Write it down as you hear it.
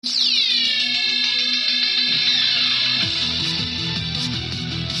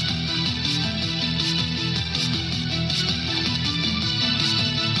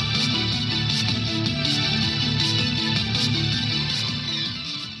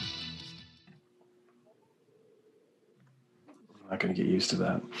Not going to get used to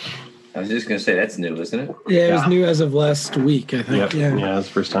that. I was just going to say that's new, isn't it? Yeah, it was new as of last week, I think. Yep. Yeah, that's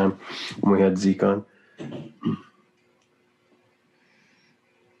the first time when we had Zeke on.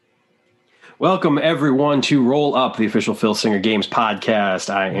 Welcome, everyone, to Roll Up, the official Phil Singer Games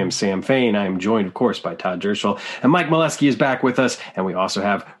podcast. I am Sam Fain. I am joined, of course, by Todd Jerschel. And Mike Molesky is back with us. And we also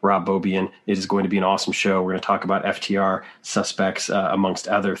have Rob Bobian. It is going to be an awesome show. We're going to talk about FTR suspects, amongst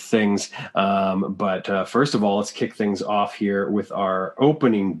other things. But first of all, let's kick things off here with our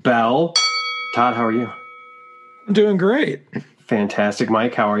opening bell. Todd, how are you? I'm doing great. Fantastic.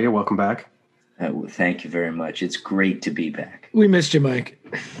 Mike, how are you? Welcome back. Thank you very much. It's great to be back. We missed you, Mike.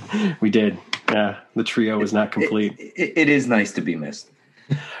 We did. Yeah, the trio is not complete. It is nice to be missed.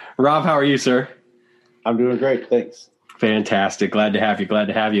 Rob, how are you, sir? I'm doing great. Thanks. Fantastic. Glad to have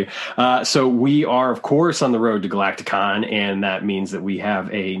you. So we are, of course, on the road to Galacticon, and that means that we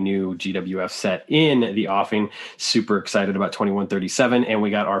have a new GWF set in the offing. Super excited about 2137, and we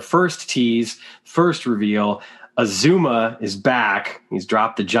got our first tease, first reveal. Azuma is back. He's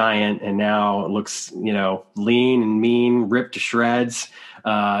dropped the giant and now looks, lean and mean, ripped to shreds.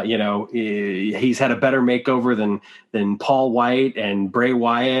 He's had a better makeover than Paul White and Bray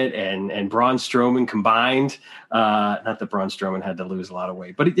Wyatt and Braun Strowman combined. Not that Braun Strowman had to lose a lot of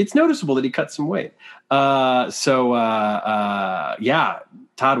weight, but it's noticeable that he cut some weight. Todd,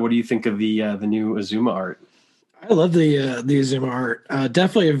 what do you think of the new Azuma art? I love the Azuma art.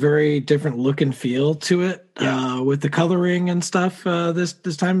 Definitely a very different look and feel to it, with the coloring and stuff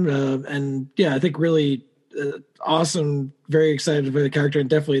this time. I think really awesome. Very excited for the character, and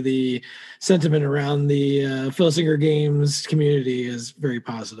definitely the sentiment around the Phil Singer Games community is very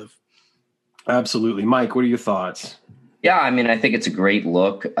positive. Absolutely, Mike. What are your thoughts? Yeah, I mean, I think it's a great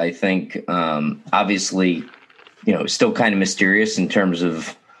look. I think obviously, still kind of mysterious in terms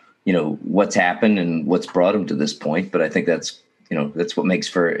of what's happened and what's brought him to this point. But I think that's what makes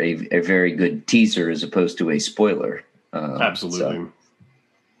for a very good teaser as opposed to a spoiler. Absolutely.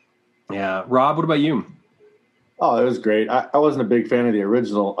 Yeah. Rob, what about you? Oh, it was great. I wasn't a big fan of the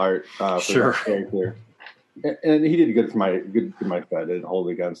original art for Sure. that character. And he did good for my side. I didn't hold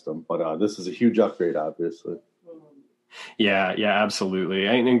it against him. But this is a huge upgrade, obviously. Yeah, absolutely.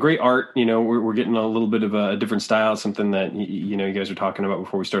 And great art. We're getting a little bit of a different style, something that, you guys were talking about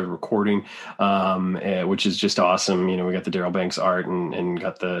before we started recording, which is just awesome. We got the Daryl Banks art and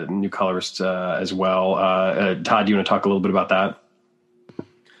got the new colorist as well. Todd, do you want to talk a little bit about that?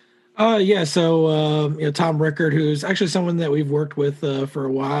 So Tom Rickard, who's actually someone that we've worked with for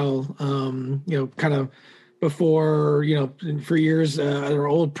a while, kind of before, for years, our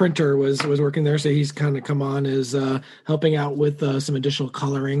old printer was working there. So he's kind of come on as helping out with some additional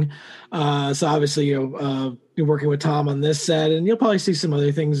coloring. So obviously, you're working with Tom on this set, and you'll probably see some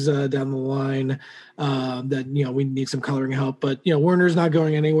other things down the line that, we need some coloring help. But, Werner's not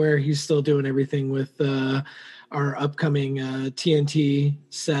going anywhere. He's still doing everything with our upcoming TNT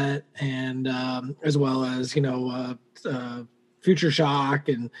set, and as well as, Future Shock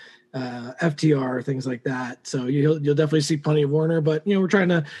and FTR, things like that. So you'll definitely see plenty of Werner, but we're trying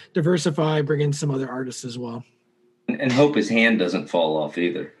to diversify, bring in some other artists as well, and hope his hand doesn't fall off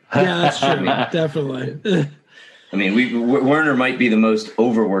either. Yeah, that's true. Definitely. I mean, Werner might be the most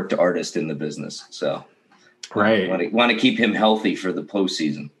overworked artist in the business, so right. Want to keep him healthy for the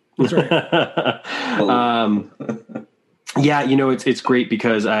postseason. That's right. Yeah, it's great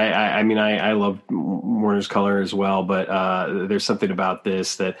because I love Werner's color as well, but there's something about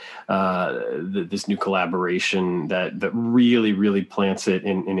this that this new collaboration that really, really plants it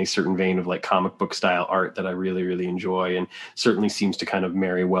in a certain vein of like comic book style art that I really, really enjoy, and certainly seems to kind of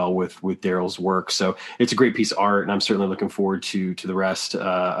marry well with Daryl's work. So it's a great piece of art, and I'm certainly looking forward to the rest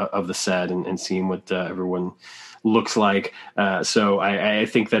of the set and seeing what everyone looks like. So I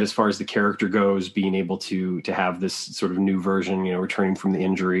think that as far as the character goes, being able to have this sort of new version, returning from the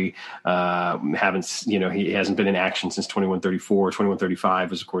injury, he hasn't been in action since 2134. 2135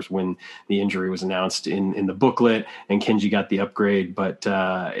 was, of course, when the injury was announced in the booklet, and Kenji got the upgrade. But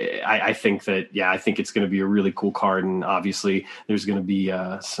I think that, I think it's going to be a really cool card, and obviously there's going to be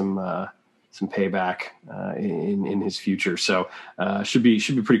some payback in his future. So should be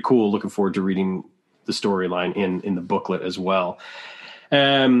pretty cool. Looking forward to reading the storyline in the booklet as well.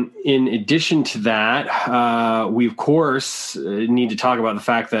 In addition to that, we of course need to talk about the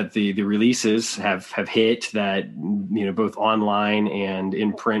fact that the releases have hit, that both online and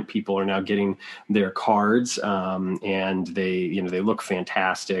in print people are now getting their cards, and they look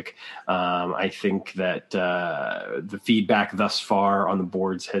fantastic. I think that the feedback thus far on the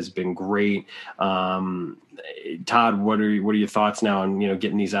boards has been great. Todd, what are your thoughts now on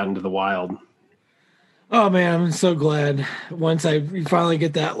getting these out into the wild? Oh man, I'm so glad once I finally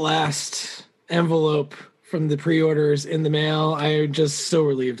get that last envelope from the pre-orders in the mail. I'm just so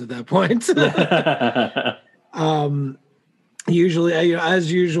relieved at that point. Usually,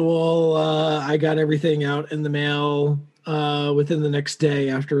 as usual, I got everything out in the mail within the next day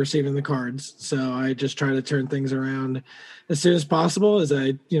after receiving the cards. So I just try to turn things around as soon as possible. As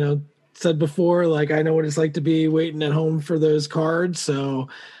I, said before, like I know what it's like to be waiting at home for those cards. So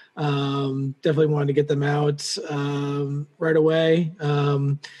definitely wanted to get them out right away.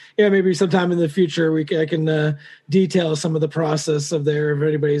 Maybe sometime in the future I can detail some of the process of there if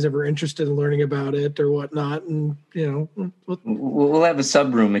anybody's ever interested in learning about it or whatnot. And we'll have a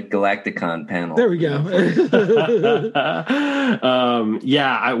sub room at Galacticon panel. There we go.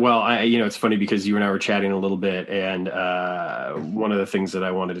 It's funny because you and I were chatting a little bit, and one of the things that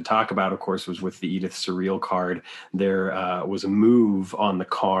I wanted to talk about, of course, was with the Edith Surreal card. There was a move on the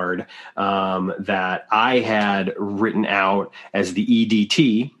card that I had written out as the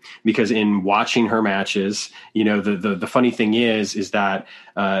EDT, because in watching her matches, the funny thing is that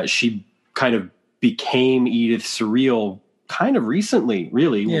she kind of became Edith Surreal kind of recently,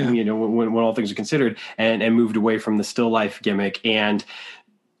 really, when all things are considered, and moved away from the still life gimmick. And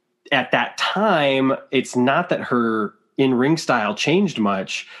at that time, it's not that her in-ring style changed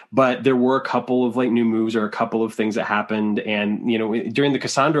much, but there were a couple of like new moves or a couple of things that happened. And, during the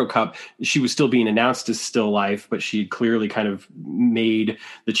Cassandro Cup, she was still being announced as still life, but she had clearly kind of made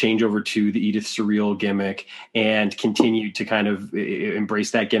the change over to the Edith Surreal gimmick and continued to kind of embrace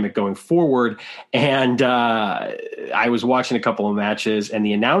that gimmick going forward. And I was watching a couple of matches, and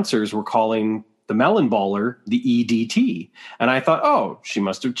the announcers were calling the Melon Baller the EDT. And I thought, oh, she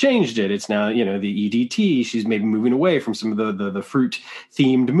must have changed it. It's now, the EDT. She's maybe moving away from some of the fruit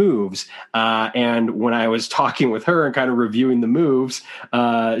themed moves. And when I was talking with her and kind of reviewing the moves,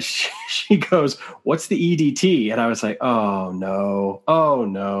 she goes, what's the EDT? And I was like, oh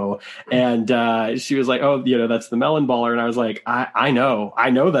no. And she was like, oh, that's the Melon Baller. And I was like, I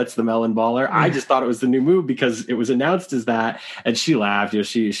know that's the Melon Baller. I just thought it was the new move because it was announced as that. And she laughed.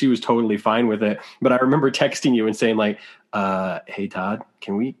 She was totally fine with it. But I remember texting you and saying like, hey Todd,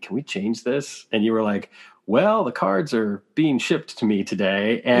 can we change this? And you were like, well, the cards are being shipped to me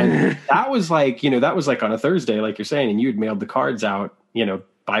today. And that was like on a Thursday, like you're saying, and you had mailed the cards out,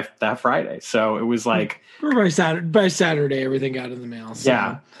 by that Friday. So it was like by Saturday, everything got in the mail. So.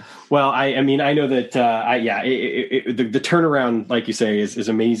 Yeah. Well, I know that, the turnaround, like you say, is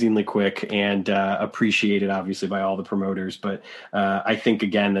amazingly quick and appreciated, obviously, by all the promoters. But I think,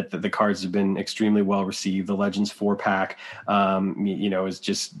 again, that the cards have been extremely well received. The Legends 4-pack, has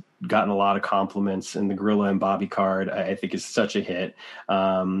just gotten a lot of compliments, and the Gorilla and Bobby card, I think, is such a hit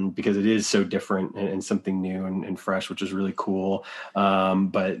because it is so different and something new and fresh, which is really cool.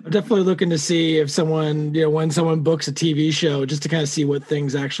 But I'm definitely looking to see if someone, when someone books a TV show, just to kind of see what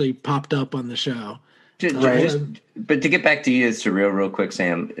things actually popped up on the show. But to get back to Edith Surreal real quick,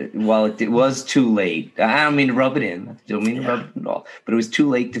 Sam, while it was too late, I don't mean to rub it in. I don't mean to rub it at all. But it was too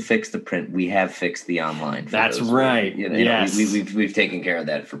late to fix the print. We have fixed the online. That's right. Yes. We've taken care of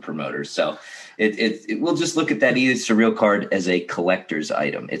that for promoters. So we'll just look at that Edith Surreal card as a collector's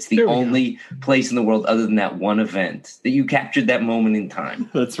item. It's the only place in the world other than that one event that you captured that moment in time.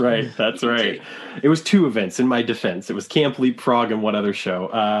 That's right. It was 2 events in my defense. It was Camp Leapfrog and one other show.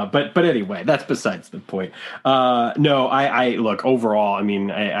 But anyway, that's besides the point. No, I look, overall, I mean,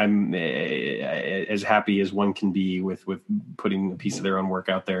 I'm as happy as one can be with putting a piece of their own work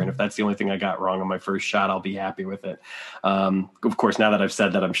out there. And if that's the only thing I got wrong on my first shot, I'll be happy with it. Of course, now that I've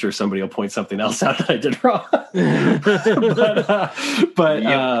said that, I'm sure somebody will point something else out that I did wrong. but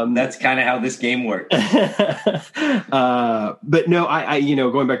that's kind of how this game works. But no, I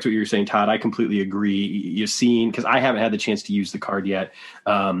going back to what you were saying, Todd, I completely agree. You've seen, because I haven't had the chance to use the card yet,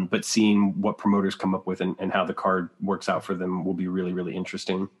 but seeing what promoters come up with and how the card works out for them will be really, really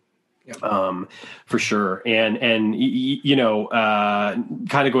interesting. Yep. For sure. And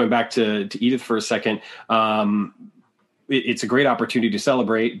kind of going back to Edith for a second, it's a great opportunity to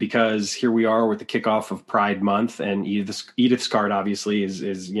celebrate because here we are with the kickoff of Pride Month, and Edith's card obviously is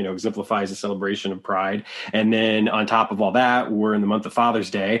exemplifies the celebration of Pride. And then on top of all that, we're in the month of Father's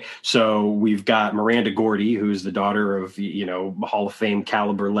Day. So we've got Miranda Gordy, who's the daughter of, Hall of Fame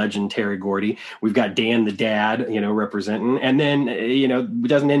caliber legend Terry Gordy. We've got Dan the dad, representing. And then, it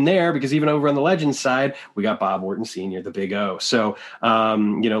doesn't end there because even over on the Legends side, we got Bob Orton Sr., the Big O. So,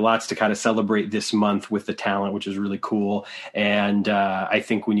 lots to kind of celebrate this month with the talent, which is really cool. And I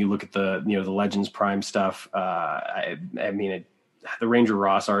think when you look at the Legends Prime stuff, I mean, the Ranger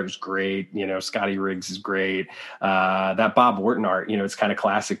Ross art is great. Scotty Riggs is great. That Bob Orton art, it's kind of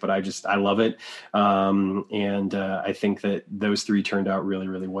classic, but I love it. And I think that those three turned out really,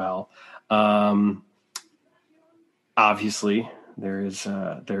 really well. Obviously there's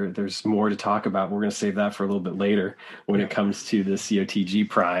more to talk about. We're going to save that for a little bit later when it comes to the COTG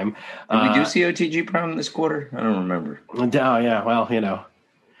Prime. Did we do COTG Prime this quarter? I don't remember. Oh yeah. Well,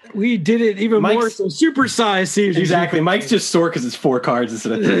 we did it even more so supersized COTG. Exactly. Mike's just sore because it's 4 cards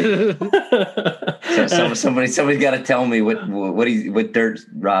instead of 3. So somebody's got to tell me what dirt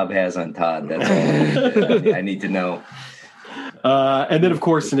Rob has on Todd. That's all I need to know. And then, of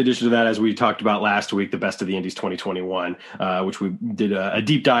course, in addition to that, as we talked about last week, the Best of the Indies 2021, which we did a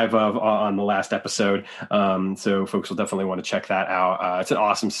deep dive of on the last episode. So folks will definitely want to check that out. It's an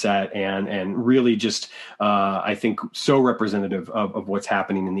awesome set and really just, I think, so representative of what's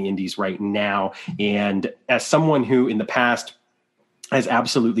happening in the Indies right now. And as someone who in the past has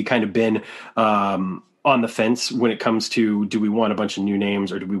absolutely kind of been on the fence when it comes to, do we want a bunch of new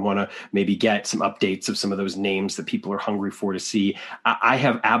names or do we want to maybe get some updates of some of those names that people are hungry for to see? I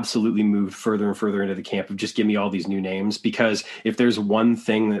have absolutely moved further and further into the camp of just give me all these new names, because if there's one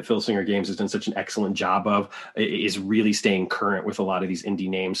thing that Phil Singer Games has done such an excellent job of, is really staying current with a lot of these indie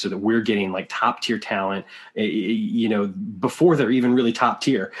names so that we're getting like top tier talent, before they're even really top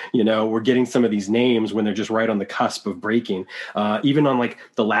tier. We're getting some of these names when they're just right on the cusp of breaking. Even on like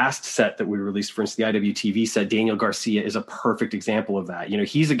the last set that we released, for instance, the IWTV set, Daniel Garcia is a perfect example of that.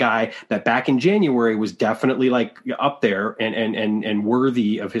 He's a guy that back in January was definitely like up there and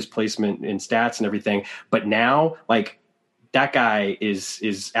worthy of his placement in stats and everything. But now, like, that guy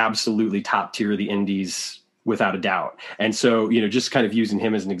is absolutely top tier of the indies without a doubt. And so, just kind of using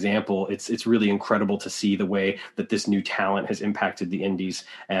him as an example, it's really incredible to see the way that this new talent has impacted the indies.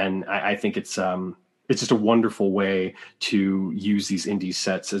 And I think it's just a wonderful way to use these indie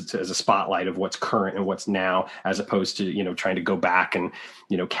sets as a spotlight of what's current and what's now, as opposed to, trying to go back and,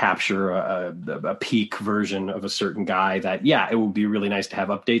 capture a peak version of a certain guy that, yeah, it would be really nice to have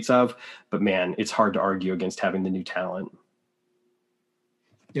updates of, but man, it's hard to argue against having the new talent.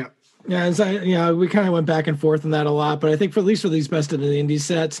 Yeah. Yeah. And so, we kind of went back and forth on that a lot, but I think at least for these Best of the Indie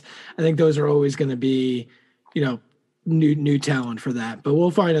sets, I think those are always going to be, new talent for that, but we'll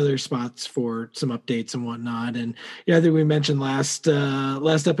find other spots for some updates and whatnot. And I think we mentioned last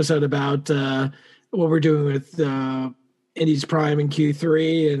episode about what we're doing with Indies Prime in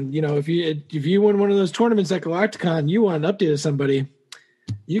Q3. And if you win one of those tournaments at Galacticon, you want an update of somebody,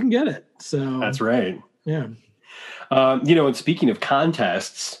 you can get it. So that's right. Yeah. And speaking of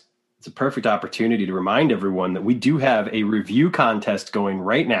contests, it's a perfect opportunity to remind everyone that we do have a review contest going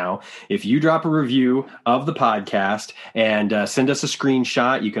right now. If you drop a review of the podcast and send us a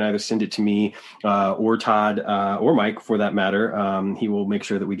screenshot, you can either send it to me or Todd or Mike, for that matter. He will make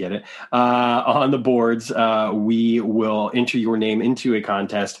sure that we get it on the boards. We will enter your name into a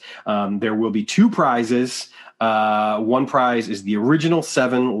contest. There will be 2 prizes. One prize is the original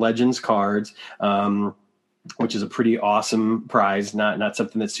 7 Legends cards, which is a pretty awesome prize, not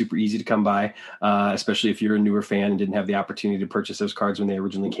something that's super easy to come by, especially if you're a newer fan and didn't have the opportunity to purchase those cards when they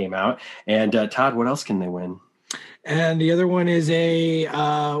originally came out. And Todd, what else can they win? And the other one is a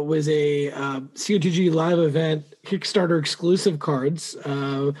COTG live event Kickstarter exclusive cards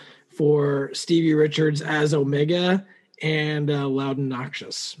for Stevie Richards as Omega and Loud and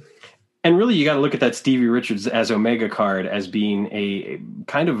Noxious. And really, you got to look at that Stevie Richards as Omega card as being a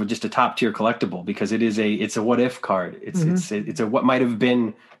kind of just a top tier collectible, because it's a what if card. It's a what might have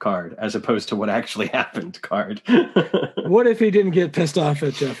been card as opposed to what actually happened card. What if he didn't get pissed off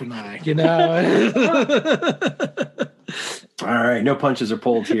at Jeff and I? All right, no punches are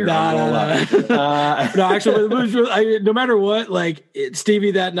pulled here. No, actually, no matter what, like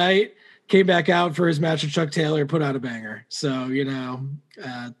Stevie that night came back out for his match with Chuck Taylor, put out a banger. So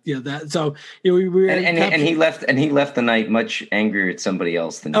that. So we and he left the night much angrier at somebody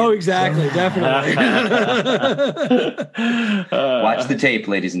else than you. Oh, exactly, definitely. Watch the tape,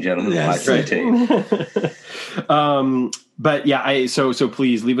 ladies and gentlemen. Yes. Watch the tape. But yeah, so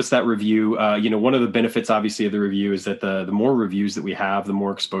please leave us that review. One of the benefits, obviously, of the review is that the more reviews that we have, the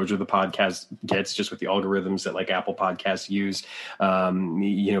more exposure the podcast gets, just with the algorithms that like Apple Podcasts use.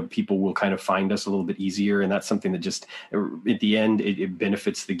 People will kind of find us a little bit easier, and that's something that just at the end it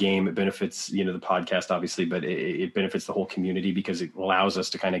benefits the game. It benefits the podcast, obviously, but it benefits the whole community because it allows us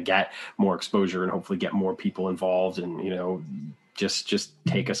to kind of get more exposure and hopefully get more people involved and just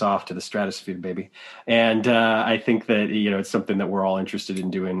take us off to the stratosphere, baby. And I think that, it's something that we're all interested in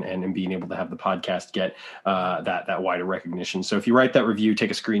doing, and in being able to have the podcast get that wider recognition. So if you write that review,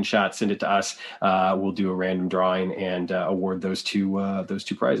 take a screenshot, send it to us. We'll do a random drawing and award those two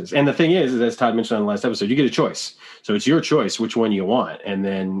prizes. And the thing is, as Todd mentioned on the last episode, you get a choice. So it's your choice which one you want. And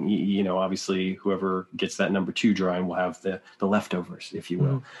then, obviously whoever gets that number 2 drawing will have the leftovers, if you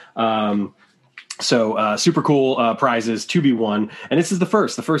will. So super cool prizes to be won, and this is the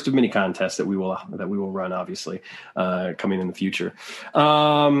first of many contests that we will run, obviously, coming in the future.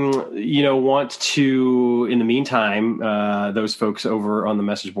 Want to, in the meantime, those folks over on the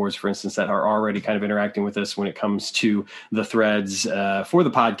message boards, for instance, that are already kind of interacting with us when it comes to the threads for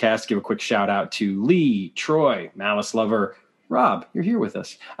the podcast, give a quick shout out to Lee, Troy, Malice Lover, Rob, you're here with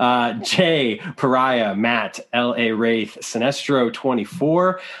us. Jay, Pariah, Matt, L.A. Wraith, Sinestro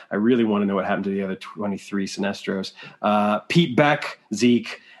 24. I really want to know what happened to the other 23 Sinestros. Pete Beck,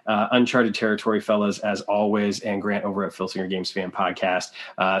 Zeke, Uncharted Territory fellas, as always, and Grant over at Filsinger Games Fan Podcast.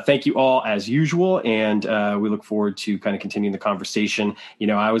 Thank you all as usual, and we look forward to kind of continuing the conversation.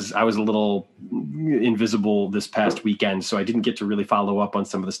 I was a little invisible this past weekend, so I didn't get to really follow up on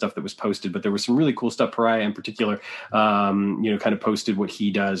some of the stuff that was posted, but there was some really cool stuff. Pariah in particular, kind of posted what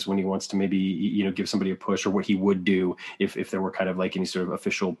he does when he wants to maybe, give somebody a push, or what he would do if there were kind of like any sort of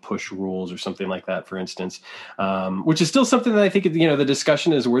official push rules or something like that, for instance, which is still something that I think, the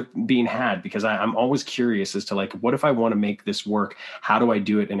discussion is worth being had, because I'm always curious as to, like, what if I want to make this work? How do I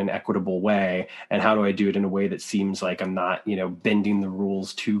do it in an equitable way? And how do I do it in a way that seems like I'm not, bending the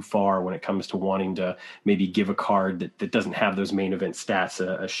rules too far when it comes to wanting to maybe give a card that doesn't have those main event stats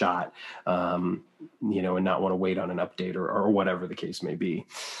a shot, and not want to wait on an update or whatever the case may be.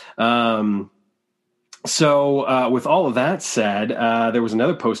 So with all of that said, there was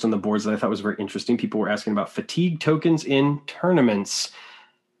another post on the boards that I thought was very interesting. People were asking about fatigue tokens in tournaments.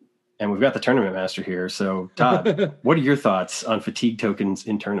 And we've got the tournament master here. So, Todd, what are your thoughts on fatigue tokens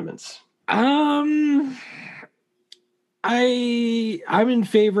in tournaments? I'm in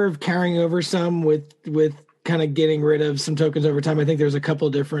favor of carrying over some with kind of getting rid of some tokens over time. I think there's a couple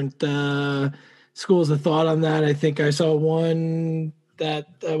different schools of thought on that. I think I saw one that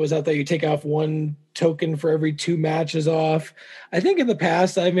was out there. You take off one token for every 2 matches off. I think in the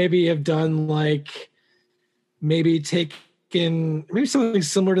past I maybe have done maybe something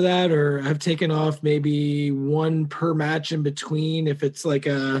similar to that, or I've taken off maybe 1 per match in between if it's like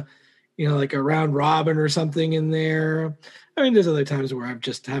a round robin or something in there. I mean, there's other times where I've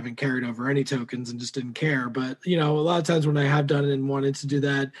just haven't carried over any tokens and just didn't care. But, a lot of times when I have done it and wanted to do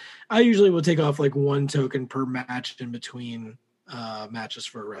that, I usually will take off 1 token per match in between matches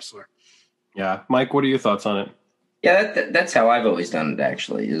for a wrestler. Yeah. Mike, what are your thoughts on it? Yeah, that's how I've always done it,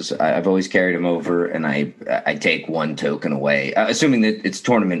 actually, is I've always carried them over, and I take 1 token away, assuming that it's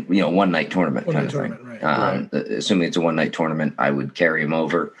tournament, one-night tournament kind of thing. Right. Assuming it's a one-night tournament, I would carry them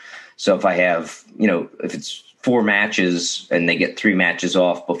over. So if I have, if it's 4 matches and they get 3 matches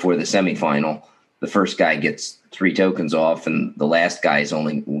off before the semifinal, the first guy gets 3 tokens off, and the last guy is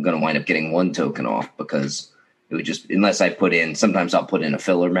only going to wind up getting 1 token off, because it would just, unless I sometimes I'll put in a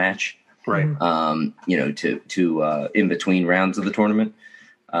filler match. Right. To in between rounds of the tournament,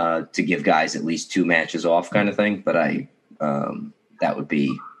 to give guys at least 2 matches off kind of thing. But that would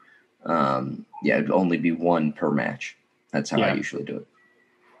be, it'd only be 1 per match. That's how I usually do it.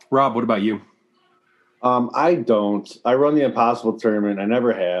 Rob, what about you? I don't. I run the Impossible tournament. I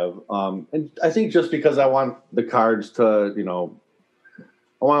never have. And I think just because I want the cards to,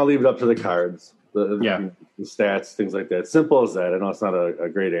 I want to leave it up to the cards. The stats, things like that. Simple as that. I know it's not a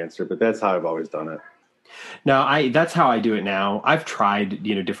great answer, but that's how I've always done it. No, that's how I do it now. I've tried,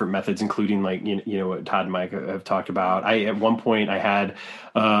 different methods, including what Todd and Mike have talked about. At one point I had,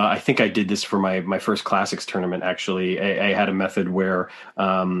 I think I did this for my first Classics tournament. Actually, I had a method where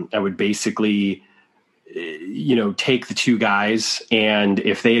I would basically, take the 2 guys, and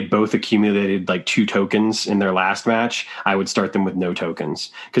if they had both accumulated 2 tokens in their last match, I would start them with no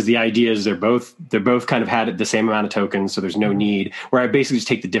tokens, because the idea is they're both kind of had the same amount of tokens, so there's no need. Where I basically just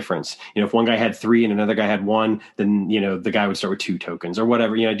take the difference. If one guy had 3 and another guy had 1, then the guy would start with 2 tokens or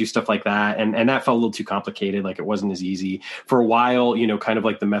whatever. I do stuff like that, and that felt a little too complicated. It wasn't as easy for a while. Kind of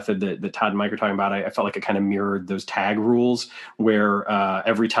like the method that Todd and Mike are talking about. I felt like it kind of mirrored those tag rules, where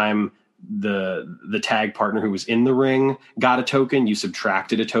every time the tag partner who was in the ring got a token, you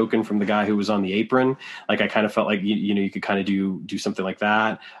subtracted a token from the guy who was on the apron. I kind of felt like you could kind of do something like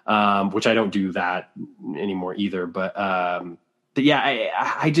that, which I don't do that anymore either. But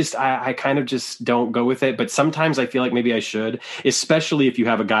I kind of just don't go with it. But sometimes I feel like maybe I should, especially if you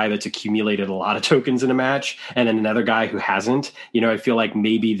have a guy that's accumulated a lot of tokens in a match and then another guy who hasn't. I feel like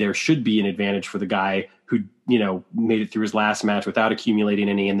maybe there should be an advantage for the guy who, made it through his last match without accumulating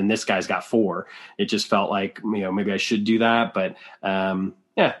any. And then this guy's got 4. It just felt like, maybe I should do that. But I'm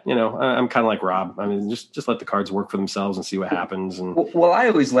kind of like Rob. I mean, just let the cards work for themselves and see what happens. And well, I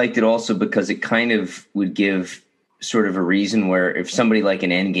always liked it also because it kind of would give sort of a reason where if somebody like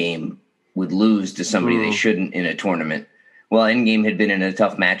an Endgame would lose to somebody they shouldn't in a tournament. Well, Endgame had been in a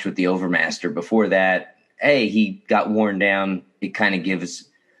tough match with the Overmaster before that. Hey, he got worn down. It kind of gives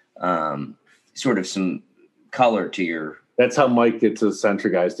sort of some color to your. That's how Mike gets his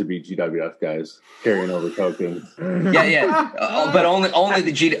Centra guys to be GWF guys, carrying over tokens. Yeah. But only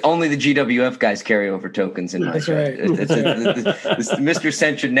the GWF guys carry over tokens in my That's right. Mr.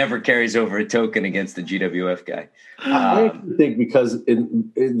 Centra never carries over a token against the GWF guy. I think because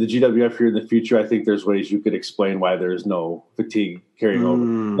in the GWF here in the future, I think there's ways you could explain why there's no fatigue carrying over.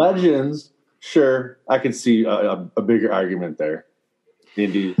 Legends, sure, I could see a bigger argument there.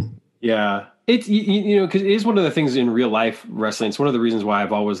 Indeed. Yeah. It's, because it is one of the things in real life wrestling. It's one of the reasons why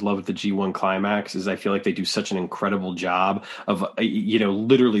I've always loved the G1 Climax is I feel like they do such an incredible job of,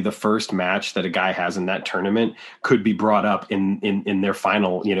 literally the first match that a guy has in that tournament could be brought up in their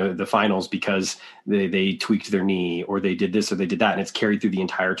final, the finals because they tweaked their knee or they did this or they did that. And it's carried through the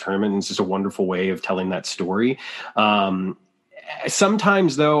entire tournament. And it's just a wonderful way of telling that story.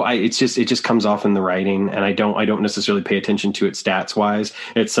 Sometimes though, it just comes off in the writing and I don't necessarily pay attention to it stats wise.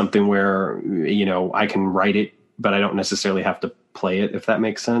 It's something where, I can write it, but I don't necessarily have to play it, if that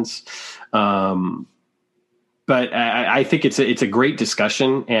makes sense. But I think it's a great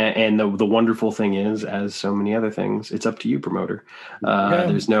discussion, and the wonderful thing is, as so many other things, it's up to you, promoter.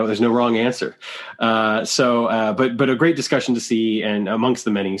 There's no wrong answer. But a great discussion to see, and amongst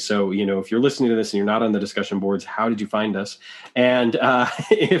the many. So if you're listening to this and you're not on the discussion boards, how did you find us? And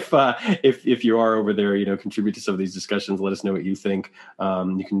if you are over there, contribute to some of these discussions. Let us know what you think.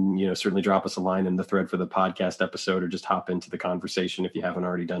 You can certainly drop us a line in the thread for the podcast episode, or just hop into the conversation if you haven't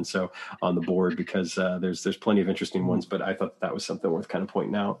already done so on the board, because there's plenty of interesting ones, but I thought that was something worth kind of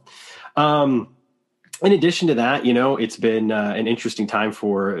pointing out. In addition to that, it's been an interesting time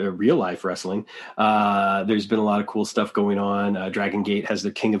for real life wrestling. There's been a lot of cool stuff going on. Dragon Gate has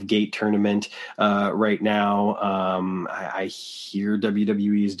their King of Gate tournament right now. I hear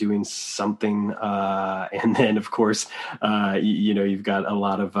WWE is doing something. And then, of course, you've got a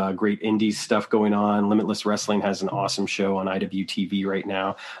lot of great indies stuff going on. Limitless Wrestling has an awesome show on IWTV right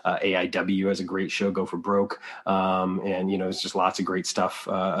now. AIW has a great show, Go for Broke. And there's just lots of great stuff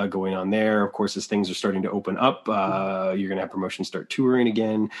going on there. Of course, as things are starting to open up, you're going to have promotions start touring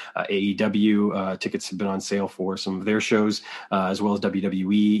again. AEW tickets have been on sale for some of their shows, as well as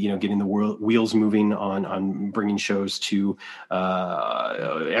WWE, getting the wheels moving on bringing shows to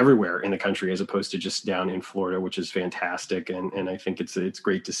everywhere in the country, as opposed to just down in Florida, which is fantastic. And I think it's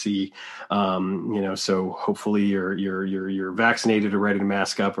great to see, so hopefully you're vaccinated or ready to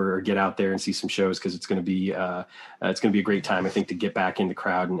mask up or get out there and see some shows, because it's going to be a great time, I think, to get back in the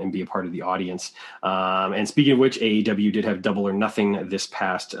crowd and be a part of the audience. And speaking of which, AEW did have Double or Nothing this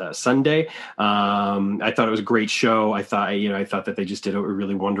past Sunday. I thought it was a great show. I thought that they just did a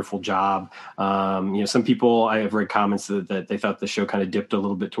really wonderful job. Some people, I have read comments that they thought the show kind of dipped a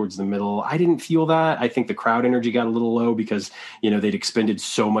little bit towards the middle. I didn't feel that. I think the crowd energy got a little low because, they'd expended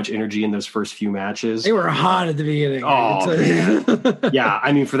so much energy in those first few matches. They were hot at the beginning. Oh, yeah.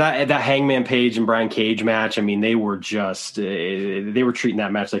 I mean, for that Hangman Page and Brian Cage match, I mean, they were treating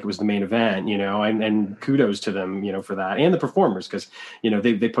that match like it was the main event, and kudos to them, for that, and the performers, because,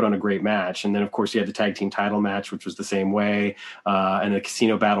 they put on a great match. And then, of course, you had the tag team title match, which was the same way, and the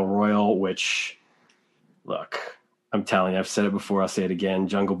Casino Battle Royal, which, look, I'm telling you, I've said it before, I'll say it again.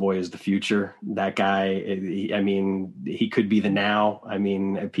 Jungle Boy is the future. That guy, he could be the now. I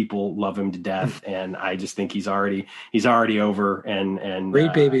mean, people love him to death, and I just think he's already over. And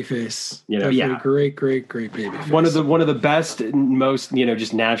great baby face. Great baby face. One of the best, most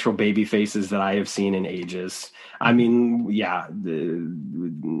just natural baby faces that I have seen in ages. I mean,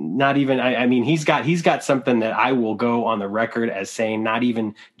 not even. I mean, he's got something that I will go on the record as saying not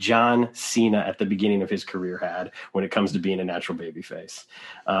even John Cena at the beginning of his career had when it comes to being a natural baby face.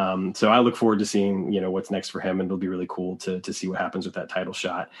 So I look forward to seeing what's next for him, and it'll be really cool to see what happens with that title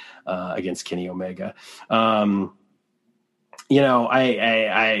shot against Kenny Omega. We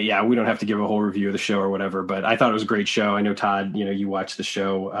don't have to give a whole review of the show or whatever, but I thought it was a great show. I know, Todd, you watched the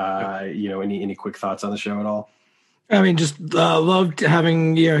show. Any quick thoughts on the show at all? I mean, just loved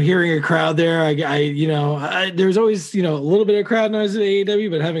having, hearing a crowd there. There's always, a little bit of crowd noise at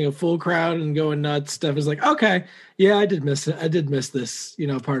AEW, but having a full crowd and going nuts stuff is like, okay, yeah, I did miss it. I did miss this,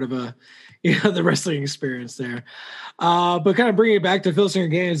 part of the wrestling experience there. But kind of bringing it back to Phil Singer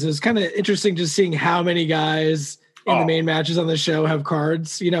Games, is kind of interesting just seeing how many guys in the main matches on the show have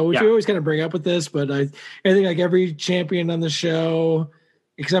cards, which we always kind of bring up with this, but I think like every champion on the show,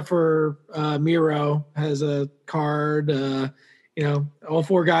 except for Miro, has a card. All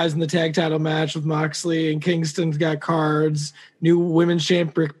 4 guys in the tag title match with Moxley and Kingston's got cards. New women's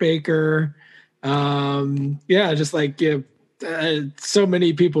champ Britt Baker. So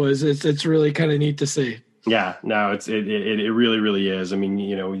many people. It's really kind of neat to see. Yeah, no, it really, really is. I mean,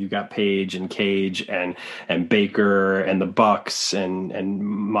 you got Page and Cage and Baker and the Bucks and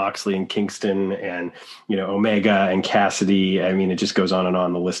Moxley and Kingston and, Omega and Cassidy. I mean, it just goes on and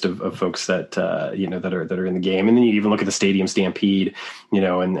on the list of folks that, that are in the game. And then you even look at the Stadium Stampede,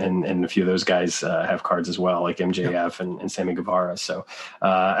 and a few of those guys have cards as well, like MJF and Sammy Guevara. So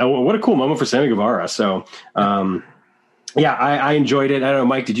what a cool moment for Sammy Guevara. So, I enjoyed it. I don't know,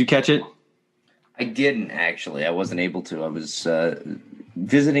 Mike, did you catch it? I didn't actually. I wasn't able to. I was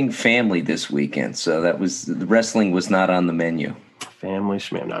visiting family this weekend, so the wrestling was not on the menu. Family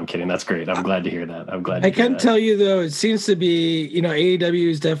schmam. No, I'm kidding. That's great. I'm glad to hear that. I can tell you though, it seems to be, AEW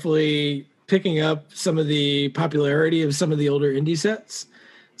is definitely picking up some of the popularity of some of the older indie sets.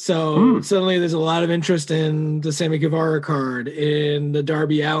 So suddenly there's a lot of interest in the Sammy Guevara card, in the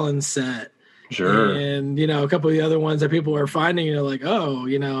Darby Allin set. Sure. And, a couple of the other ones that people are finding, like,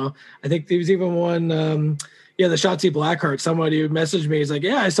 I think there was even one, the Shotzi Blackheart. Somebody messaged me. He's like,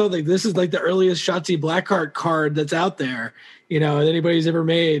 I saw this is like the earliest Shotzi Blackheart card that's out there, that anybody's ever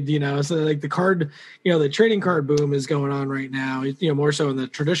made, so like the card, the trading card boom is going on right now, more so in the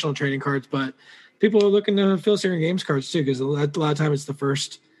traditional trading cards, but people are looking to Phil Singer Games cards too, because a lot of time it's the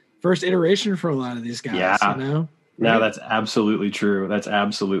first iteration for a lot of these guys, No, that's absolutely true. That's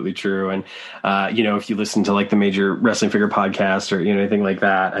absolutely true. And, if you listen to like the major wrestling figure podcast or, anything like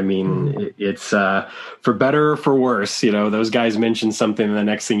that, I mean, it's for better or for worse, those guys mention something and the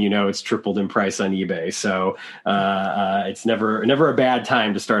next thing it's tripled in price on eBay. So it's never a bad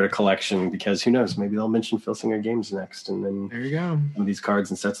time to start a collection, because who knows, maybe they'll mention Phil Singer Games next. And then there you go. Some of these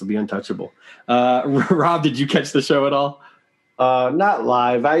cards and sets will be untouchable. Rob, did you catch the show at all? Not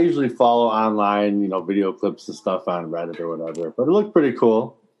live. I usually follow online, video clips and stuff on Reddit or whatever. But it looked pretty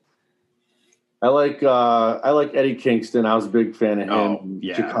cool. I like Eddie Kingston. I was a big fan of him.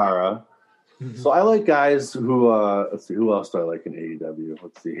 Chikara. Mm-hmm. So I like guys who. Let's see, who else do I like in AEW?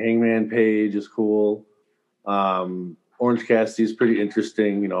 Let's see, Hangman Page is cool. Orange Cassidy is pretty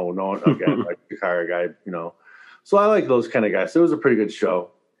interesting. Like Chikara guy. So I like those kind of guys. So it was a pretty good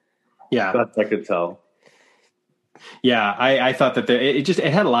show. Yeah, best I could tell. Yeah, I thought that it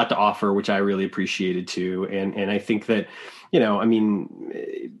had a lot to offer, which I really appreciated too. And I think that,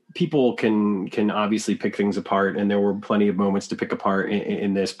 people can obviously pick things apart, and there were plenty of moments to pick apart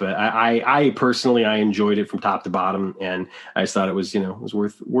in this, but I personally, I enjoyed it from top to bottom. And I just thought it was, was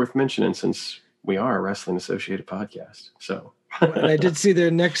worth mentioning, since we are a Wrestling Associated podcast. So. And I did see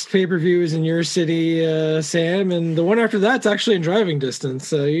their next pay-per-view is in your city, Sam, and the one after that's actually in driving distance.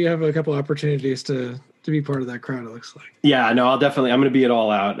 So you have a couple opportunities to be part of that crowd, it looks like. Yeah, no, I'm going to be at All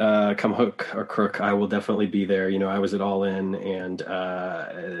Out. Come hook or crook, I will definitely be there. I was at All In, and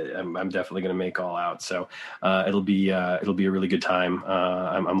I'm definitely going to make All Out. So it'll be a really good time.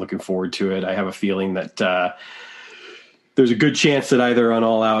 I'm looking forward to it. I have a feeling that there's a good chance that either on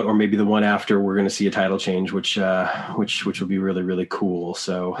All Out or maybe the one after, we're going to see a title change, which will be really, really cool.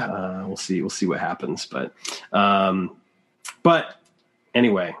 So we'll see what happens. But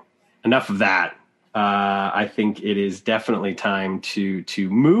anyway, enough of that. I think it is definitely time to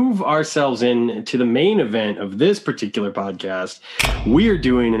move ourselves into the main event of this particular podcast. We are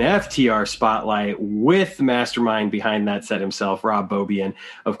doing an FTR spotlight with the mastermind behind that set himself, Rob Bobian.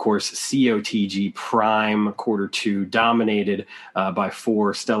 Of course, COTG Prime Q2 dominated by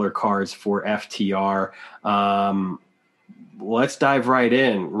 4 stellar cards for FTR. Let's dive right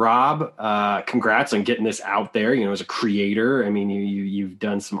in. Rob, congrats on getting this out there. As a creator, I mean, you've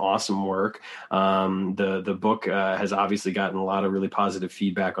done some awesome work. The book has obviously gotten a lot of really positive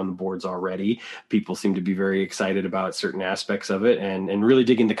feedback on the boards already. People seem to be very excited about certain aspects of it, and really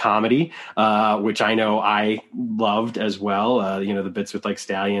digging the comedy, which I know I loved as well. The bits with like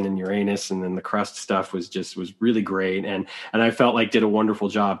Stallion and Uranus, and then the crust stuff was really great. And I felt like did a wonderful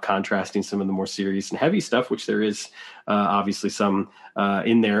job contrasting some of the more serious and heavy stuff, which there is obviously obviously some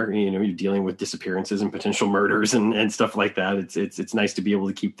in there. You're dealing with disappearances and potential murders and stuff like that. It's nice to be able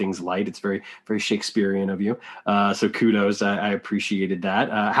to keep things light. It's very, very Shakespearean of you. So kudos. I appreciated that.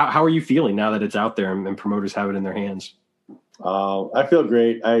 How are you feeling now that it's out there and promoters have it in their hands? I feel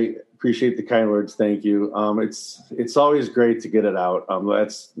great. I appreciate the kind words. Thank you. It's always great to get it out.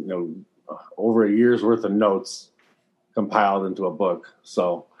 That's over a year's worth of notes compiled into a book.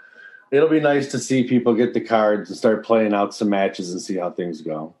 So it'll be nice to see people get the cards and start playing out some matches and see how things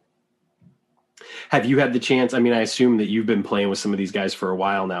go. Have you had the chance? I mean, I assume that you've been playing with some of these guys for a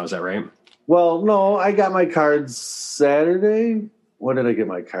while now. Is that right? Well, no, I got my cards Saturday. When did I get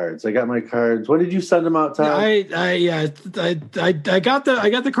my cards? I got my cards. When did you send them out, Tom? I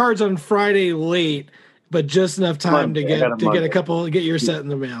got the cards on Friday late, but just enough time to get your set in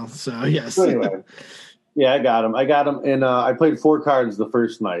the mail. So yes. So anyway, yeah, I got them, and I played 4 cards the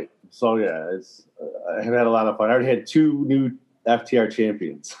first night. So yeah, I have had a lot of fun. I already had 2 new FTR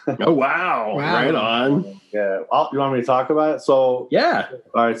champions. Oh wow! Right on. Yeah, you want me to talk about it? So yeah.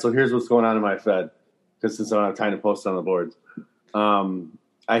 All right. So here's what's going on in my Fed, because since I don't have time to post on the boards.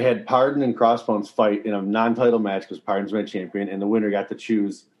 I had Pardon and Crossbones fight in a non-title match because Pardon's my champion, and the winner got to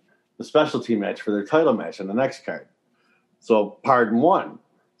choose the specialty match for their title match on the next card. So Pardon won.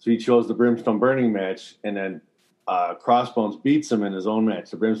 So he chose the Brimstone Burning match, and then Crossbones beats him in his own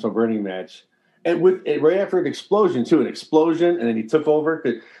match, the Brimstone Burning match. And right after an explosion, and then he took over.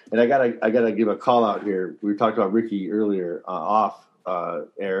 And I gotta give a call out here. We talked about Ricky earlier off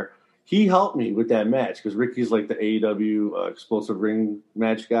air. He helped me with that match because Ricky's like the AEW explosive ring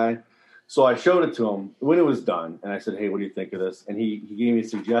match guy. So I showed it to him when it was done, and I said, "Hey, what do you think of this?" And he gave me a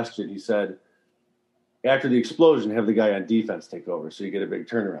suggestion. He said, after the explosion, have the guy on defense take over so you get a big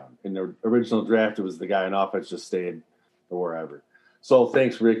turnaround. In the original draft, it was the guy on offense just stayed or wherever. So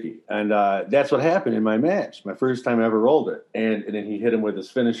thanks, Ricky. And that's what happened in my match, my first time I ever rolled it. And then he hit him with his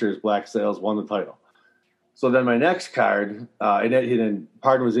finisher, his Black Sails, won the title. So then my next card, and then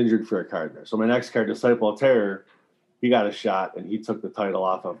Pardon was injured for a card there. So my next card, Disciple of Terror, he got a shot, and he took the title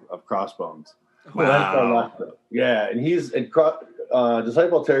off of Crossbones. Wow. Yeah, and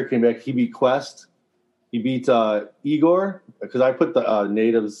Disciple of Terror came back. He beat Quest. He beat Igor, because I put the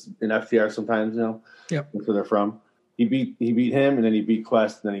natives in FTR sometimes, Yep. That's where they're from. He beat him, and then he beat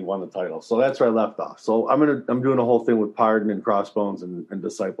Quest, and then he won the title. So that's where I left off. So I'm doing a whole thing with Pardon and Crossbones and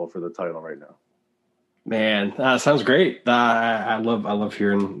Disciple for the title right now. Man, sounds great. I love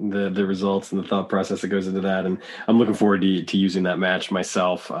hearing the results and the thought process that goes into that, and I'm looking forward to using that match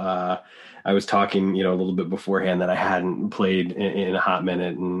myself. I was talking, a little bit beforehand that I hadn't played in a hot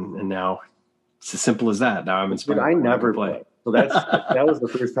minute, and now it's as simple as that. Now I'm inspired. I never played. So that was the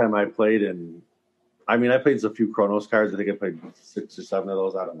first time I played, and I played a few Chronos cards. I think I played 6 or 7 of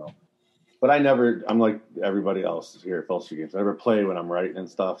those. I don't know. But I'm like everybody else here at Fellowship Games. I never play when I'm writing and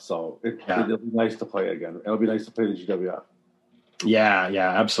stuff. So it'll be nice to play again. It'll be nice to play the GWF. Yeah,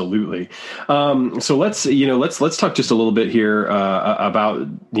 absolutely. So let's talk just a little bit here about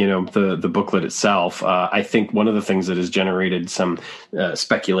the booklet itself. I think one of the things that has generated some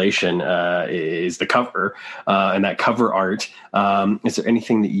speculation is the cover and that cover art. Is there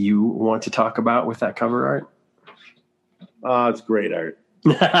anything that you want to talk about with that cover art? It's great art.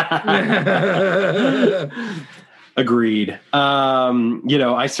 Agreed.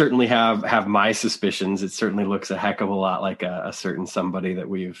 I certainly have my suspicions. It certainly looks a heck of a lot like a certain somebody that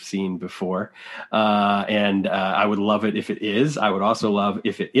we've seen before. And I would love it if it is. I would also love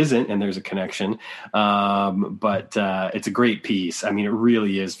if it isn't, and there's a connection. But it's a great piece. It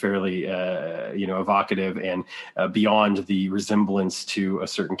really is fairly, evocative and beyond the resemblance to a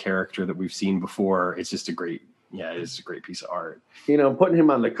certain character that we've seen before. It's just it's a great piece of art. Putting him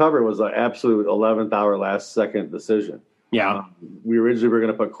on the cover was an absolute 11th hour, last second decision. Yeah. We originally were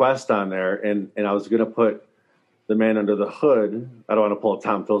going to put Quest on there, and I was going to put the Man Under the Hood. I don't want to pull a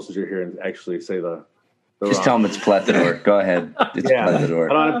Tom Filsinger here and actually say the just tell him it's Plethador. Go ahead. It's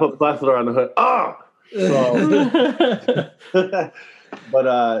Plethador. I don't want to put Plethador on the hood. So,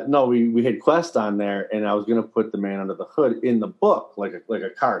 but no, we had Quest on there, and I was going to put the Man Under the Hood in the book, like a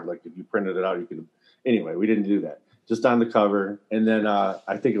card. Like if you printed it out, you could. Anyway, we didn't do that. Just on the cover, and then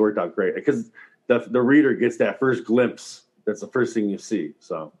I think it worked out great because the reader gets that first glimpse. That's the first thing you see.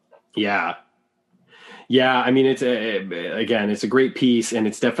 So, yeah, Yeah, I mean, it's a great piece, and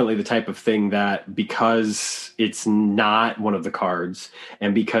it's definitely the type of thing that, because it's not one of the cards,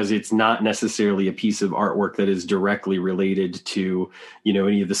 and because it's not necessarily a piece of artwork that is directly related to,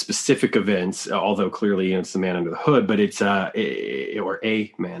 any of the specific events, although clearly it's the Man Under the Hood, but it's or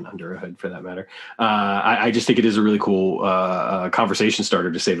a Man Under a Hood for that matter. I just think it is a really cool conversation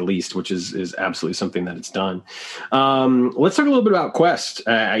starter, to say the least, which is absolutely something that it's done. Let's talk a little bit about Quest.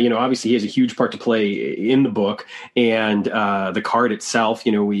 Obviously he has a huge part to play in the book, and the card itself,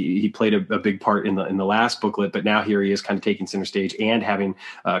 he played a big part in the last booklet, but now here he is kind of taking center stage and having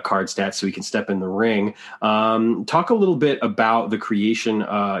card stats so he can step in the ring. Talk a little bit about the creation,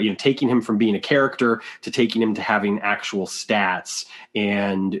 taking him from being a character to taking him to having actual stats,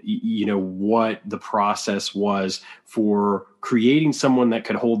 and what the process was for creating someone that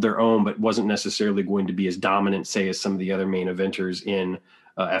could hold their own but wasn't necessarily going to be as dominant, say, as some of the other main eventers in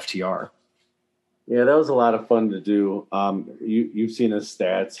FTR. Yeah, that was a lot of fun to do. You've seen his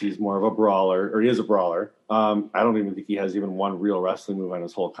stats. He's more of a brawler, or he is a brawler. I don't even think he has even one real wrestling move on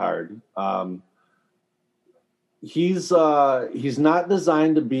his whole card. He's not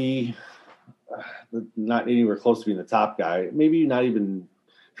designed to be not anywhere close to being the top guy. Maybe not even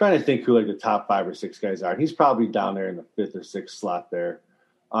trying to think who like the top 5 or 6 guys are. He's probably down there in the 5th or 6th slot there.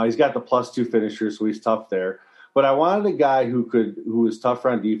 He's got the +2 finisher, so he's tough there. But I wanted a guy who was tougher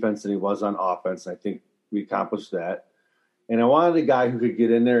on defense than he was on offense. And I think we accomplished that. And I wanted a guy who could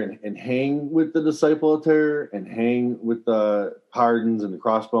get in there and hang with the Disciple of Terror and hang with the Pardons and the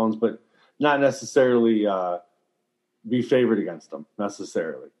Crossbones, but not necessarily be favored against them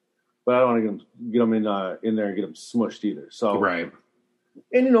necessarily. But I don't want to get them in there and get them smushed either. So right.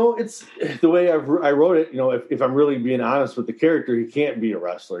 And it's the way I wrote it. If I'm really being honest with the character, he can't be a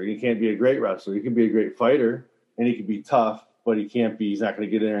wrestler. He can't be a great wrestler. He can be a great fighter. And he could be tough, but he's not going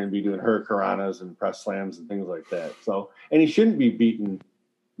to get in there and be doing hurricanranas and press slams and things like that. So, and he shouldn't be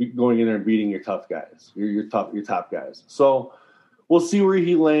going in there and beating your tough guys, your top guys. So we'll see where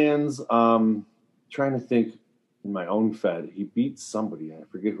he lands. Trying to think in my own Fed, he beat somebody. I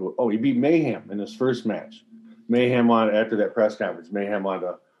forget who. Oh, he beat Mayhem in his first match. Mayhem after that press conference. Mayhem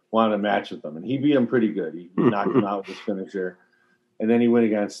wanted a match with him, and he beat him pretty good. He knocked him out with his finisher. And then he went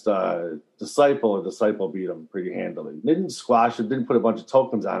against Disciple, and Disciple beat him pretty handily. Didn't squash him, didn't put a bunch of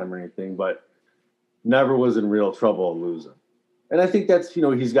tokens on him or anything, but never was in real trouble of losing. And I think that's,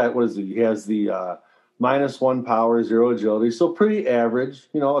 he's got, he has the -1 power, 0 agility, so pretty average.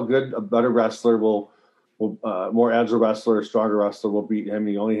 A better wrestler will more agile wrestler, a stronger wrestler will beat him.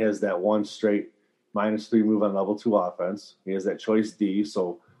 He only has that one straight -3 move on level 2 offense. He has that choice D,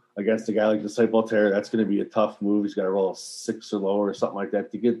 so against a guy like Disciple of Terror, that's going to be a tough move. He's got to roll a 6 or lower or something like that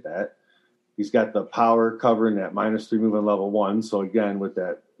to get that. He's got the power covering that -3 move on level 1. So again, with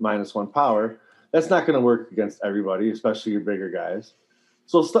that -1 power, that's not going to work against everybody, especially your bigger guys.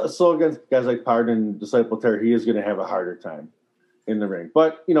 So against guys like Pardon and Disciple of Terror, he is going to have a harder time in the ring.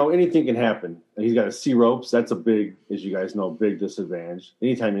 But, anything can happen. And he's got a C ropes. That's a big, as you guys know, big disadvantage.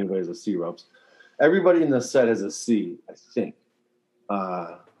 Anytime anybody has a C ropes. Everybody in the set has a C, I think.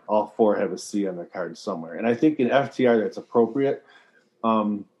 All 4 have a C on their card somewhere. And I think in FTR that's appropriate.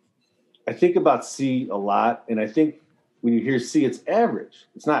 I think about C a lot, and I think when you hear C, it's average.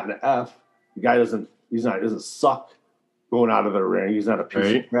 It's not an F. The guy doesn't suck going out of the ring. He's not a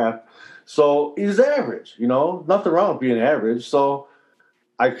piece of crap. So he's average, nothing wrong with being average. So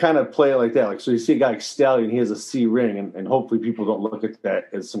I kind of play it like that. So you see a guy like Stallion, he has a C ring, and hopefully people don't look at that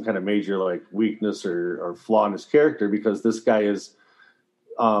as some kind of major like weakness or flaw in his character, because this guy is,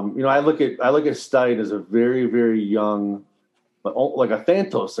 I look at Stallion as a very, very young, like a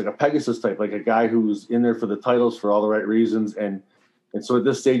Thantos, like a Pegasus type, like a guy who's in there for the titles for all the right reasons. And so at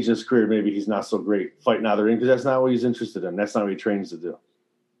this stage in his career, maybe he's not so great fighting out of the ring because that's not what he's interested in. That's not what he trains to do.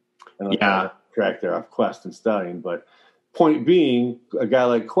 And track there off Quest and Stallion. But point being, a guy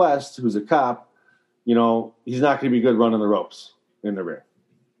like Quest, who's a cop, he's not going to be good running the ropes in the ring.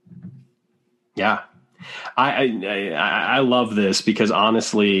 Yeah. I love this because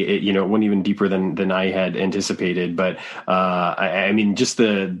honestly, it went even deeper than I had anticipated. But I mean, just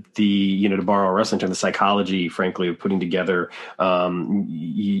the to borrow a wrestling term, the psychology, frankly, of putting together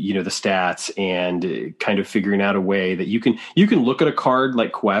the stats and kind of figuring out a way that you can look at a card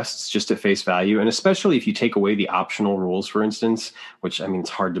like Quests just at face value, and especially if you take away the optional rules, for instance, which I mean, it's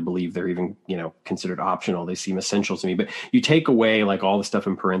hard to believe they're even considered optional. They seem essential to me, but you take away like all the stuff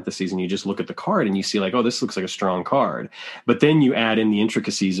in parentheses and you just look at the card and you see like, like, oh, this looks like a strong card. But then you add in the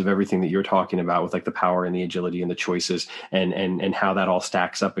intricacies of everything that you're talking about with like the power and the agility and the choices and how that all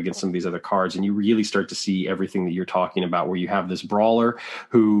stacks up against some of these other cards. And you really start to see everything that you're talking about, where you have this brawler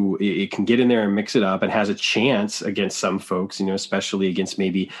who it can get in there and mix it up and has a chance against some folks, especially against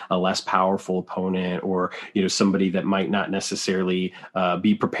maybe a less powerful opponent, or, somebody that might not necessarily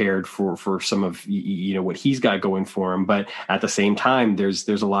be prepared for some of, what he's got going for him. But at the same time, there's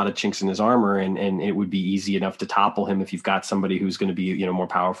a lot of chinks in his armor, and it would be easy enough to topple him if you've got somebody who's going to be, more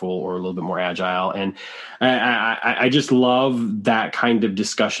powerful or a little bit more agile. And I just love that kind of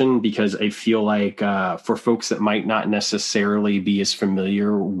discussion, because I feel like for folks that might not necessarily be as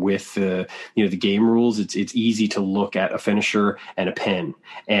familiar with the game rules, it's easy to look at a finisher and a pin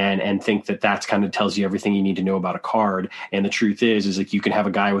and think that that's kind of tells you everything you need to know about a card. And the truth is like, you can have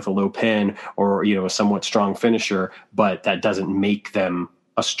a guy with a low pin or, a somewhat strong finisher, but that doesn't make them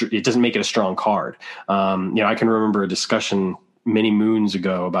it doesn't make it a strong card. I can remember a discussion many moons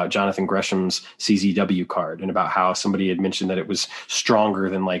ago about Jonathan Gresham's CZW card, and about how somebody had mentioned that it was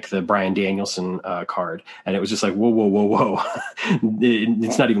stronger than like the Bryan Danielson card. And it was just like, whoa.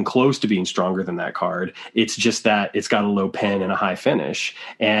 It's not even close to being stronger than that card. It's just that it's got a low pin and a high finish,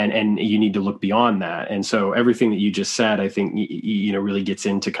 and you need to look beyond that. And so everything that you just said, I think, really gets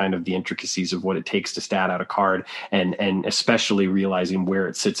into kind of the intricacies of what it takes to stat out a card, and especially realizing where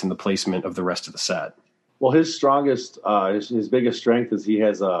it sits in the placement of the rest of the set. Well, his strongest, his biggest strength is he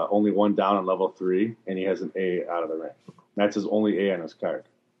has only one down on level 3, and he has an A out of the rank. That's his only A on his card.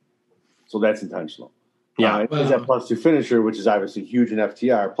 So that's intentional. Yeah. He's that +2 finisher, which is obviously huge in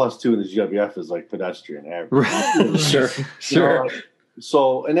FTR. +2 in the GWF is like pedestrian average. Sure.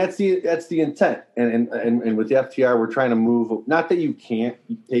 So, and that's the intent. And with the FTR, we're trying to move. Not that you can't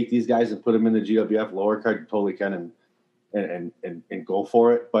take these guys and put them in the GWF lower card. You totally can, and go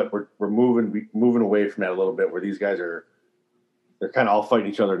for it, but we're moving away from that a little bit, where these guys they're kind of all fighting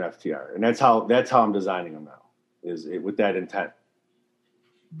each other in FTR, and that's how I'm designing them now, with that intent.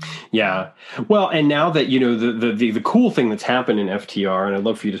 Yeah. Well, and now that, the cool thing that's happened in FTR, and I'd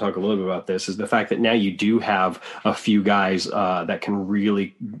love for you to talk a little bit about this, is the fact that now you do have a few guys that can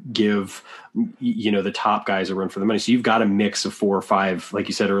really give, the top guys a run for the money. So you've got a mix of 4 or 5, like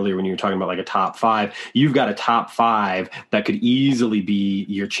you said earlier, when you were talking about like a top 5, you've got a top 5 that could easily be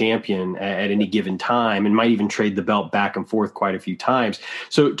your champion at any given time, and might even trade the belt back and forth quite a few times.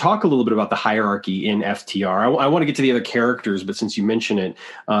 So talk a little bit about the hierarchy in FTR. I want to get to the other characters, but since you mention it,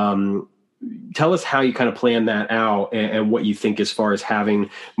 tell us how you kind of plan that out, and what you think as far as having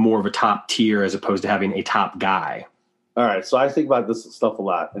more of a top tier as opposed to having a top guy. All right. So I think about this stuff a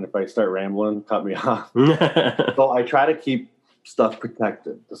lot, and if I start rambling, cut me off. So I try to keep stuff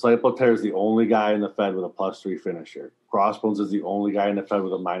protected. Disciple Tear is the only guy in the Fed with a +3 finisher. Crossbones is the only guy in the Fed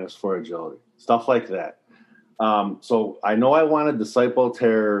with a -4 agility. Stuff like that. So I know I wanted Disciple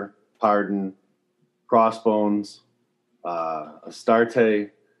Tear, Pardon, Crossbones,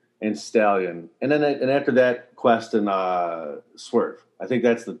 Astarte, and Stallion, and after that, Quest and Swerve. I think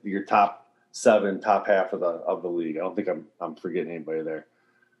that's your top 7, top half of the league. I don't think I'm forgetting anybody there.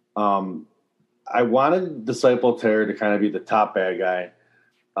 I wanted Disciple Tear to kind of be the top bad guy,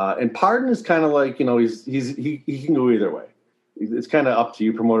 and Pardon is kind of like, he can go either way. It's kind of up to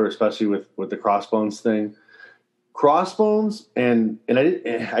you, promoter, especially with the Crossbones thing. Crossbones, and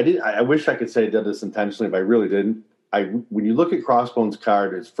I wish I could say I did this intentionally, but I really didn't. When you look at Crossbones'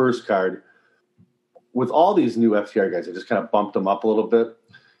 card, his first card, with all these new FTR guys, I just kind of bumped him up a little bit.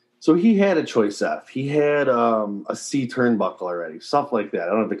 So he had a choice F. He had a C turnbuckle already, stuff like that. I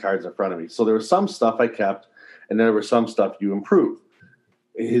don't have the cards in front of me. So there was some stuff I kept, and then there was some stuff you improve.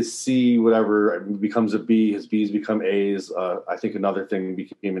 His C, whatever, becomes a B. His B's become A's. I think another thing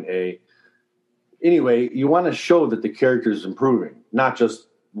became an A. Anyway, you want to show that the character is improving, not just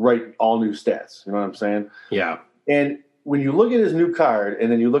write all new stats. You know what I'm saying? Yeah. And when you look at his new card,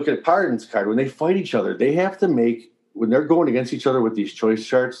 and then you look at Pardon's card, when they fight each other, they have to make, when they're going against each other with these choice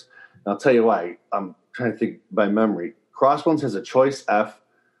charts, and I'll tell you why. I'm trying to think by memory. Crossbones has a choice F,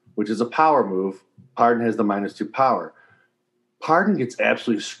 which is a power move. Pardon has the -2 power. Pardon gets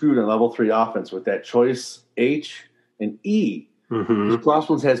absolutely screwed on level 3 offense with that choice H and E. Mm-hmm.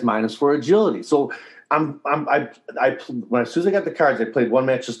 Crossbones has -4 agility. So as soon as I got the cards, I played one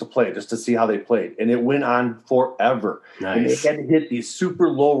match just to see how they played, and it went on forever. Nice. And they had to hit these super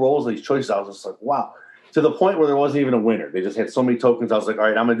low rolls, these choices. I was just like, wow. To the point where there wasn't even a winner. They just had so many tokens. I was like, all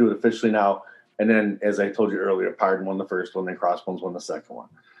right, I'm going to do it officially now. And then, as I told you earlier, Pardon won the first one, then Crossbones won the second one.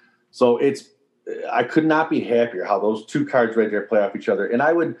 So I could not be happier how those two cards right there play off each other. And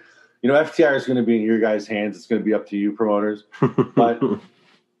I would, FTR is going to be in your guys' hands. It's going to be up to you, promoters. But,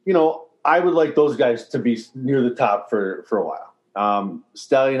 I would like those guys to be near the top for a while.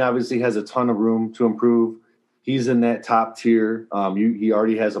 Stallion obviously has a ton of room to improve. He's in that top tier. He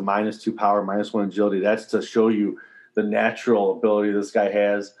already has a -2 power, -1 agility. That's to show you the natural ability this guy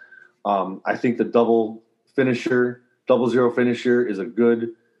has. I think the double zero finisher is a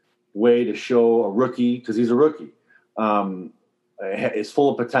good way to show a rookie, because he's a rookie. Is full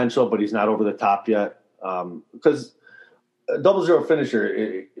of potential, but he's not over the top yet. Because a double zero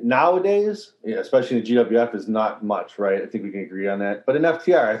finisher nowadays, especially in the GWF, is not much, right? I think we can agree on that. But in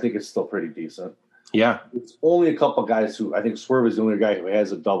FTR, I think it's still pretty decent. Yeah. It's only a couple guys who, I think Swerve is the only guy who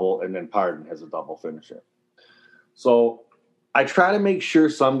has a double, and then Pardon has a double finisher. So I try to make sure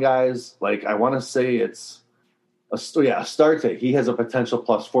some guys, like I want to say it's Astarte, he has a potential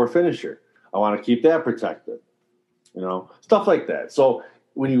 +4 finisher. I want to keep that protected. Stuff like that. So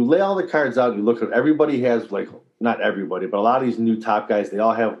when you lay all the cards out, you look at everybody has, like, not everybody, but a lot of these new top guys, they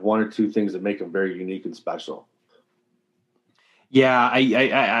all have one or two things that make them very unique and special. Yeah,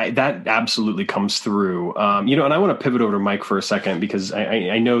 I that absolutely comes through. And I want to pivot over to Mike for a second, because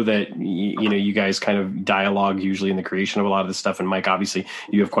I know that you guys kind of dialogue usually in the creation of a lot of this stuff. And Mike, obviously,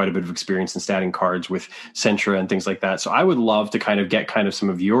 you have quite a bit of experience in statting cards with Sentra and things like that. So I would love to kind of get some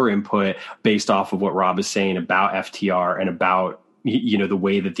of your input based off of what Rob is saying about FTR and about the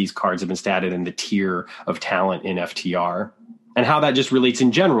way that these cards have been statted and the tier of talent in FTR, and how that just relates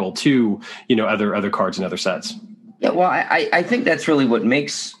in general to other cards and other sets. Yeah, well, I think that's really what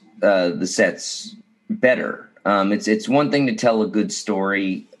makes the sets better. It's one thing to tell a good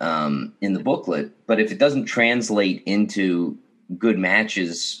story in the booklet, but if it doesn't translate into good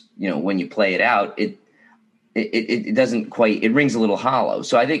matches, when you play it out, it doesn't quite. It rings a little hollow.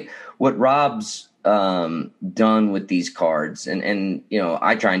 So I think what Rob's done with these cards, and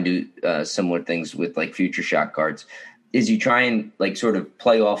I try and do similar things with like Future Shock cards, is you try and like sort of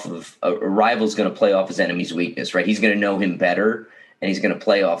play off of a rival's going to play off his enemy's weakness, right? He's going to know him better, and he's going to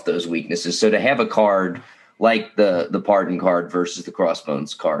play off those weaknesses. So to have a card like the Pardon card versus the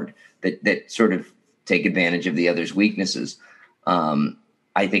Crossbones card that sort of take advantage of the other's weaknesses,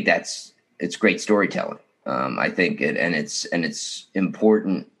 I think it's great storytelling. I think it's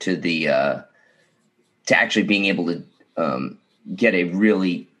important to to actually being able to get a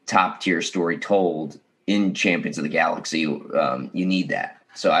really top tier story told in Champions of the Galaxy. You need that.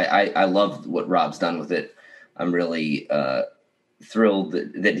 So I love what Rob's done with it. I'm really thrilled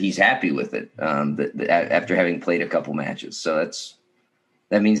that he's happy with it after having played a couple matches. So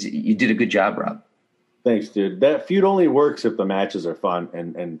that means you did a good job, Rob. Thanks, dude. That feud only works if the matches are fun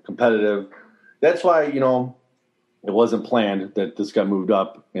and competitive. That's why, it wasn't planned that this got moved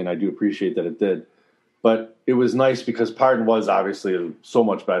up, and I do appreciate that it did. But it was nice because Pardon was obviously so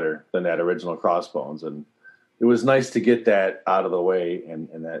much better than that original Crossbones. And it was nice to get that out of the way. And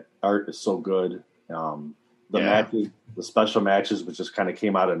that art is so good. Matches, the special matches, which just kind of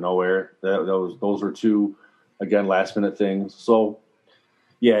came out of nowhere. Those were two, again, last-minute things. So,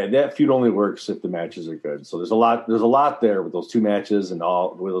 yeah, that feud only works if the matches are good. So there's a lot there with those two matches and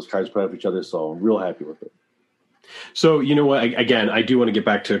all the way those cards play off each other. So I'm real happy with it. So, you know what, again, I do want to get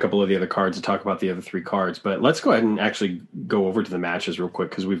back to a couple of the other cards and talk about the other three cards, but let's go ahead and actually go over to the matches real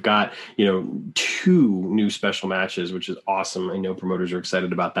quick, because we've got, two new special matches, which is awesome. I know promoters are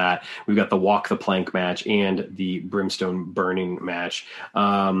excited about that. We've got the Walk the Plank match and the Brimstone Burning match.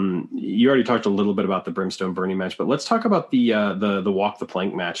 You already talked a little bit about the Brimstone Burning match, but let's talk about the Walk the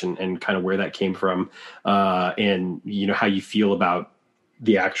Plank match and kind of where that came from, and, how you feel about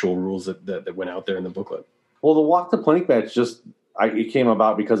the actual rules that went out there in the booklet. Well, the Walk the Plank match it came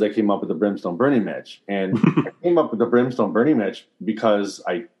about because I came up with the Brimstone Burning match. And I came up with the Brimstone Burning match because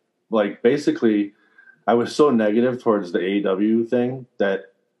I was so negative towards the AEW thing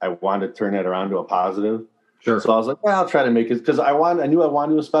that I wanted to turn that around to a positive. Sure. So I was like, well, I'll try to make it, because I knew I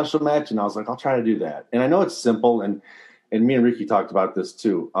wanted to do a special match, and I was like, I'll try to do that. And I know it's simple, and me and Ricky talked about this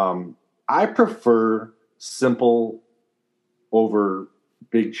too. I prefer simple over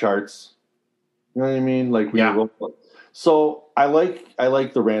big charts. You know what I mean? Like, so I like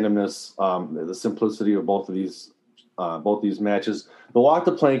the randomness, the simplicity of both these matches. The Walk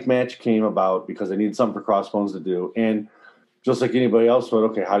the Plank match came about because I needed something for Crossbones to do, and just like anybody else, but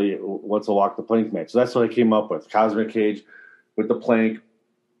okay, what's a Walk the Plank match? So that's what I came up with. Cosmic Cage with the plank.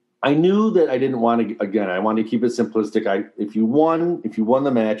 I knew that I didn't want to. Again, I wanted to keep it simplistic. If you won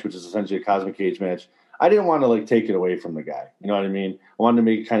the match, which is essentially a Cosmic Cage match, I didn't want to take it away from the guy. You know what I mean? I wanted to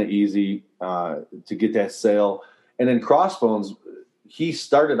make it kind of easy to get that sale. And then Crossbones, he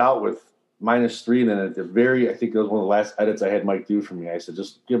started out with -3, and then at the I think it was one of the last edits I had Mike do for me. I said,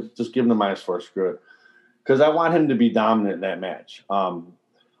 just give him the -4, screw it, because I want him to be dominant in that match.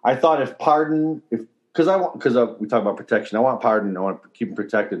 I thought if we talk about protection, I want Pardon. I want to keep him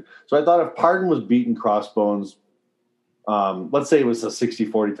protected. So I thought if Pardon was beating Crossbones, let's say it was a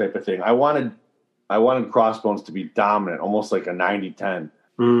 60-40 type of thing. I wanted Crossbones to be dominant, almost like a 90-10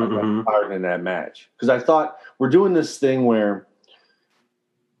 Pardon in that match. Because I thought we're doing this thing where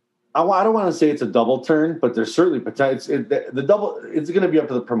I don't want to say it's a double turn, but there's certainly potential. It's going to be up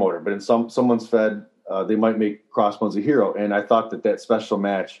to the promoter, but in someone's fed, they might make Crossbones a hero. And I thought that special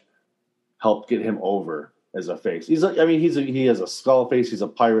match helped get him over as a face. He has a skull face. He's a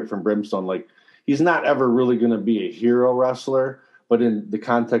pirate from Brimstone. Like, he's not ever really going to be a hero wrestler, but in the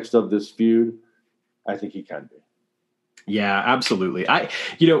context of this feud, I think he can be. Yeah, absolutely. I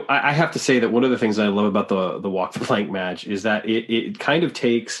have to say that one of the things I love about the walk the plank match is that it kind of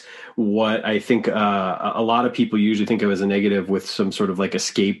takes what I think a lot of people usually think of as a negative with some sort of like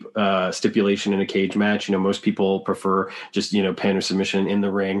escape stipulation in a cage match. Most people prefer just, pin or submission in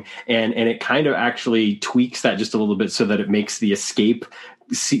the ring, and it kind of actually tweaks that just a little bit so that it makes the escape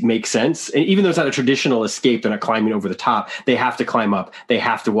make sense. And even though it's not a traditional escape, they're not climbing over the top. They have to climb up. They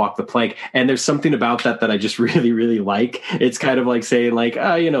have to walk the plank. And there's something about that I just really, really like. It's kind of like saying like,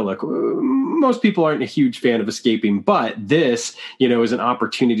 look, most people aren't a huge fan of escaping, but this, is an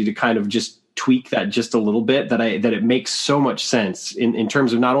opportunity to kind of just tweak that just a little bit that it makes so much sense in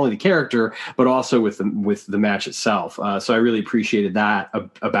terms of not only the character, but also with the match itself. So I really appreciated that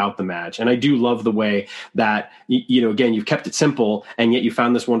about the match. And I do love the way that, again, you've kept it simple, and yet you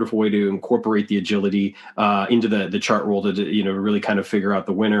found this wonderful way to incorporate the agility into the chart roll to really kind of figure out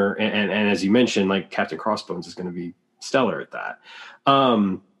the winner. And as you mentioned, like Captain Crossbones is going to be stellar at that.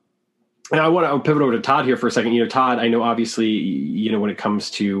 And I want to pivot over to Todd here for a second. Todd, I know obviously, when it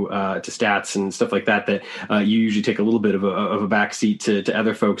comes to stats and stuff like that you usually take a little bit of a backseat to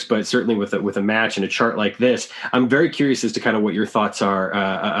other folks, but certainly with a match and a chart like this, I'm very curious as to kind of what your thoughts are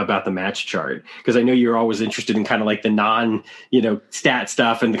about the match chart, because I know you're always interested in kind of like the non, stat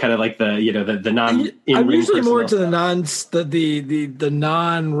stuff and kind of like the non. I'm usually more to the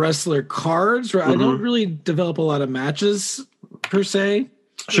non wrestler cards, right? I don't really develop a lot of matches per se.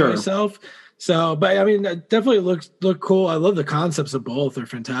 Myself. So, but I mean, it definitely look cool. I love the concepts of both. They're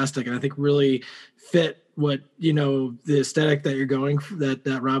fantastic. And I think really fit what, the aesthetic that you're going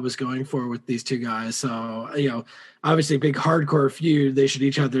that Rob was going for with these two guys. So, obviously big hardcore feud. They should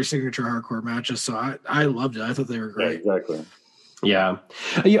each have their signature hardcore matches. So I loved it. I thought they were great. Yeah, exactly. Yeah.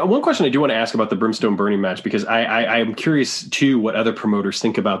 One question I do want to ask about the Brimstone Burning match, because I'm curious too what other promoters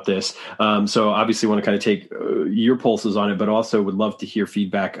think about this. So obviously want to kind of take your pulses on it, but also would love to hear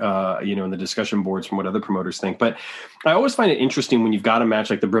feedback, in the discussion boards from what other promoters think. But I always find it interesting when you've got a match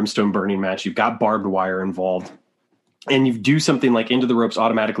like the Brimstone Burning match, you've got barbed wire involved, and you do something like Into the Ropes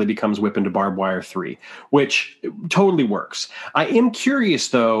automatically becomes Whip into Barbed Wire 3, which totally works. I am curious,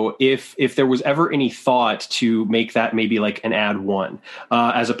 though, if there was ever any thought to make that maybe like an add one,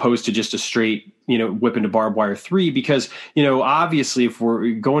 as opposed to just a straight, Whip into Barbed Wire 3, because, obviously if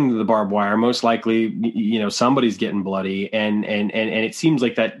we're going to the barbed wire, most likely, somebody's getting bloody, and it seems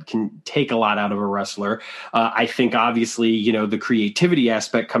like that can take a lot out of a wrestler. I think obviously, the creativity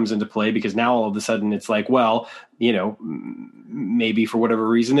aspect comes into play, because now all of a sudden it's like, well, maybe for whatever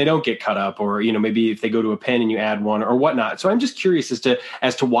reason they don't get cut up, or, maybe if they go to a pin and you add one or whatnot. So I'm just curious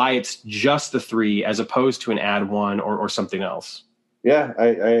as to why it's just the 3 as opposed to an add one or something else. Yeah,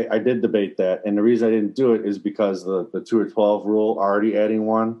 I did debate that. And the reason I didn't do it is because the 2 or 12 rule already adding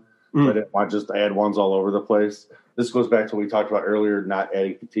one. So I didn't want just to add ones all over the place. This goes back to what we talked about earlier, not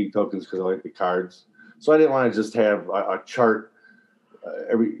adding fatigue tokens because I like the cards. So I didn't want to just have a chart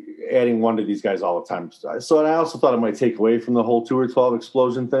adding one to these guys all the time. So I also thought it might take away from the whole 2 or 12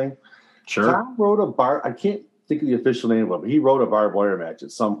 explosion thing. Sure. Tom wrote I can't think of the official name of it, but he wrote a barbed wire match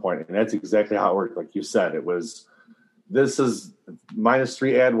at some point, and that's exactly how it worked. Like you said, this is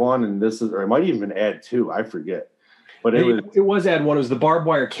 -3 add one, and this is, or it might even add 2. I forget. But it was add one. It was the barbed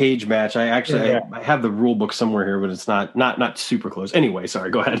wire cage match. I have the rule book somewhere here, but it's not super close. Anyway,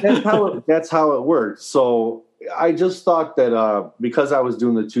 sorry, go ahead. That's how it worked. So I just thought that because I was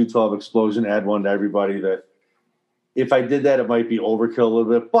doing the 212 explosion, add one to everybody, that if I did that, it might be overkill a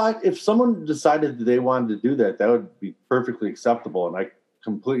little bit. But if someone decided that they wanted to do that, that would be perfectly acceptable. And I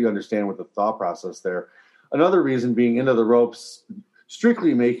completely understand what the thought process there. Another reason being Into the Ropes,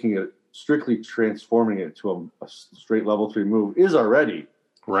 strictly transforming it to a straight level 3 move is already.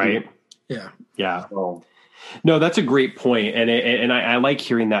 Right. Yeah. So. No, that's a great point. And I like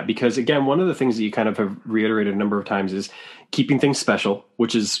hearing that, because again, one of the things that you kind of have reiterated a number of times is, keeping things special,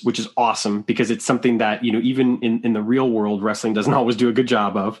 which is awesome because it's something that, even in the real world, wrestling doesn't always do a good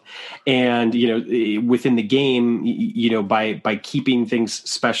job of. And, within the game, by keeping things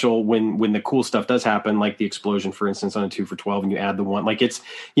special when the cool stuff does happen, like the explosion, for instance, on a 2 for 12, and you add the one, like it's,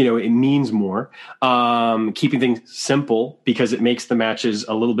 it means more. Keeping things simple because it makes the matches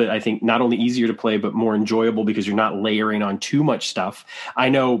a little bit, I think, not only easier to play, but more enjoyable because you're not layering on too much stuff. I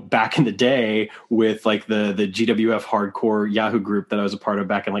know back in the day with like the GWF hardcore Yahoo group that I was a part of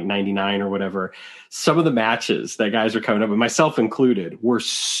back in like 99 or whatever, some of the matches that guys were coming up with, myself included, were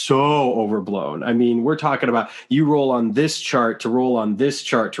so overblown. I mean, we're talking about you roll on this chart to roll on this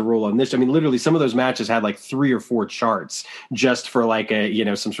chart to roll on this. I mean, literally some of those matches had like 3 or 4 charts just for like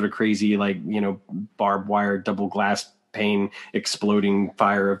a, some sort of crazy, like, barbed wire, double glass pane, exploding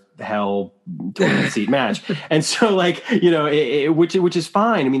fire of hell toilet seat match. And so like, which is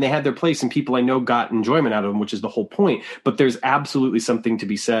fine. I mean, they had their place and people I know got enjoyment out of them, which is the whole point. But there's absolutely something to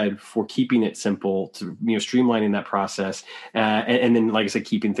be said for keeping it simple, to, streamlining that process. And then, like I said,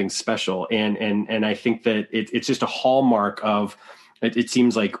 keeping things special. And I think that it's just a hallmark of, it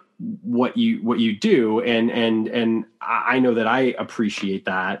seems like what you do. And I know that I appreciate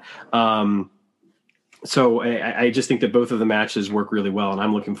that. So I just think that both of the matches work really well, and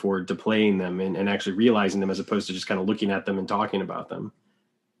I'm looking forward to playing them and actually realizing them as opposed to just kind of looking at them and talking about them.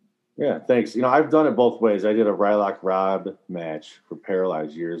 Yeah, thanks. I've done it both ways. I did a Rylock Rod match for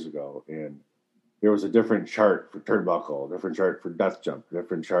Paralyzed years ago, and there was a different chart for turnbuckle, a different chart for death jump, a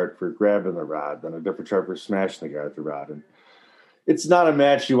different chart for grabbing the rod, then a different chart for smashing the guy with the rod. And it's not a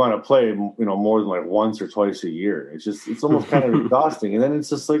match you want to play, more than like once or twice a year. It's almost kind of exhausting. And then it's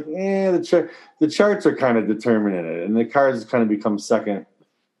just like, the charts are kind of determining it, and the cards kind of become second.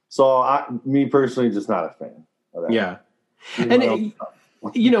 So me personally, just not a fan of that. Yeah. And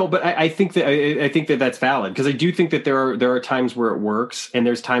but I think that that's valid because I do think that there are times where it works and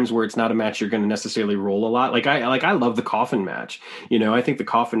there's times where it's not a match you're going to necessarily roll a lot. I love the coffin match. I think the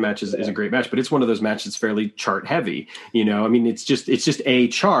coffin match is a great match, but it's one of those matches that's fairly chart heavy. I mean, it's just a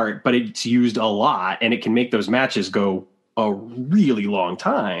chart, but it's used a lot and it can make those matches go a really long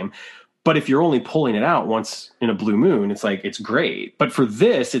time. But if you're only pulling it out once in a blue moon, it's like, it's great. But for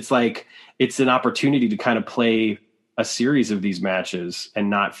this, it's like, it's an opportunity to kind of play a series of these matches and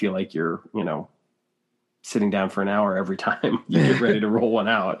not feel like you're, sitting down for an hour every time you get ready to roll one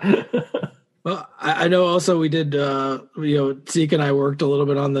out. Well, I know also we did, Zeke and I worked a little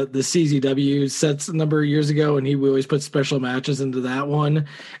bit on the CZW sets a number of years ago, and we always put special matches into that one.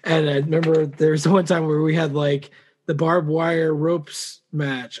 And I remember there's one time where we had like the barbed wire ropes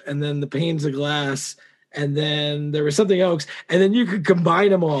match and then the panes of glass. And then there was something else, and then you could combine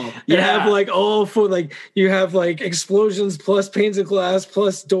them all and have like all for like you have like explosions plus panes of glass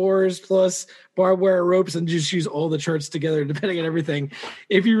plus doors plus barbed wire ropes and just use all the charts together depending on everything.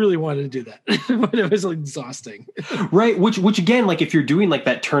 If you really wanted to do that, but it was like exhausting, right? Which again, like if you're doing like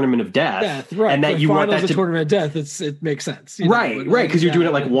that tournament of death, right? And that you want that to tournament of death, it makes sense, right? Because you're doing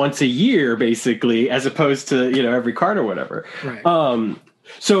it like once a year, basically, as opposed to every card or whatever, right?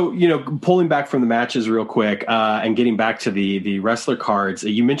 So, pulling back from the matches real quick and getting back to the wrestler cards,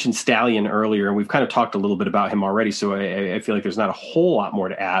 you mentioned Stallion earlier, and we've kind of talked a little bit about him already, so I feel like there's not a whole lot more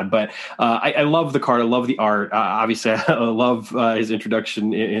to add. But I love the card. I love the art. Obviously, I love his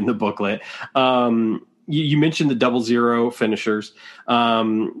introduction in the booklet. You mentioned the 00 finishers.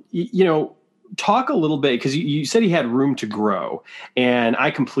 Talk a little bit, because you said he had room to grow, and I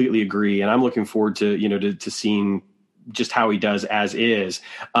completely agree, and I'm looking forward to, to seeing just how he does as is.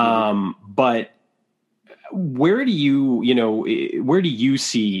 But where do you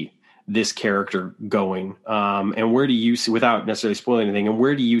see this character going? And where do you see, without necessarily spoiling anything, and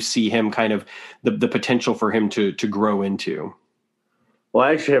where do you see him kind of the potential for him to grow into? Well,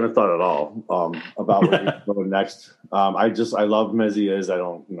 I actually haven't thought at all about what he's going next. I love him as he is. I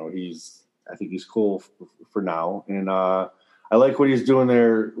think he's cool for now. And I like what he's doing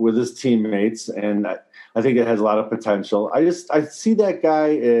there with his teammates. And I think it has a lot of potential. I see that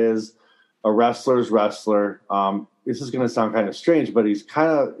guy as a wrestler's wrestler. This is going to sound kind of strange, but he's kind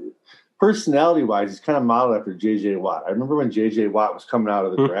of, personality-wise, he's kind of modeled after J.J. Watt. I remember when J.J. Watt was coming out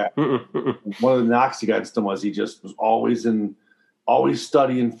of the draft. One of the knocks against him was he just was always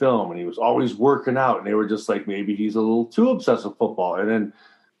studying film, and he was always working out. And they were just like, maybe he's a little too obsessed with football. And then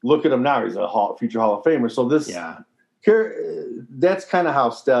look at him now; he's a future Hall of Famer. So that's kind of how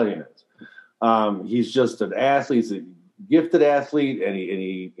Stallion is. He's just an athlete. He's a gifted athlete, and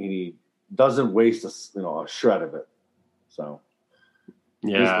he doesn't waste a shred of it. So,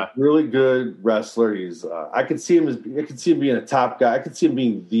 he's a really good wrestler. He's I could see him being a top guy. I could see him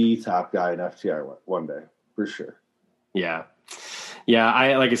being the top guy in FTR one day for sure. Yeah.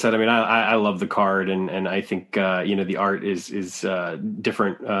 Yeah, like I said, I mean, I love the card, and I think the art is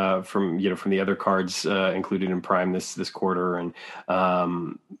different from from the other cards included in Prime this quarter, and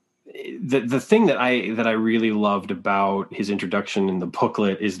the thing that I really loved about his introduction in the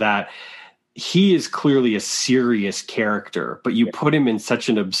booklet is that he is clearly a serious character, but you put him in such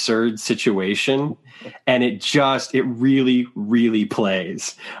an absurd situation, and it really, really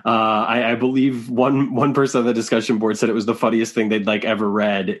plays. I believe one person on the discussion board said it was the funniest thing they'd ever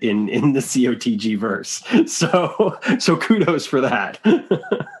read in the COTG verse. So kudos for that.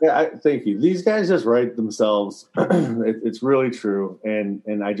 Yeah, thank you. These guys just write themselves. It's really true,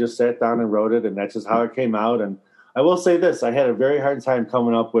 and I just sat down and wrote it, and that's just how it came out. And I will say this: I had a very hard time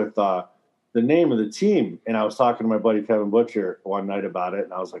coming up with the name of the team, and I was talking to my buddy Kevin Butcher one night about it,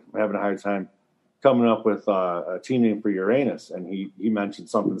 and I was like, I'm having a hard time coming up with a team name for Uranus, and he mentioned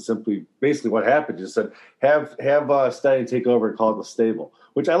something simply, basically what happened. Just said have Steady take over and call it the Stable,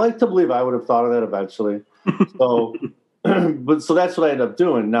 which I like to believe I would have thought of that eventually. So, so that's what I ended up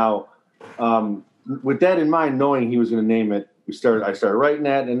doing. Now, with that in mind, knowing he was going to name it, I started writing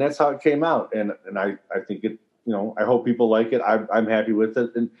that, and that's how it came out. And I think it, I hope people like it. I'm happy with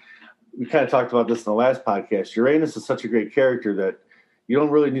it. And we kind of talked about this in the last podcast. Uranus is such a great character that you don't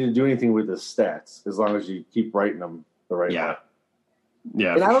really need to do anything with his stats as long as you keep writing them the right way.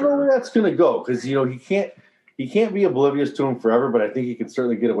 Yeah. And I don't know where that's going to go, because he can't be oblivious to him forever, but I think he can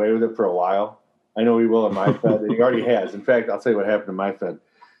certainly get away with it for a while. I know he will in my Fed, and he already has. In fact, I'll tell you what happened in my Fed.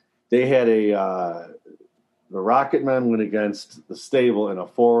 They had the Rocket Men went against the Stable in a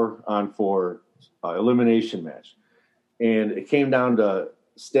 4-on-4 elimination match, and it came down to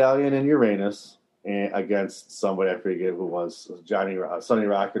Stallion and Uranus against somebody, I forget who it was, Sonny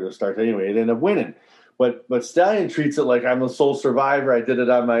Rocket, who started anyway. It ended up winning, but Stallion treats it like I'm the sole survivor. I did it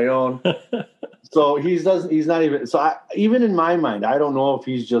on my own. So he's not even. So even in my mind, I don't know if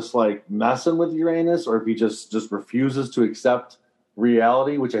he's just messing with Uranus, or if he just refuses to accept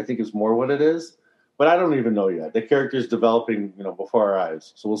reality, which I think is more what it is. But I don't even know yet. The character is developing, before our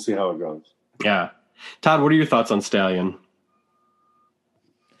eyes. So we'll see how it goes. Yeah, Todd, what are your thoughts on Stallion?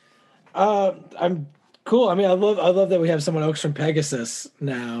 I'm cool. I mean, I love that we have someone else from Pegasus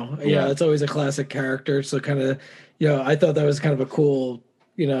now. Yeah, it's always a classic character. So kind of, I thought that was kind of a cool,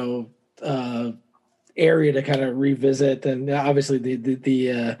 area to kind of revisit. And obviously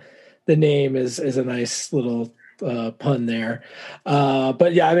the name is a nice little pun there.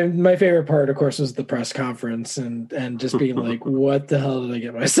 But yeah, I mean, my favorite part, of course, was the press conference and just being like, what the hell did I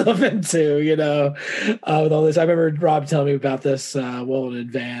get myself into, with all this. I remember Rob telling me about this well in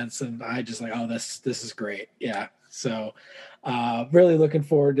advance, and I just oh, this is great. Yeah. So really looking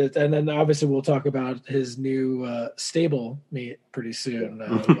forward to it. And then obviously we'll talk about his new stable meet pretty soon.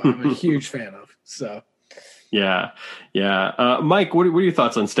 I'm a huge fan of. So yeah. Mike, what are your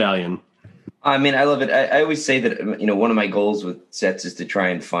thoughts on Stallion? I mean, I love it. I always say that, one of my goals with sets is to try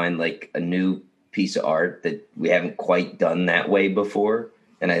and find a new piece of art that we haven't quite done that way before.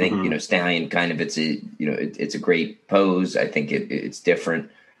 And I think, Stallion kind of, it's a great pose. I think it's different.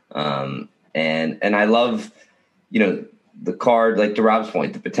 And I love, the card, to Rob's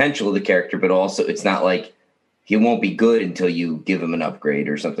point, the potential of the character, but also it's not like he won't be good until you give him an upgrade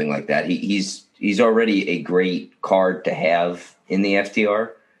or something like that. He's already a great card to have in the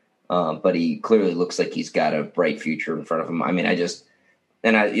FTR. But he clearly looks like he's got a bright future in front of him. I mean, I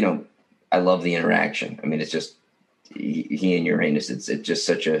love the interaction. I mean, it's just he and Uranus. It's just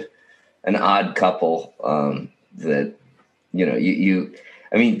such an odd couple that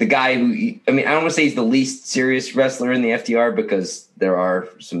I mean, the guy who. I mean, I don't want to say he's the least serious wrestler in the FTR, because there are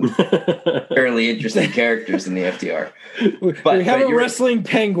some fairly interesting characters in the FTR. But we have a wrestling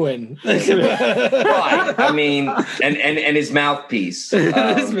penguin, right? I mean, and his mouthpiece,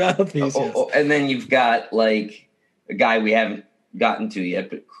 his mouthpiece, yes. And then you've got a guy we haven't gotten to yet,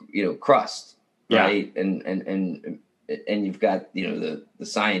 but Crust, right? Yeah. And you've got the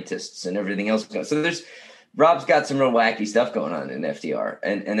scientists and everything else. So Rob's got some real wacky stuff going on in FTR,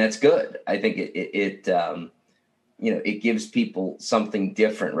 and that's good. I think it gives people something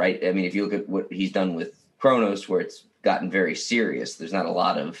different, right? I mean, if you look at what he's done with Kronos, where it's gotten very serious, there's not a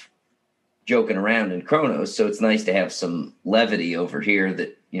lot of joking around in Kronos, so it's nice to have some levity over here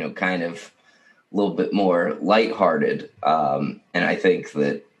that kind of a little bit more lighthearted. And I think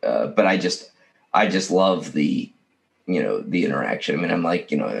that, but I just love the interaction. I mean, I'm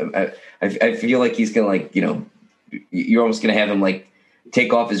I feel like he's gonna you're almost gonna have him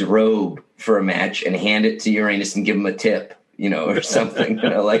take off his robe for a match and hand it to Uranus and give him a tip, or something,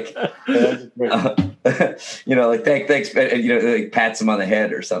 like thanks, like pats him on the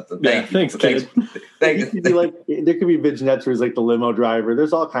head or something. Thanks, kid. Thanks. Could be like, there could be vignettes where he's like the limo driver.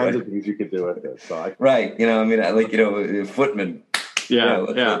 There's all kinds of things you could do with it. So footman.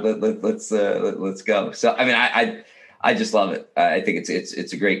 Let's go. So I mean, I just love it. I think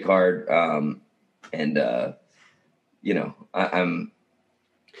it's a great card. I'm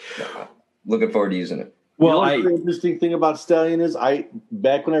looking forward to using it. Well, the interesting thing about Stallion is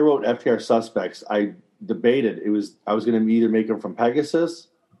back when I wrote FTR Suspects, I debated I was going to either make him from Pegasus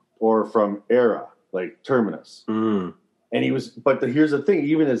or from Era, like Terminus. Mm. And here's the thing,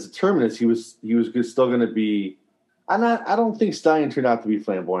 even as a Terminus, he was still going to be, I don't think Stallion turned out to be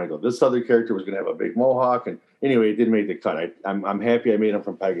flamboyant though. This other character was going to have a big mohawk, and anyway, it didn't make the cut. I'm happy I made him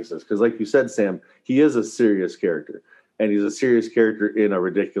from Pegasus because, like you said, Sam, he is a serious character, and he's a serious character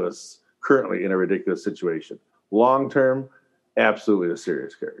currently in a ridiculous situation. Long term, absolutely a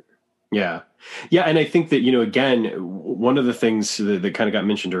serious character. Yeah. And I think that, again, one of the things that kind of got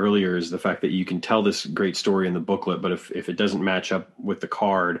mentioned earlier is the fact that you can tell this great story in the booklet, but if it doesn't match up with the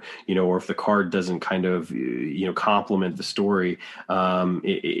card, or if the card doesn't kind of, complement the story,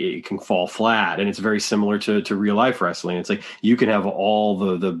 it can fall flat. And it's very similar to real life wrestling. It's like you can have all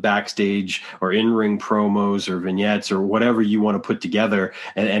the backstage or in-ring promos or vignettes or whatever you want to put together,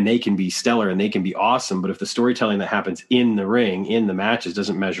 and they can be stellar and they can be awesome. But if the storytelling that happens in the ring, in the matches,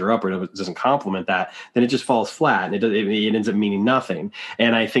 doesn't measure up or doesn't complement that, then it just falls flat and it ends up meaning nothing.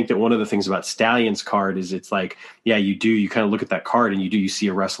 And I think that one of the things about Stallion's card is it's like, you kind of look at that card and you see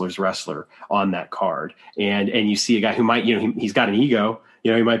a wrestler's wrestler on that card, and you see a guy who might, he's got an ego,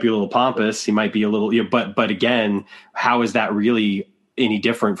 he might be a little pompous, he might be a little, but again, how is that really any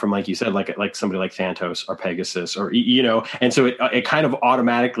different from, like you said, like somebody like Santos or Pegasus or, and so it kind of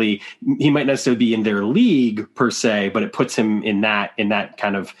automatically, he might not necessarily be in their league per se, but it puts him in that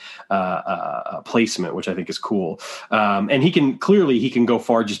kind of placement, which I think is cool. And he can go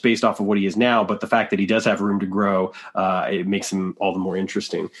far just based off of what he is now, but the fact that he does have room to grow, it makes him all the more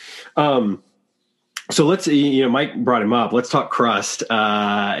interesting. So let's, Mike brought him up. Let's talk Crust.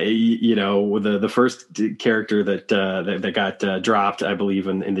 The first character that got dropped, I believe,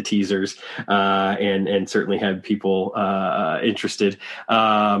 in the teasers, and certainly had people interested.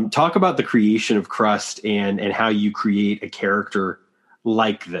 Talk about the creation of Crust and how you create a character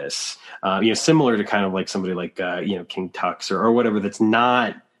like this. Similar to kind of like somebody like King Tux or whatever. That's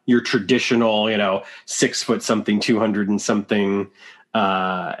not your traditional 6 foot something, 200 and something.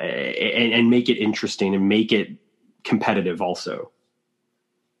 And make it interesting and make it competitive also.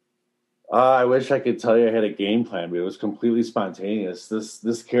 I wish I could tell you I had a game plan, but it was completely spontaneous.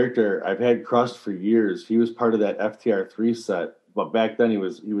 This character, I've had Crust for years. He was part of that FTR3 set, but back then he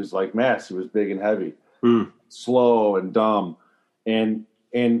was like Mass. He was big and heavy, slow and dumb, and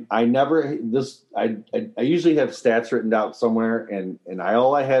I never I usually have stats written out somewhere, and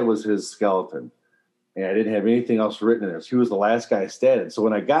all I had was his skeleton. And I didn't have anything else written in there. So he was the last guy I statted. So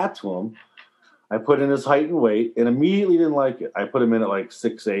when I got to him, I put in his height and weight and immediately didn't like it. I put him in at like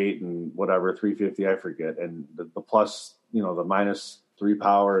 6'8" and whatever, 350, I forget. And the plus, the -3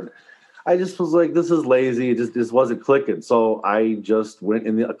 power. And I just was like, this is lazy. It just wasn't clicking. So I just went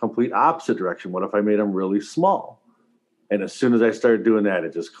in the complete opposite direction. What if I made him really small? And as soon as I started doing that,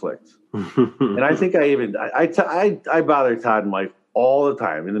 it just clicked. And I think I bother Todd and Mike all the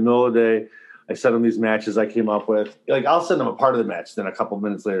time. In the middle of the day, I send them these matches I came up with. Like I'll send them a part of the match, then a couple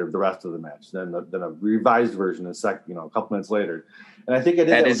minutes later, the rest of the match, then a revised version a couple minutes later. And I think I did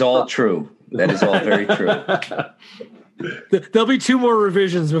that is all true. That is all very true. There'll be 2 more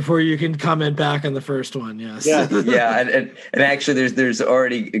revisions before you can comment back on the first one. Yes. Yeah. And actually, there's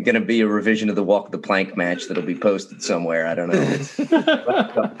already going to be a revision of the Walk the Plank match that'll be posted somewhere. I don't know.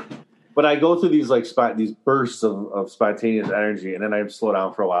 But I go through these these bursts of spontaneous energy, and then I slow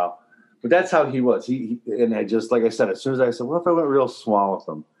down for a while. But that's how he was. He and I just, like I said, as soon as I said, what if I went real small with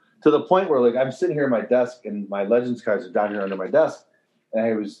him? To the point where I'm sitting here at my desk and my Legends cards are down here under my desk. And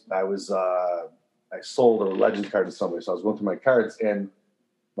I sold a Legends card to somebody. So I was going through my cards and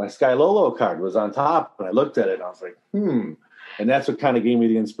my Sky Lolo card was on top. And I looked at it and I was like, And that's what kind of gave me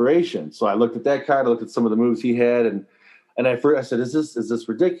the inspiration. So I looked at that card, I looked at some of the moves he had, and I said, is this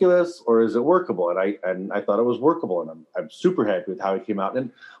ridiculous or is it workable? And I thought it was workable, and I'm super happy with how he came out.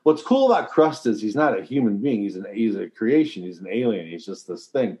 And what's cool about Crust is he's not a human being. He's a creation. He's an alien. He's just this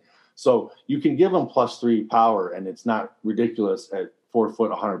thing. So you can give him +3 power, and it's not ridiculous at 4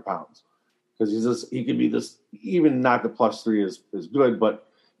 foot, 100 pounds, because he could be this. Even not the +3 is good, but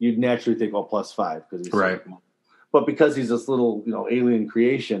you'd naturally think +5 because he's right. But because he's this little alien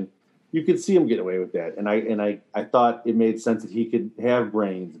creation. you could see him get away with that. And I thought it made sense that he could have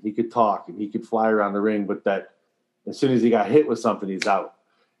brains, he could talk, and he could fly around the ring, but that as soon as he got hit with something, he's out.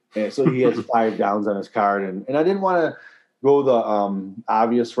 And so he has 5 downs on his card. And I didn't want to go the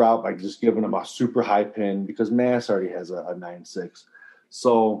obvious route by just giving him a super high pin because Mass already has a 9-6.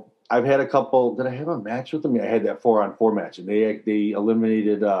 So I've had a couple. Did I have a match with them? Yeah, I had that 4-on-4 match, and they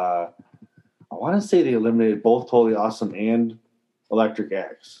eliminated. I want to say they eliminated both Totally Awesome and Electric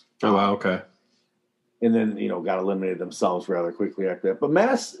Axe. Oh wow, okay. And then got eliminated themselves rather quickly after that. But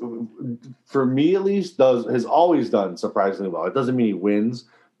Mass, for me at least, has always done surprisingly well. It doesn't mean he wins,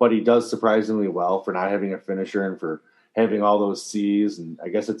 but he does surprisingly well for not having a finisher and for having all those C's. And I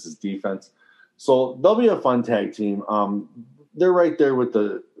guess it's his defense. So they'll be a fun tag team. They're right there with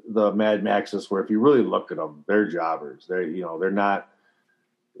the Mad Maxes, where if you really look at them, they're jobbers. They're not.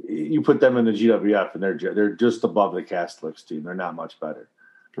 You put them in the GWF, and they're just above the Catholics team. They're not much better.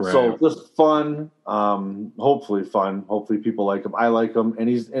 Right. So just fun, hopefully fun. Hopefully people like him. I like him,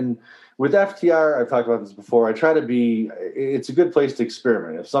 and with FTR, I've talked about this before. I try to be. It's a good place to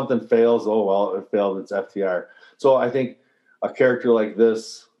experiment. If something fails, oh well, it failed. It's FTR. So I think a character like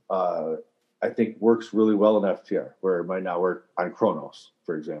this, I think works really well in FTR, where it might not work on Kronos,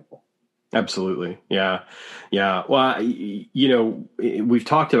 for example. Absolutely. Yeah. Well, we've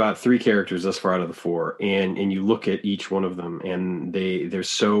talked about 3 characters thus far out of the 4, and you look at each one of them, and there's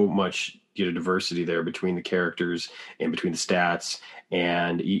so much diversity there between the characters and between the stats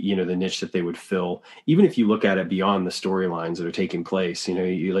and the niche that they would fill. Even if you look at it beyond the storylines that are taking place,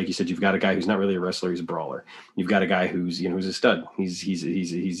 like you said, you've got a guy who's not really a wrestler, he's a brawler. You've got a guy who's who's a stud.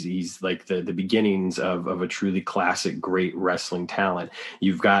 He's like the beginnings of a truly classic great wrestling talent.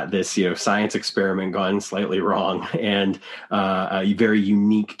 You've got this science experiment gone slightly wrong, and a very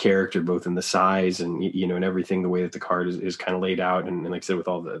unique character both in the size and and everything, the way that the card is kind of laid out, and like I said, with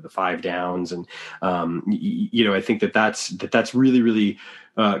all the 5 downs, and I think that's really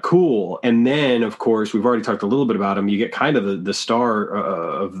cool. And then, of course, we've already talked a little bit about him. You get kind of the star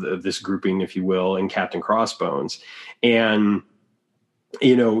of this grouping, if you will, in Captain Crossbones. And,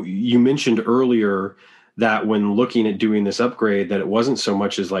 you mentioned earlier that when looking at doing this upgrade, that it wasn't so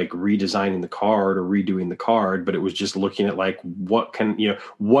much as like redesigning the card or redoing the card, but it was just looking at like, what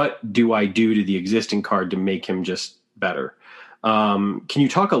do I do to the existing card to make him just better? Can you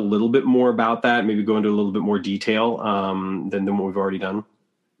talk a little bit more about that? Maybe go into a little bit more detail than what we've already done.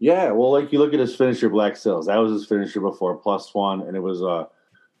 Yeah, well, like you look at his finisher, Black Sails. That was his finisher before, +1, and it was a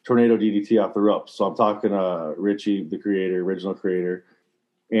tornado DDT off the ropes. So I'm talking Richie, the original creator,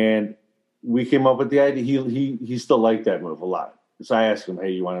 and we came up with the idea. He still liked that move a lot. So I asked him,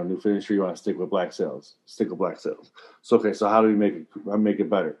 "Hey, you want a new finisher? You want to stick with Black Sails? Stick with Black Sails." So okay, so how do we make it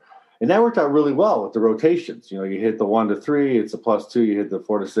better? And that worked out really well with the rotations. You hit the 1 to 3, it's a +2. You hit the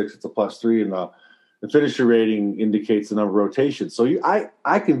 4 to 6, it's a +3, and the finisher rating indicates the number of rotations. So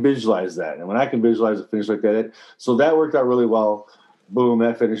I can visualize that, and when I can visualize a finish like that, so that worked out really well. Boom,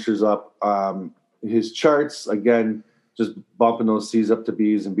 that finisher's up. His charts again, just bumping those C's up to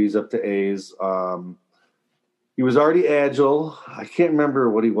B's and B's up to A's. He was already agile. I can't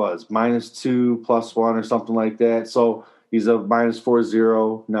remember what he was, -2, +1, or something like that. So he's a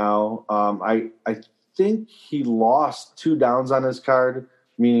 -4-0 now. I think he lost 2 downs on his card,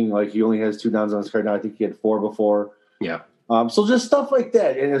 meaning like he only has 2 downs on his card now. I think he had 4 before. Yeah. So just stuff like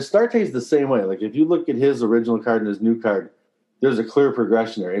that. And Astarte's the same way. Like if you look at his original card and his new card, there's a clear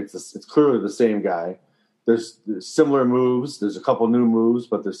progression there. It's clearly the same guy. There's similar moves. There's a couple new moves,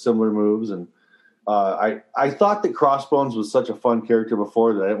 but there's similar moves. And I thought that Crossbones was such a fun character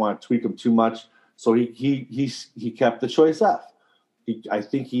before that I didn't want to tweak him too much. So he kept the choice F. I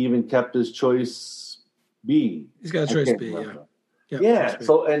think he even kept his choice B. He's got a choice B, yeah. Yeah.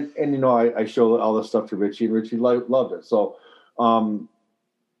 So and I showed all this stuff to Richie, and Richie loved it. So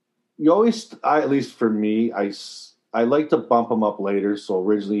you always, at least for me, I like to bump him up later. So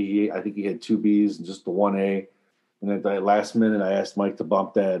originally I think he had 2 Bs and just the 1A. And at the last minute, I asked Mike to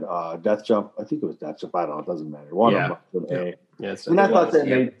bump that Death Jump. I think it was Death Jump. I don't know. It doesn't matter. One of them with A. Yeah, and I thought that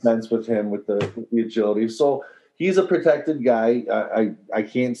made sense with him with the agility. So he's a protected guy. I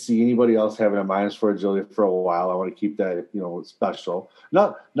can't see anybody else having a -4 agility for a while. I want to keep that special.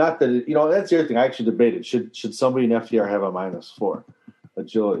 Not that that's the other thing. I actually debated should somebody in FTR have a -4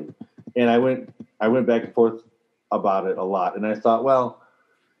 agility, and I went back and forth about it a lot, and I thought, well,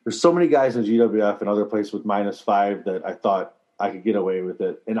 there's so many guys in GWF and other places with -5 that I thought I could get away with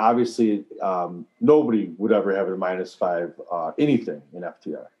it. And obviously, nobody would ever have a -5 anything in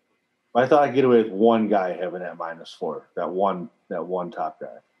FTR. But I thought I could get away with one guy having that -4, that one top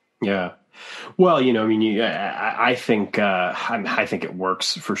guy. Yeah. Well, I mean, I think I think it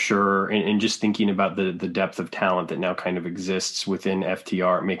works for sure. And just thinking about the depth of talent that now kind of exists within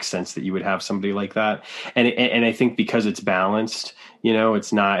FTR, it makes sense that you would have somebody like that. And I think because it's balanced,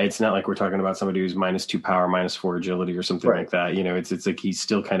 it's not like we're talking about somebody who's -2 power, -4 agility, or something like that. It's like he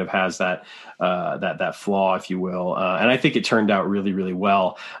still kind of has that that flaw, if you will. And I think it turned out really, really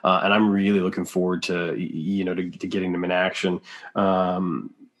well. And I'm really looking forward to to getting them in action.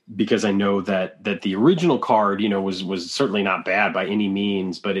 Because I know that the original card, was certainly not bad by any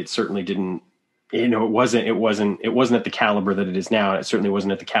means, but it certainly didn't, it wasn't at the caliber that it is now. It certainly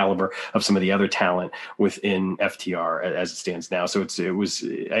wasn't at the caliber of some of the other talent within FTR as it stands now. So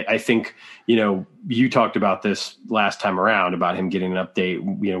I think, you talked about this last time around about him getting an update,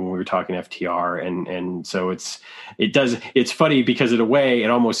 when we were talking FTR, and so it's funny because in a way it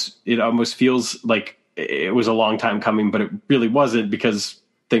almost feels like it was a long time coming, but it really wasn't, because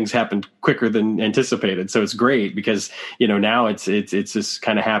things happened quicker than anticipated. So it's great because, now it's this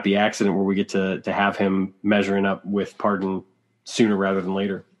kind of happy accident where we get to have him measuring up with Pardon sooner rather than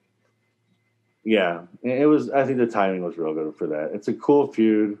later. Yeah, I think the timing was real good for that. It's a cool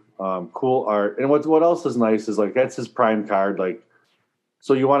feud, cool art. And what else is nice is like, that's his prime card. Like,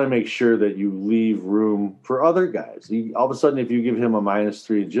 so you want to make sure that you leave room for other guys. All of a sudden, if you give him a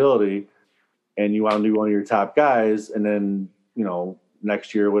 -3 agility and you want to do one of your top guys, and then,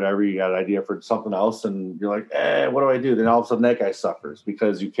 next year, whatever, you got an idea for something else, and you're like, what do I do? Then all of a sudden that guy suffers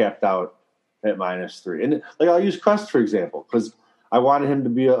because you capped out at -3. And like, I'll use Crest, for example, because I wanted him to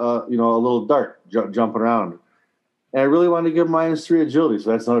be a little dart jumping around. And I really wanted to give him -3 agility. So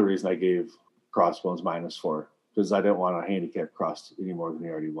that's another reason I gave Crossbones -4, because I didn't want to handicap Cross any more than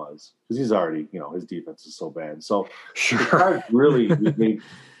he already was. Because he's already, his defense is so bad. So sure. The cards really,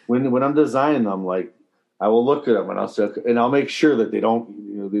 when I'm designing them, like, I will look at them and I'll make sure that they don't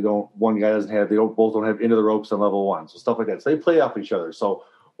one guy both don't have into the ropes on level 1. So stuff like that. So they play off each other. So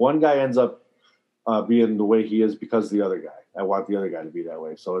one guy ends up being the way he is because of the other guy. I want the other guy to be that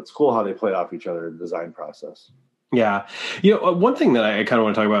way. So it's cool how they play off each other in the design process. Yeah. One thing that I kind of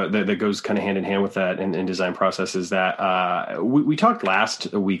want to talk about that goes kind of hand in hand with that in design process is that we talked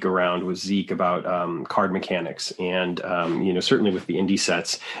last week around with Zeke about card mechanics, and, certainly with the indie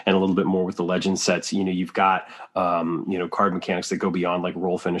sets and a little bit more with the legend sets, you've got, card mechanics that go beyond like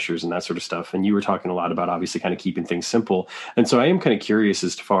roll finishers and that sort of stuff. And you were talking a lot about obviously kind of keeping things simple. And so I am kind of curious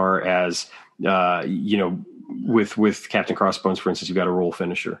as far as, with Captain Crossbones, for instance, you've got a roll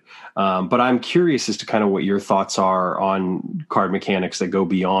finisher. But I'm curious as to kind of what your thoughts are on card mechanics that go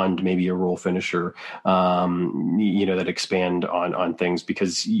beyond maybe a roll finisher, that expand on things,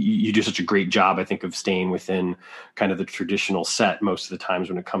 because you do such a great job, I think, of staying within kind of the traditional set most of the times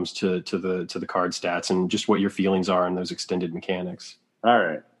when it comes to the card stats, and just what your feelings are on those extended mechanics. All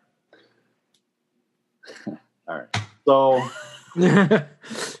right. So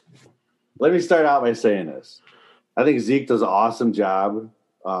let me start out by saying this. I think Zeke does an awesome job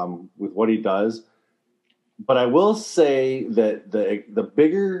with what he does. But I will say that the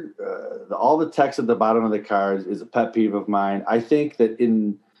bigger, all the text at the bottom of the cards is a pet peeve of mine. I think that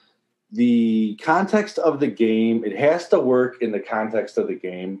in the context of the game, it has to work in the context of the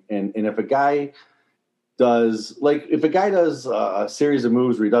game. And if a guy does, a series of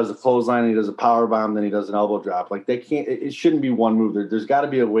moves where he does a clothesline, and he does a power bomb, then he does an elbow drop, like it shouldn't be one move. There's got to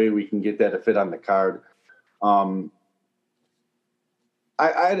be a way we can get that to fit on the card. I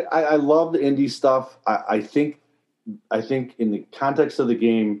love the indie stuff. I think in the context of the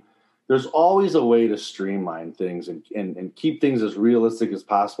game, there's always a way to streamline things and keep things as realistic as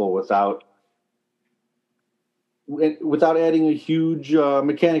possible without adding a huge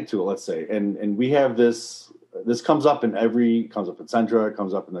mechanic to it, let's say. And we have this comes up in Centra, it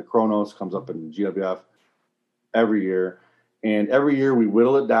comes up in the Chronos, comes up in GWF every year. And every year we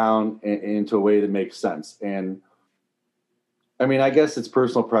whittle it down into a way that makes sense. And I mean, I guess it's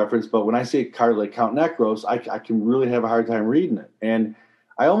personal preference, but when I see a card like Count Necros, I can really have a hard time reading it. And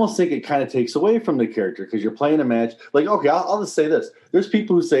I almost think it kind of takes away from the character, because you're playing a match. Like, okay, I'll just say this. There's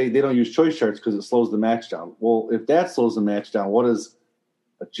people who say they don't use choice charts because it slows the match down. Well, if that slows the match down, what does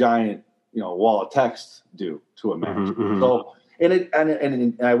a giant, wall of text do to a match? Mm-hmm. So,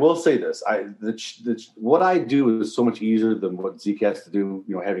 and I will say this: what I do is so much easier than what Zeke has to do.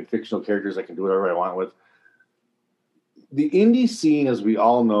 Having fictional characters, I can do whatever I want with. The indie scene, as we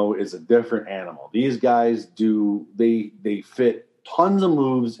all know, is a different animal. These guys they fit tons of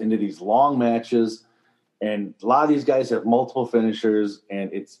moves into these long matches, and a lot of these guys have multiple finishers, and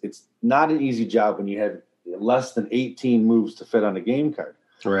it's not an easy job when you have less than 18 moves to fit on a game card.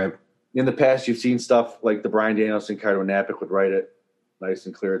 Right. In the past, you've seen stuff like the Bryan Danielson card when Napic would write it, nice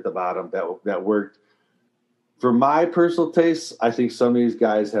and clear at the bottom. That worked. For my personal taste, I think some of these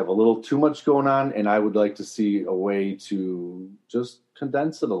guys have a little too much going on, and I would like to see a way to just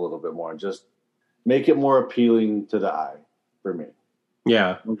condense it a little bit more and just make it more appealing to the eye for me.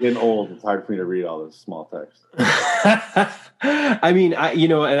 Yeah. I'm getting old. It's hard for me to read all this small text. I mean,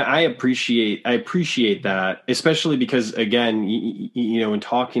 and I appreciate that, especially because, again, in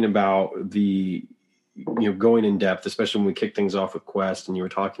talking about the, going in depth, especially when we kick things off with Quest and you were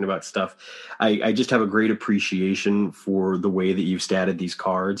talking about stuff, I just have a great appreciation for the way that you've statted these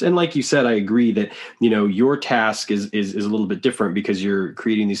cards. And like you said, I agree that, your task is a little bit different because you're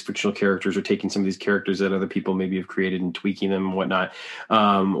creating these fictional characters or taking some of these characters that other people maybe have created and tweaking them and whatnot.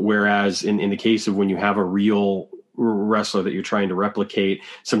 Whereas in the case of when you have a real wrestler that you're trying to replicate,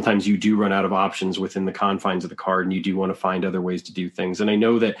 sometimes you do run out of options within the confines of the card and you do want to find other ways to do things. And I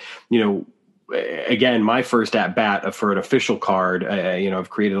know that, again, my first at bat for an official card, I've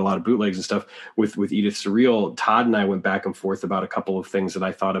created a lot of bootlegs and stuff with Edith Surreal. Todd and I went back and forth about a couple of things that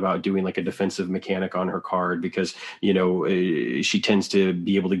I thought about doing, like a defensive mechanic on her card, because, she tends to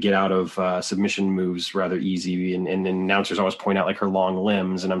be able to get out of submission moves rather easy. And announcers always point out like her long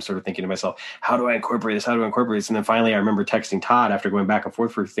limbs. And I'm sort of thinking to myself, how do I incorporate this? And then finally I remember texting Todd after going back and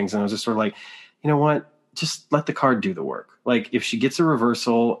forth for things. And I was just sort of like, you know what? Just let the card do the work. Like if she gets a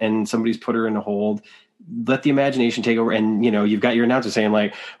reversal and somebody's put her in a hold, let the imagination take over. And, you've got your announcer saying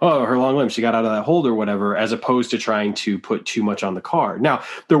like, oh, her long limb, she got out of that hold or whatever, as opposed to trying to put too much on the card. Now,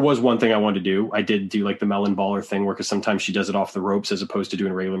 there was one thing I wanted to do. I did do like the melon baller thing where, cause sometimes she does it off the ropes as opposed to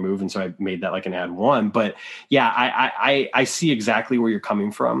doing a regular move. And so I made that like an add one, but yeah, I see exactly where you're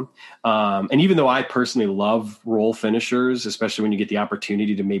coming from. And even though I personally love roll finishers, especially when you get the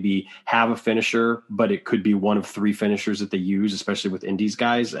opportunity to maybe have a finisher, but it could be one of three finishers that they use, especially with indies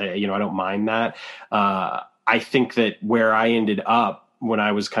guys, I don't mind that. I think that where I ended up when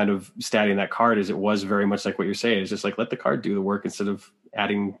I was kind of statting that card is it was very much like what you're saying. It's just like, let the card do the work instead of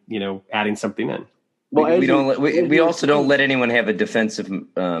adding something in. Well, we also don't let anyone have a defensive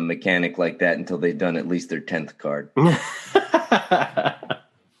mechanic like that until they've done at least their 10th card.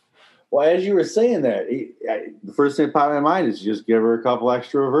 Well, as you were saying that, the first thing that popped in my mind is you just give her a couple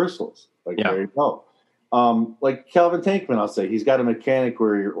extra reversals. Like, there you go. Like Calvin Tankman, I'll say, he's got a mechanic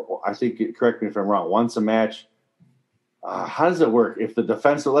where I think, correct me if I'm wrong, once a match, how does it work? If the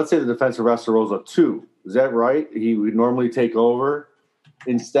defensive, let's say the defensive wrestler rolls a 2, is that right? He would normally take over.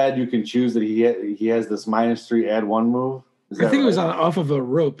 Instead, you can choose that he has this -3 add 1 move. I think it was off of a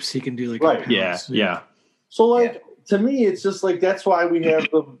ropes. He can do like right. Yeah. So to me, it's just like that's why we have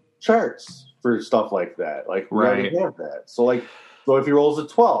the charts for stuff like that. Like we already have that. So if he rolls a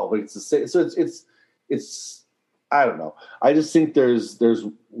 12, it's the same. So it's I don't know. I just think there's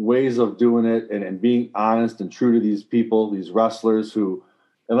ways of doing it and being honest and true to these people, these wrestlers who,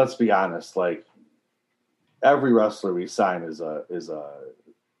 and let's be honest, like every wrestler we sign is a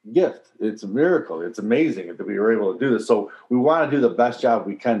gift. It's a miracle. It's amazing that we were able to do this. So we want to do the best job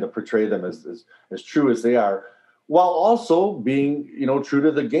we can to portray them as true as they are, while also being, true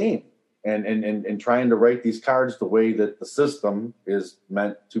to the game and trying to write these cards the way that the system is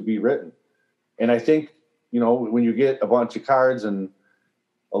meant to be written. And I think, when you get a bunch of cards and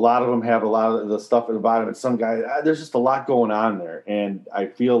a lot of them have a lot of the stuff at the bottom, and some guys, there's just a lot going on there. And I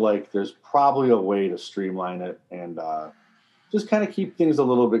feel like there's probably a way to streamline it and just kind of keep things a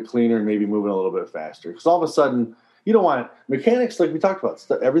little bit cleaner and maybe moving a little bit faster. Because all of a sudden, you don't want mechanics like we talked about.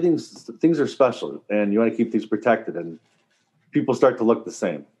 Things are special, and you want to keep things protected, and people start to look the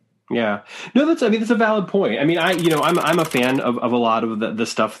same. Yeah, no, that's a valid point. I mean, I'm a fan of a lot of the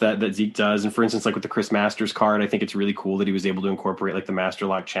stuff that Zeke does. And for instance, like with the Chris Masters card, I think it's really cool that he was able to incorporate like the Master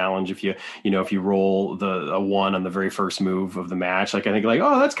Lock Challenge. If you roll a 1 on the very first move of the match, like I think like,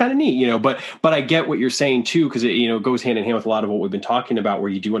 oh, that's kind of neat, but I get what you're saying too, because it goes hand in hand with a lot of what we've been talking about, where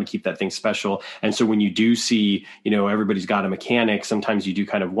you do want to keep that thing special. And so when you do see, everybody's got a mechanic, sometimes you do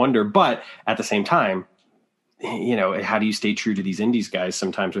kind of wonder, but at the same time, how do you stay true to these indies guys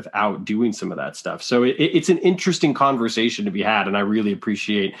sometimes without doing some of that stuff? So it's an interesting conversation to be had. And I really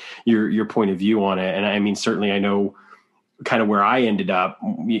appreciate your point of view on it. And I mean, certainly I know kind of where I ended up,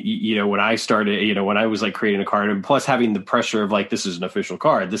 when I started, when I was like creating a card, and plus having the pressure of like, this is an official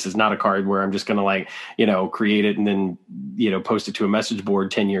card. This is not a card where I'm just going to like, create it and then, post it to a message board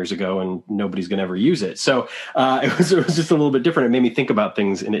 10 years ago and nobody's going to ever use it. So it was just a little bit different. It made me think about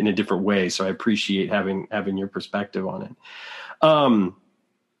things in a different way. So I appreciate having your perspective on it.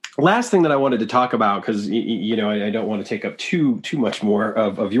 Last thing that I wanted to talk about, because I don't want to take up too much more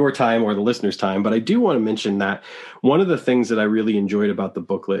of your time or the listeners' time, but I do want to mention that one of the things that I really enjoyed about the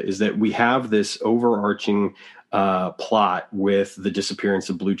booklet is that we have this overarching plot with the disappearance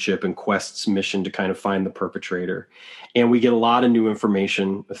of Blue Chip and Quest's mission to kind of find the perpetrator, and we get a lot of new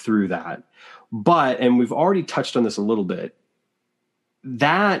information through that. But, and we've already touched on this a little bit,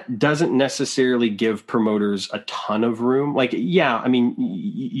 that doesn't necessarily give promoters a ton of room. Like, yeah, I mean,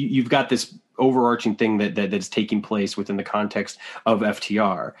 you've got this overarching thing that's taking place within the context of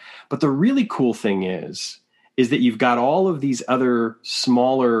FTR. But the really cool thing is that you've got all of these other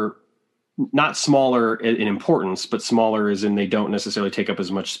smaller, not smaller in importance, but smaller as in they don't necessarily take up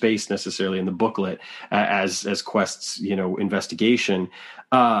as much space necessarily in the booklet as Quest's, investigation,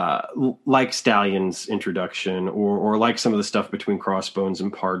 like Stallion's introduction or like some of the stuff between Crossbones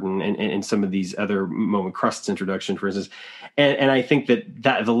and Pardon and some of these other moment, Crust's introduction, for instance. And I think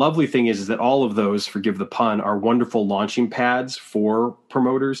that the lovely thing is that all of those, forgive the pun, are wonderful launching pads for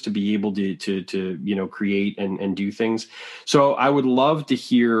promoters to be able to create and do things. So I would love to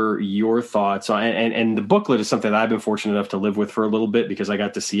hear your thoughts on, and the booklet is something that I've been fortunate enough to live with for a little bit because I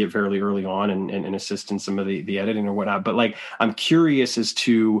got to see it fairly early on and assist in some of the editing or whatnot. But like, I'm curious as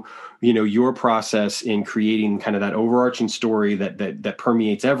to, your process in creating kind of that overarching story that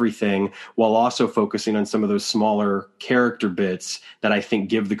permeates everything while also focusing on some of those smaller character bits that I think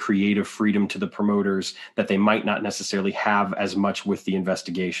give the creative freedom to the promoters that they might not necessarily have as much with the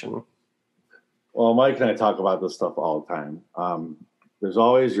investigation. Well, Mike and I talk about this stuff all the time. There's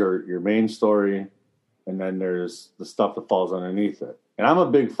always your main story, and then there's the stuff that falls underneath it. And I'm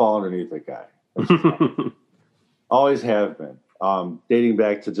a big fall underneath it guy. Always have been. Dating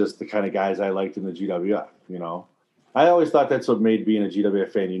back to just the kind of guys I liked in the GWF, I always thought that's what made being a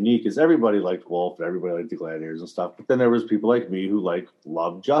GWF fan unique is everybody liked Wolf and everybody liked the Gladiators and stuff. But then there was people like me who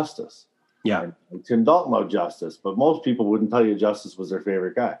loved Justice. Yeah. And Tim Dalton loved Justice, but most people wouldn't tell you Justice was their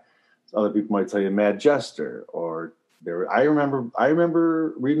favorite guy. So other people might tell you Mad Jester or I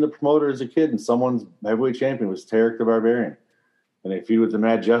remember reading the promoter as a kid and someone's heavyweight champion was Tarek the Barbarian. And they feud with the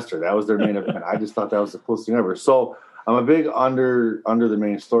Mad Jester. That was their main event. I just thought that was the coolest thing ever. So I'm a big under the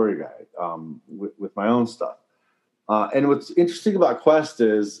main story guy with my own stuff. And what's interesting about Quest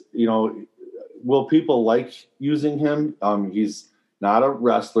is, will people like using him? He's not a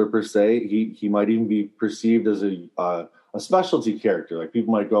wrestler per se. He might even be perceived as a specialty character. Like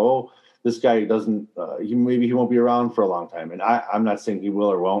people might go, oh, this guy doesn't. He won't be around for a long time. And I'm not saying he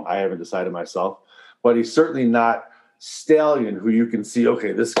will or won't. I haven't decided myself. But he's certainly not Stallion, who you can see.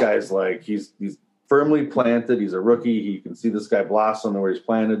 Okay, this guy's like he's firmly planted. He's a rookie. You can see this guy blossom where he's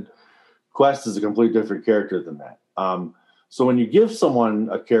planted. Quest is a completely different character than that. So when you give someone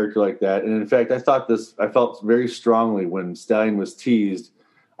a character like that, and in fact, I felt very strongly when Stallion was teased.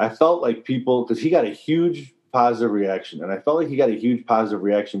 I felt like people, because he got a huge positive reaction, and I felt like he got a huge positive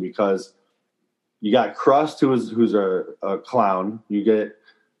reaction because you got Crust, who's a clown. You get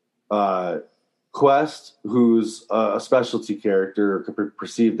Quest, who's a specialty character,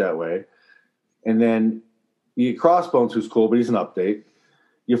 perceived that way. And then you get Crossbones, who's cool, but he's an update.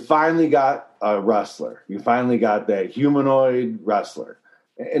 You finally got a wrestler. You finally got that humanoid wrestler.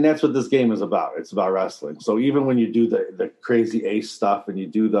 And that's what this game is about. It's about wrestling. So even when you do the crazy Ace stuff and you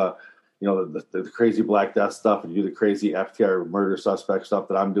do the crazy Black Death stuff and you do the crazy FTR murder suspect stuff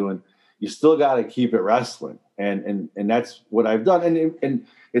that I'm doing, you still got to keep it wrestling. And that's what I've done. And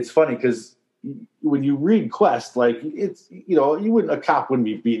it's funny because when you read Quest, like it's, a cop wouldn't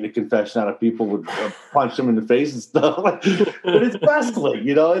be beating a confession out of people, would punch them in the face and stuff. But it's wrestling,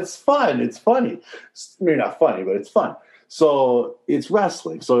 it's fun. It's funny. Maybe not funny, but it's fun. So it's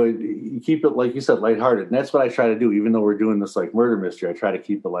wrestling. So you keep it, like you said, lighthearted. And that's what I try to do. Even though we're doing this like murder mystery, I try to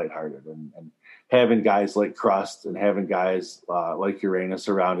keep it lighthearted and having guys like Crust and having guys like Uranus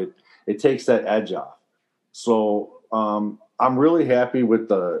around it. It takes that edge off. So, I'm really happy with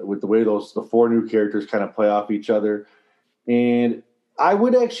the way the four new characters kind of play off each other. And I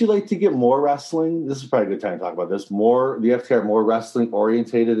would actually like to get more wrestling. This is probably a good time to talk about this. The FTR more wrestling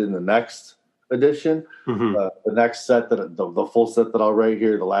orientated in the next edition. Mm-hmm. The next set, the full set that I'll write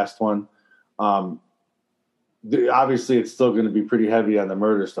here, the last one. Obviously, it's still going to be pretty heavy on the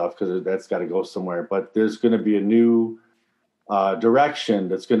murder stuff because that's got to go somewhere. But there's going to be a new direction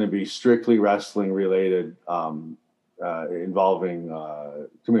that's going to be strictly wrestling related. Involving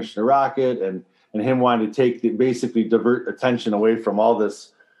Commissioner Rocket and him wanting to basically divert attention away from all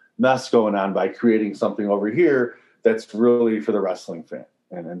this mess going on by creating something over here that's really for the wrestling fan.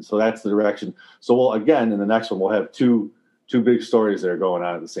 And so that's the direction. So in the next one, we'll have two big stories that are going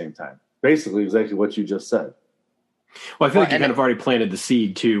on at the same time. Basically exactly what you just said. Well, I feel like you kind of already planted the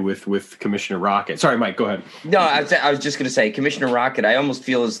seed too with Commissioner Rocket. Sorry, Mike, go ahead. No, I was just going to say Commissioner Rocket. I almost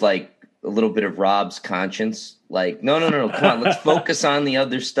feel is like a little bit of Rob's conscience. Like, no, come on, let's focus on the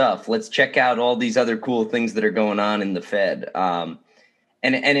other stuff. Let's check out all these other cool things that are going on in the Fed.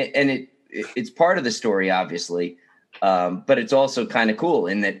 It's part of the story, obviously, but it's also kind of cool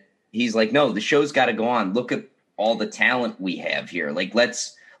in that he's like, no, the show's got to go on. Look at all the talent we have here. Like,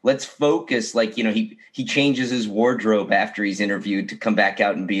 let's focus. Like, he changes his wardrobe after he's interviewed to come back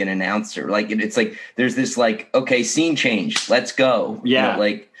out and be an announcer. Like, it's like there's this like, okay, scene change. Let's go. Yeah.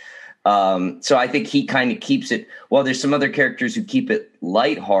 So I think he kind of keeps it. Well, there's some other characters who keep it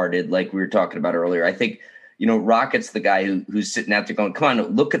lighthearted, like we were talking about earlier. I think, Rocket's the guy who's sitting out there going, come on,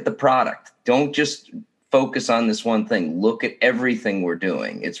 look at the product. Don't just focus on this one thing. Look at everything we're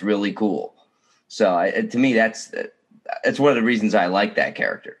doing. It's really cool. So to me, that's one of the reasons I like that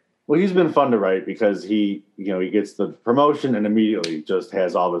character. Well, he's been fun to write because he gets the promotion and immediately just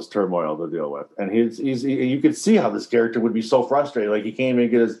has all this turmoil to deal with. And you could see how this character would be so frustrated. Like he can't even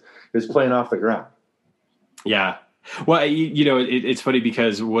get his plane off the ground. Yeah. Well, it's funny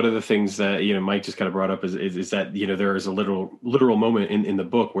because one of the things that, Mike just kind of brought up is that, there is a literal moment in the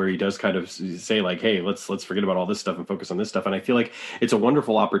book where he does kind of say like, hey, let's forget about all this stuff and focus on this stuff. And I feel like it's a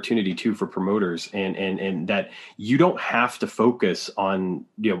wonderful opportunity too for promoters and that you don't have to focus on,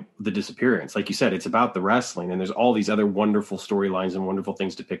 the disappearance. Like you said, it's about the wrestling and there's all these other wonderful storylines and wonderful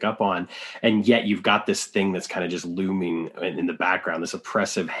things to pick up on. And yet you've got this thing that's kind of just looming in the background, this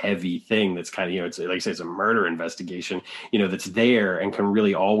oppressive, heavy thing that's kind of, it's like I say, it's a murder investigation, that's there and can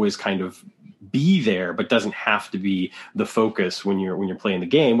really always kind of be there, but doesn't have to be the focus when you're playing the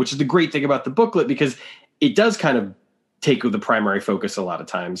game, which is the great thing about the booklet because it does kind of take the primary focus a lot of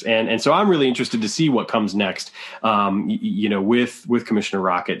times. And so I'm really interested to see what comes next, with Commissioner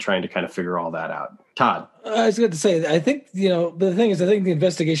Rocket trying to kind of figure all that out. Todd. I was going to say, I think, the thing is, I think the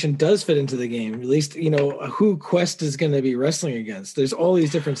investigation does fit into the game, at least, who Quest is going to be wrestling against. There's all these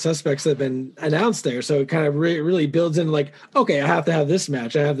different suspects that have been announced there. So it kind of really builds in like, okay, I have to have this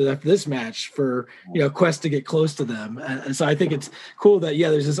match. I have to have this match for, Quest to get close to them. And so I think it's cool that,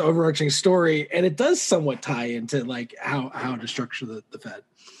 there's this overarching story and it does somewhat tie into like how to structure the Fed.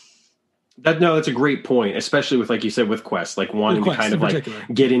 That's a great point, especially with, like you said, with Quest, like wanting to kind of like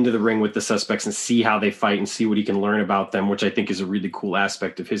get into the ring with the suspects and see how they fight and see what he can learn about them, which I think is a really cool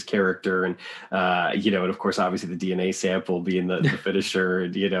aspect of his character. And, and of course, obviously the DNA sample being the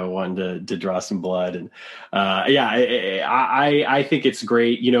finisher, wanting to draw some blood. And I think it's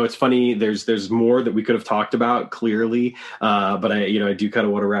great. It's funny. There's more that we could have talked about clearly, but I do kind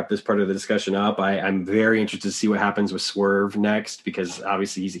of want to wrap this part of the discussion up. I'm very interested to see what happens with Swerve next, because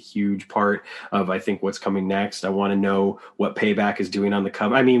obviously he's a huge part of, I think, what's coming next. I want to know what Payback is doing on the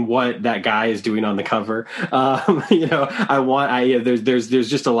cover. I mean, what that guy is doing on the cover. There's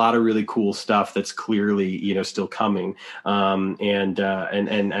just a lot of really cool stuff that's clearly, still coming. And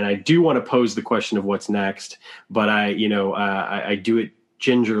I do want to pose the question of what's next, but I do it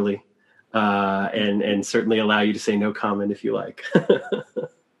gingerly, and certainly allow you to say no comment if you like.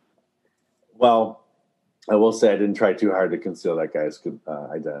 Well, I will say I didn't try too hard to conceal that guy's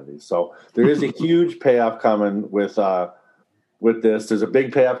identity. So there is a huge payoff coming with this. There's a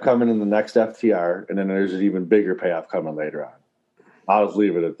big payoff coming in the next FTR, and then there's an even bigger payoff coming later on. I'll just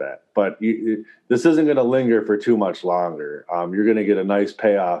leave it at that. But this isn't going to linger for too much longer. You're going to get a nice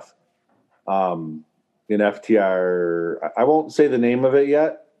payoff in FTR. I won't say the name of it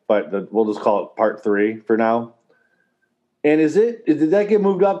yet, but we'll just call it Part 3 for now. And did that get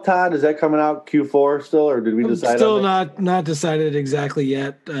moved up, Todd? Is that coming out Q4 still, or did we decide? Still not decided exactly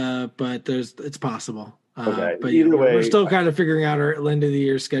yet, but it's possible. Okay. But either way, we're still kind of figuring out our end of the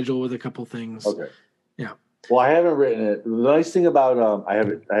year schedule with a couple things. Okay. Yeah. Well, I haven't written it. The nice thing about I have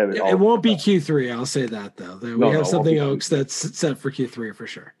it. It won't be Q3. I'll say that though. We have something else that's set for Q3 for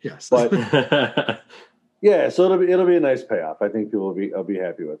sure. Yes. But yeah, so it'll be a nice payoff. I think people will be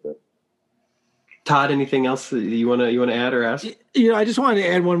happy with it. Todd, anything else that you want to add or ask? I just wanted to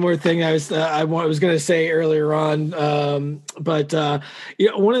add one more thing. I was going to say earlier on, but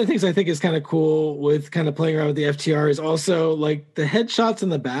one of the things I think is kind of cool with kind of playing around with the FTR is also like the headshots in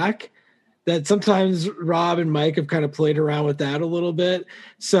the back. That sometimes Rob and Mike have kind of played around with that a little bit.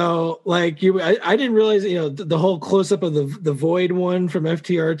 So like I didn't realize, the whole close up of the Void one from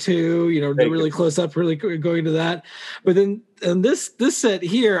FTR2, the really close up, really going to that. But then and this set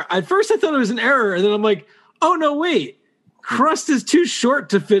here, at first I thought it was an error. And then I'm like, oh no, wait. Crust is too short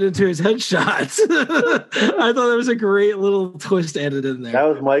to fit into his headshots. I thought that was a great little twist added in there. That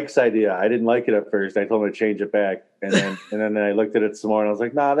was Mike's idea. I didn't like it at first. I told him to change it back, and then I looked at it some more, and I was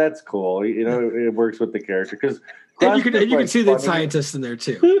like, "Nah, that's cool. It works with the character." Because And you can see the scientist in there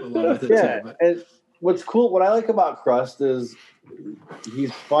too, along with it too. But. And what's cool, what I like about Crust is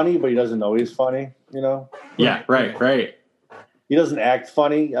he's funny, but he doesn't know he's funny. You know? Yeah, right. He doesn't act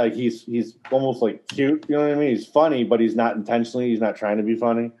funny. Like he's almost like cute. You know what I mean? He's funny, but he's not intentionally. He's not trying to be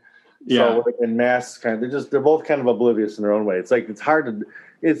funny. Yeah. So and Mask they're both kind of oblivious in their own way. It's like it's hard to.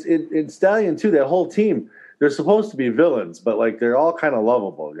 It's Stallion too. That whole team. They're supposed to be villains, but like they're all kind of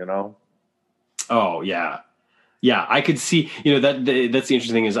lovable. You know? Oh yeah. Yeah, I could see, that's the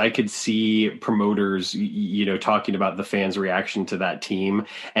interesting thing is I could see promoters, talking about the fans' reaction to that team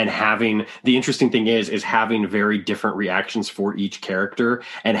and the interesting thing is having very different reactions for each character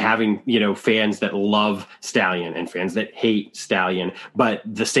and having, fans that love Stallion and fans that hate Stallion, but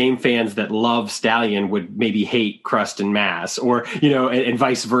the same fans that love Stallion would maybe hate Crust and Mass or, and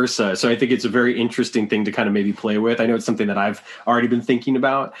vice versa. So I think it's a very interesting thing to kind of maybe play with. I know it's something that I've already been thinking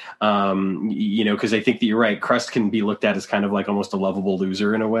about, because I think that you're right. Crust can be looked at as kind of like almost a lovable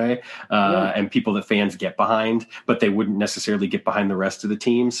loser in a way, and people that fans get behind, but they wouldn't necessarily get behind the rest of the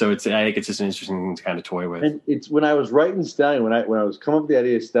team. So I think it's just an interesting thing to kind of toy with. And it's when I was writing Stallion, when I was coming up with the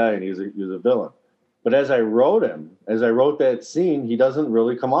idea of Stallion, he was a villain. But as I wrote that scene, he doesn't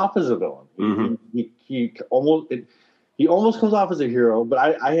really come off as a villain. Mm-hmm. He almost comes off as a hero, but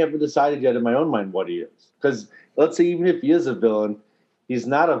I haven't decided yet in my own mind what he is. Because let's say even if he is a villain, he's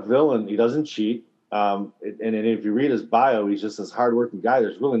not a villain. He doesn't cheat. And if you read his bio, he's just this hardworking guy.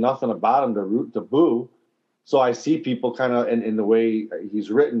 There's really nothing about him to boo. So I see people kind of, in the way he's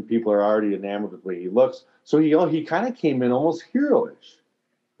written, people are already enamored with the way he looks. So he kind of came in almost heroish,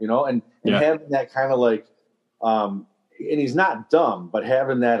 and having that kind of like, and he's not dumb, but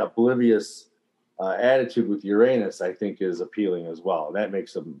having that oblivious attitude with Uranus, I think, is appealing as well. And that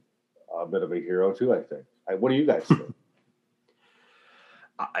makes him a bit of a hero too, I think. What do you guys think?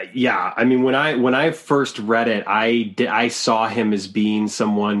 Yeah, I mean, when I first read it, I saw him as being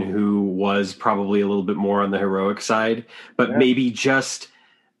someone who was probably a little bit more on the heroic side, but maybe just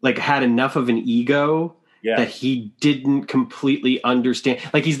like had enough of an ego that he didn't completely understand.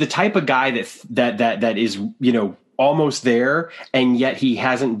 Like he's the type of guy that is, almost there, and yet he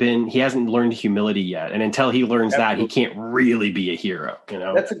hasn't learned humility yet. And until he learns that, he can't really be a hero.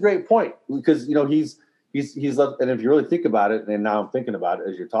 That's a great point because He's and if you really think about it, and now I'm thinking about it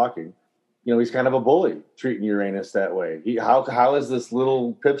as you're talking, he's kind of a bully treating Uranus that way. How is this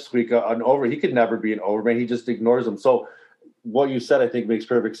little pipsqueak an over? He could never be an overman. He just ignores him. So what you said, I think, makes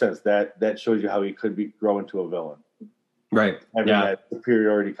perfect sense. That shows you how he could grow into a villain, right? Having that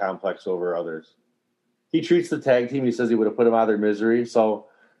superiority complex over others. He treats the tag team. He says he would have put them out of their misery. So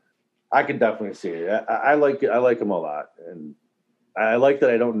I can definitely see it. I like it. I like him a lot, and I like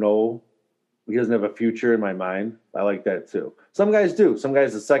that I don't know. He doesn't have a future in my mind. I like that too. Some guys do. Some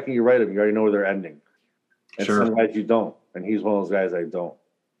guys, the second you write them, you already know where they're ending. And some guys you don't. And he's one of those guys I don't.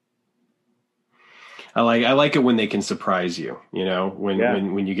 I like it when they can surprise you.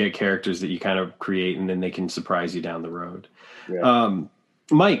 When you get characters that you kind of create and then they can surprise you down the road. Yeah.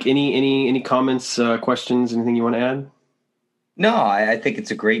 Mike, any comments, questions, anything you want to add? No, I think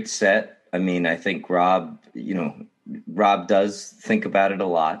it's a great set. I mean, I think Rob does think about it a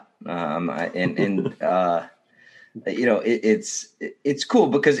lot. It's cool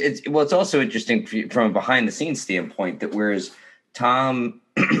because it's also interesting from a behind the scenes standpoint that whereas Tom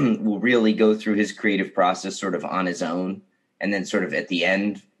will really go through his creative process sort of on his own and then sort of at the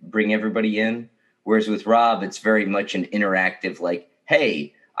end bring everybody in. Whereas with Rob, it's very much an interactive, like,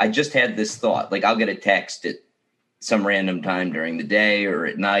 hey, I just had this thought. Like I'll get a text at some random time during the day or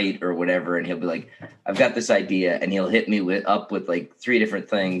at night or whatever. And he'll be like, I've got this idea. And he'll hit me up with like 3 different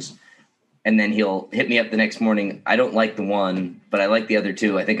things. And then he'll hit me up the next morning. I don't like the one, but I like the other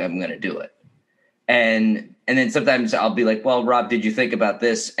 2. I think I'm going to do it. And then sometimes I'll be like, well, Rob, did you think about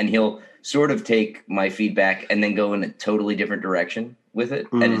this? And he'll sort of take my feedback and then go in a totally different direction with it.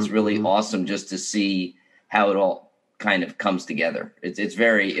 Mm-hmm. And it's really awesome just to see how it all kind of comes together. It's a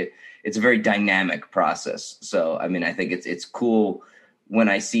very dynamic process. So, I mean, I think it's cool when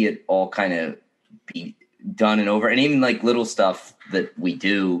I see it all kind of be done and over. And even like little stuff that we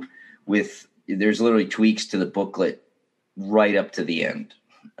do there's literally tweaks to the booklet right up to the end.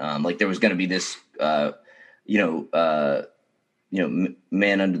 Like there was going to be this,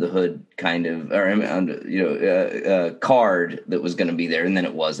 man under the hood kind of, or card that was going to be there. And then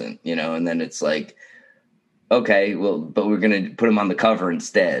it wasn't, and then it's like, okay, well, but we're going to put him on the cover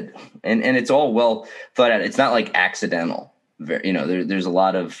instead. And it's all well thought out. It's not like accidental. There's a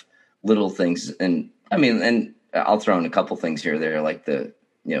lot of little things. And I mean, and I'll throw in a couple things here or there, like the,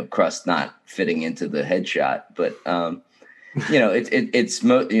 Crust not fitting into the headshot. But it's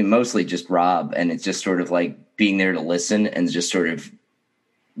mostly just Rob, and it's just sort of like being there to listen and just sort of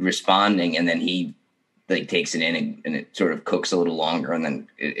responding, and then he like takes it in and it sort of cooks a little longer, and then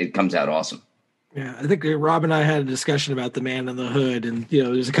it comes out awesome. Yeah, I think Rob and I had a discussion about the Man in the Hood, and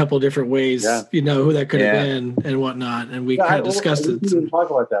there's a couple of different ways, who that could have been and whatnot, and we kind of discussed it. We didn't talk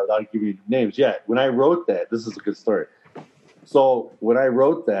about that without giving you names yet. When I wrote that, this is a good story. So when I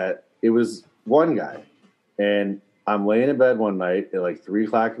wrote that, it was one guy, and I'm laying in bed one night at like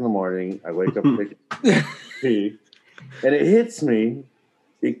 3:00 in the morning. I wake up, take a pee, and it hits me.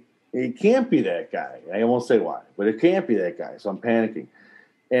 It can't be that guy. I won't say why, but it can't be that guy. So I'm panicking.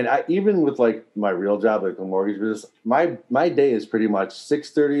 And even with like my real job, like the mortgage business, my day is pretty much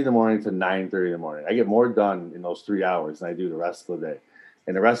 6:30 in the morning to 9:30 in the morning. I get more done in those 3 hours than I do the rest of the day.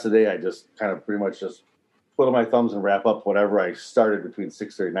 And the rest of the day, I just kind of pretty much just twiddle my thumbs and wrap up whatever I started between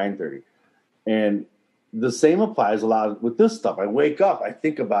 6:30 and 9:30. And the same applies a lot with this stuff. I wake up, I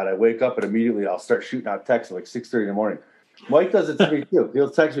think about it, I wake up, and immediately I'll start shooting out texts at like 6:30 in the morning. Mike does it to me too. He'll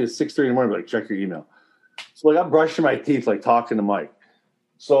text me at 6:30 in the morning, like, check your email. So like I'm brushing my teeth, like talking to Mike.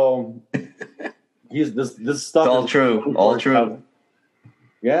 So this stuff. It's all true. All true.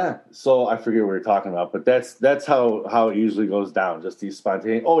 Yeah. So I forget what we were talking about, but that's how it usually goes down. Just these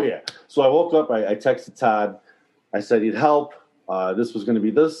spontaneous. Oh yeah. So I woke up. I texted Todd. I said he'd help. This was going to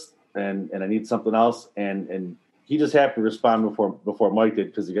be this, and I need something else. And he just happened to respond before Mike did,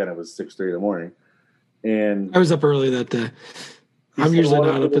 because again it was 6:30 in the morning. And I was up early that day. I'm usually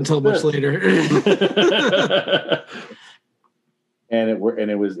not up until much later. And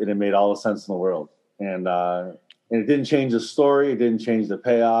it made all the sense in the world. And it didn't change the story. It didn't change the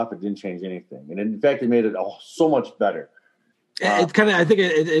payoff. It didn't change anything. And in fact, it made it so much better. It kind of, I think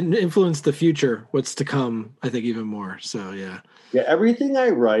it influenced the future, what's to come, I think even more. So, yeah. Yeah. Everything I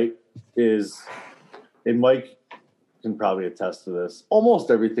write is, and Mike can probably attest to this, almost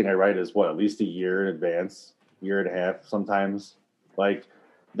everything I write is at least a year in advance, year and a half sometimes. Like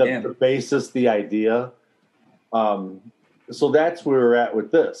the basis, the idea. So that's where we're at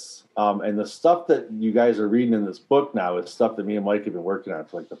with this. And the stuff that you guys are reading in this book now is stuff that me and Mike have been working on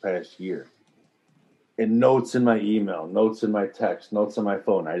for like the past year. And notes in my email, notes in my text, notes on my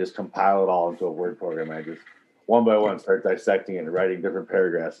phone. I just compile it all into a Word program. I just one by one start dissecting it and writing different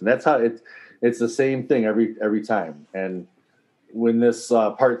paragraphs. And that's how it's the same thing every time. And when this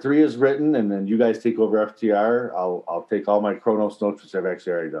part 3 is written and then you guys take over FTR, I'll take all my Chronos notes, which I've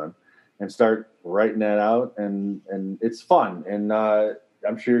actually already done, and start writing that out, and it's fun. And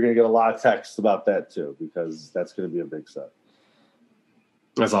I'm sure you're going to get a lot of texts about that too, because that's going to be a big set.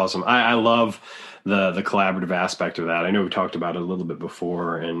 That's awesome. I love the collaborative aspect of that. I know we talked about it a little bit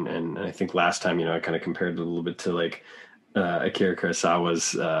before, and I think last time, I kind of compared it a little bit to like Akira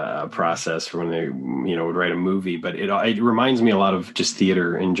Kurosawa's process for when they, would write a movie. But it reminds me a lot of just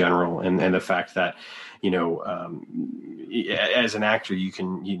theater in general, and the fact that, as an actor, you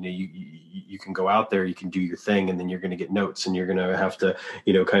can, you can go out there, you can do your thing, and then you're going to get notes, and you're going to have to,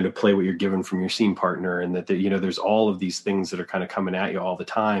 kind of play what you're given from your scene partner. And that, there's all of these things that are kind of coming at you all the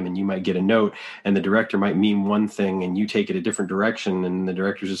time. And you might get a note and the director might mean one thing and you take it a different direction. And the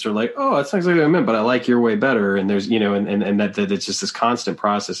director's just sort of like, oh, that's not exactly what I meant, but I like your way better. And there's, and that it's just this constant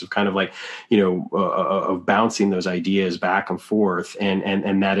process of kind of like, of bouncing those ideas back and forth,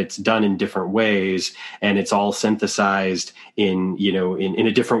 and that it's done in different ways. And it's all synthesized in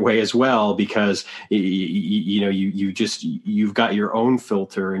a different way as well, because you've got your own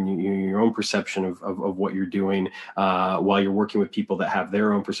filter and your own perception of what you're doing, while you're working with people that have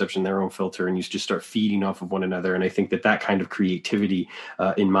their own perception, their own filter, and you just start feeding off of one another. And I think that kind of creativity,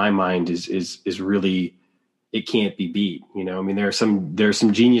 in my mind, is really, it can't be beat. There are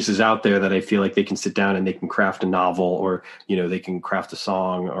some geniuses out there that I feel like they can sit down and they can craft a novel, or, they can craft a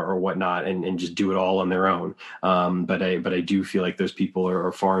song or whatnot, and just do it all on their own. But I do feel like those people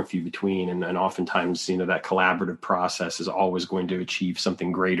are far and few between. And oftentimes, that collaborative process is always going to achieve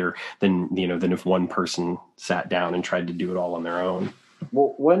something greater than if one person sat down and tried to do it all on their own.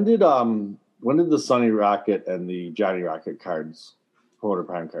 Well, when did the Sonny Rocket and the Johnny Rocket cards, Promoter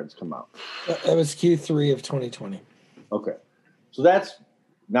Prime cards, come out? That was Q3 of 2020. Okay. So that's,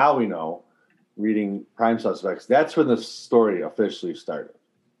 now we know, reading Prime Suspects, that's when the story officially started.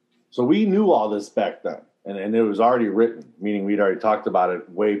 So we knew all this back then, and it was already written, meaning we'd already talked about it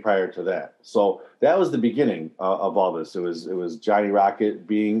way prior to that. So that was the beginning of all this. It was Johnny Rocket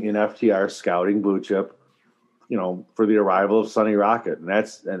being in FTR scouting Blue Chip, for the arrival of Sonny Rocket.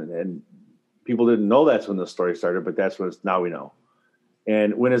 And people didn't know that's when the story started, but that's when now we know.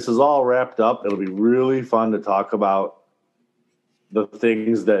 And when this is all wrapped up, it'll be really fun to talk about the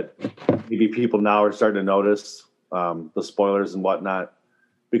things that maybe people now are starting to notice, the spoilers and whatnot,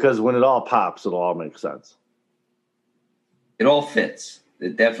 because when it all pops, it'll all make sense. It all fits.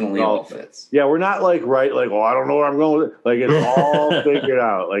 It definitely all fits. Yeah, we're not like I don't know where I'm going with it. Like, it's all figured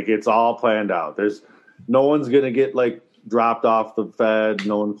out. Like, it's all planned out. There's no one's gonna get like dropped off the Fed.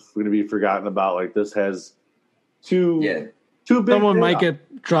 No one's gonna be forgotten about. Like, this has two big. Someone might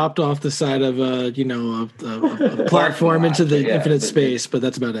get dropped off the side of a platform into the infinite space, but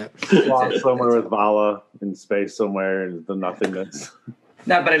that's about it. Lost somewhere with Vala in space somewhere and the nothingness.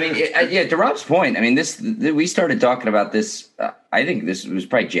 No, but I mean, to Rob's point, I mean, we started talking about this. I think this was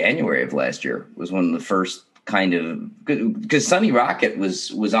probably January of last year was one of the first kind of, because Sonny Rocket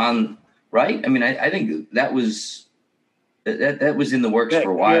was on, right? I mean, I think that was in the works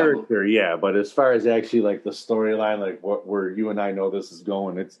for a while. Character, yeah, but as far as actually like the storyline, like where you and I know this is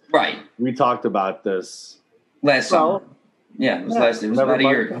going, it's right. We talked about this last summer. Yeah, it was about a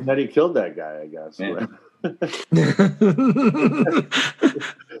year ago. And then he killed that guy, I guess. Yeah.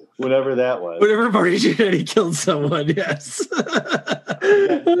 Whenever that was. Whenever Marty Jannetty killed someone, yes.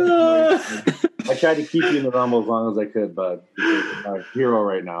 I tried to keep you in the realm as long as I could, but I'm a hero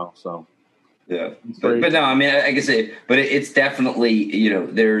right now, so. Yeah, but no, I mean, like I say, but it's definitely,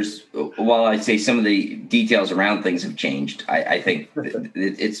 there's, while I say some of the details around things have changed, I think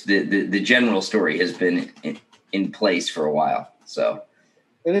it's the general story has been in place for a while. So,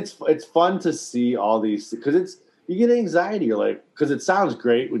 and it's fun to see all these, because you get anxiety. You're like, because it sounds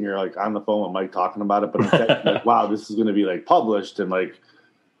great when you're like on the phone with Mike talking about it, but I'm like, wow, this is going to be like published and like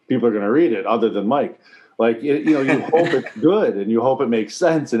people are going to read it other than Mike. Like, you hope it's good and you hope it makes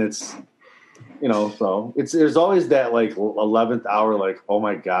sense, and it's. So there's always that like 11th hour, like, oh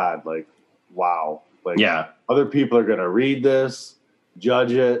my God, like, wow. Like, yeah, other people are going to read this,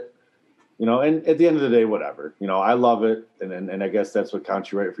 judge it, and at the end of the day, whatever, I love it. And I guess that's what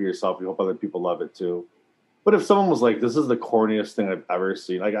counts. You write for yourself. You hope other people love it too. But if someone was like, this is the corniest thing I've ever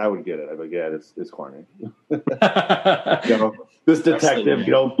seen, like, I would get it. I'd be like, yeah, it's corny. This detective,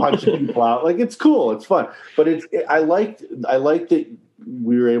 punching people out. Like, it's cool. It's fun. But I like that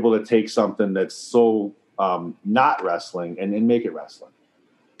we were able to take something that's so not wrestling and make it wrestling.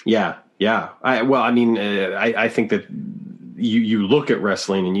 Yeah. I think that you look at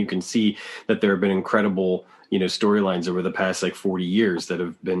wrestling and you can see that there have been incredible, storylines over the past like 40 years that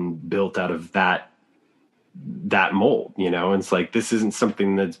have been built out of that mold, it's like, this isn't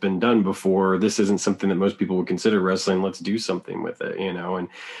something that's been done before. This isn't something that most people would consider wrestling. Let's do something with it, and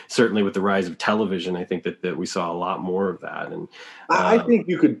certainly with the rise of television, I think that we saw a lot more of that. And I think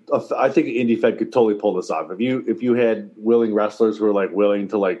Indie Fed could totally pull this off. If you had willing wrestlers who were like willing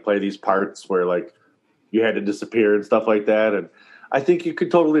to like play these parts where like you had to disappear and stuff like that. And I think it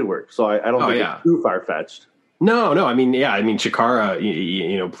could totally work. So I don't think it's too far fetched. No. I mean,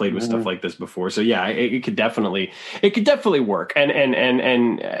 Chikara, played with stuff like this before. So yeah, it could definitely work. And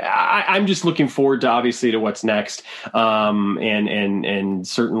I'm just looking forward to obviously to what's next. And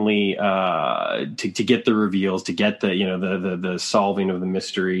certainly to get the reveals, to get the solving of the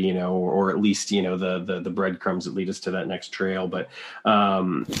mystery, or at least, the breadcrumbs that lead us to that next trail. But,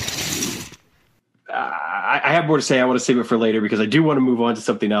 I have more to say. I want to save it for later because I do want to move on to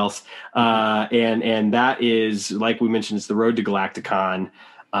something else. And that is, like we mentioned, it's the Road to Galacticon.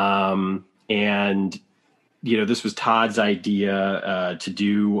 And, this was Todd's idea to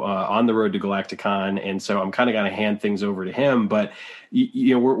do on the Road to Galacticon. And so I'm kind of going to hand things over to him. But,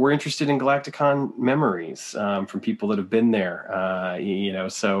 we're interested in Galacticon memories from people that have been there.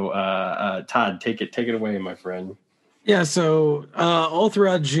 So Todd, take it away, my friend. Yeah, so all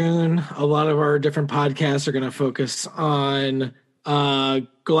throughout June, a lot of our different podcasts are going to focus on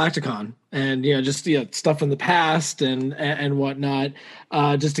Galacticon and just stuff in the past and whatnot,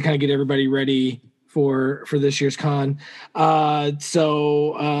 just to kind of get everybody ready for this year's con. I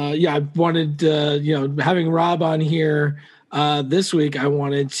wanted having Rob on here. This week, I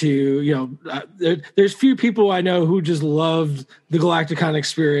wanted to, there's few people I know who just loved the Galacticon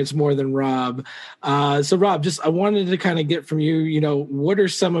experience more than Rob. So Rob, I wanted to kind of get from you, what are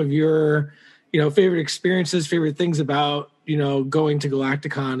some of your, favorite experiences, favorite things about, going to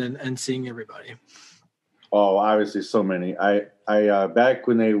Galacticon and seeing everybody? Oh, obviously so many. I back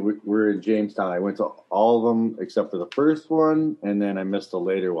when they were in Jamestown, I went to all of them except for the first one, and then I missed a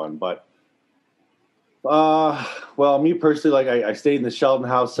later one, but well, me personally, like I stayed in the Sheldon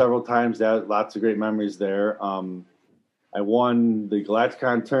House several times. That lots of great memories there. I won the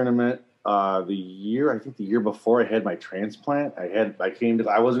Galacticon tournament the year before I had my transplant. I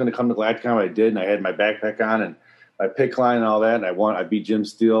wasn't going to come to Galacticon, but I did, and I had my backpack on and my pick line and all that, and I beat Jim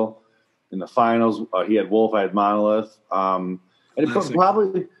Steele in the finals. He had Wolf, I had Monolith, and it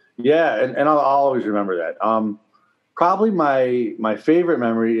probably and I'll always remember that. probably my favorite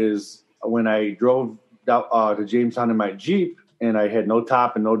memory is when I drove down, to Jamestown in my Jeep, and I had no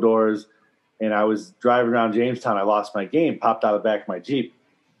top and no doors, and I was driving around Jamestown. I lost my game, popped out of the back of my Jeep,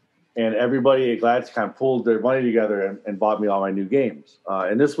 and everybody at GladysCon pulled their money together and bought me all my new games.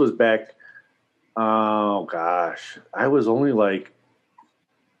 And this was back, oh gosh, I was only like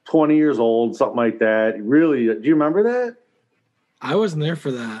 20 years old, something like that. Really, do you remember that? I wasn't there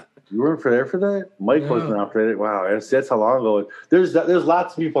for that. You weren't there for that? Mike wasn't around for that. Wow, that's how long ago. There's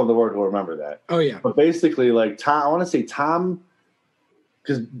lots of people in the world who remember that. Oh yeah. But basically, like Tom, I want to say Tom,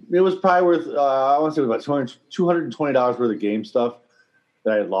 because it was probably worth. I want to say it was about $220 worth of game stuff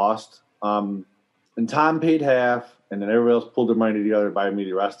that I had lost. And Tom paid half, and then everybody else pulled their money together to buy me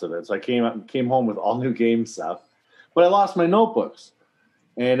the rest of it. So I came home with all new game stuff, but I lost my notebooks,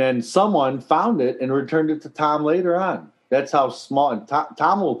 and then someone found it and returned it to Tom later on. That's how small. And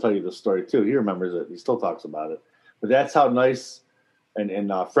Tom will tell you the story too. He remembers it. He still talks about it. But that's how nice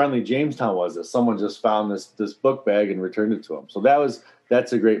and friendly Jamestown was. That someone just found this book bag and returned it to him. So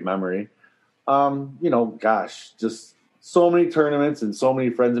that's a great memory. Gosh, just so many tournaments and so many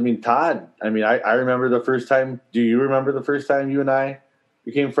friends. I mean, Todd. I mean, I remember the first time. Do you remember the first time you and I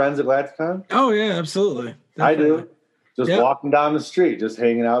became friends at GladysCon? Oh yeah, absolutely. Definitely. I do. Just walking down the street, just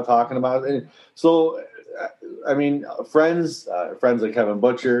hanging out, talking about it. So. I mean, friends like Kevin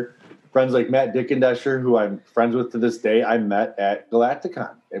Butcher, friends like Matt Dickendesher, who I'm friends with to this day, I met at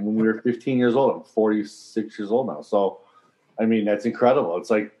Galacticon. And when we were 15 years old, I'm 46 years old now. So, I mean, that's incredible.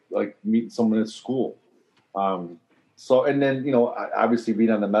 It's like meeting someone at school. And then, obviously being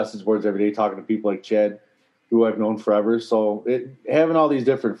on the message boards every day, talking to people like Chad, who I've known forever. So having all these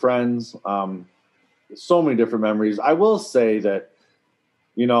different friends, so many different memories. I will say that,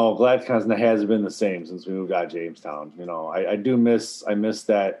 GladysCon hasn't been the same since we moved out of Jamestown. I miss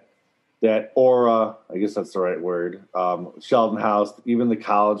that aura. I guess that's the right word. Sheldon House, even the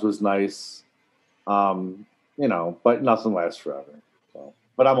college was nice. But nothing lasts forever. So,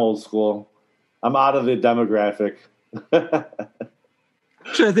 but I'm old school. I'm out of the demographic.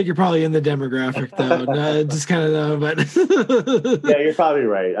 Actually, I think you're probably in the demographic though. No, just kind of but yeah, you're probably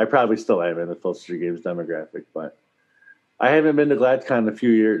right. I probably still am in the Full Street Games demographic, but I haven't been to GladysCon in a few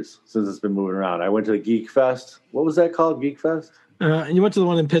years since it's been moving around. I went to the Geek Fest. What was that called? Geek Fest? And you went to the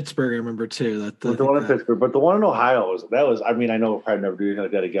one in Pittsburgh, I remember too. The one in Pittsburgh, but the one in Ohio was. I mean, I know we'll probably never do anything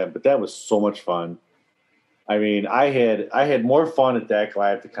like that again, but that was so much fun. I mean, I had more fun at that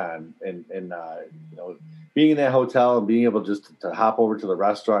GladysCon and being in that hotel and being able just to hop over to the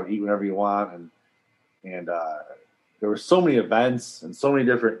restaurant, eat whenever you want, and there were so many events and so many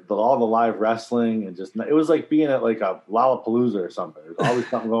different, all the live wrestling, and just, it was like being at like a Lollapalooza or something. There's always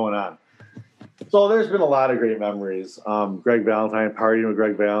something going on. So there's been a lot of great memories. Greg Valentine, partying with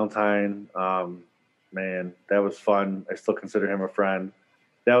Greg Valentine. Man, that was fun. I still consider him a friend.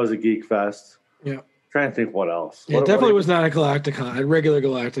 That was a Geek Fest. Yeah. Trying to think what else. Yeah, it definitely was not a Galacticon, a regular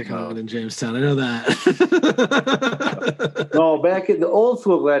Galacticon in Jamestown. I know that. No, back in the old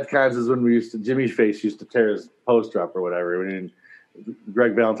school GladCons is when Jimmy Face used to tear his poster up or whatever. And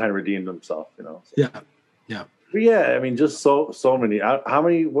Greg Valentine redeemed himself, So. Yeah. But yeah, I mean, just so many. How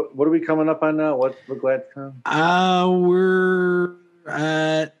many? What are we coming up on now? What GladCon? We're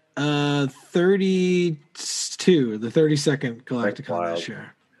at 32, the 32nd Galacticon this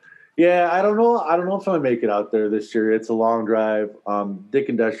year. Yeah, I don't know. I don't know if I'm gonna make it out there this year. It's a long drive.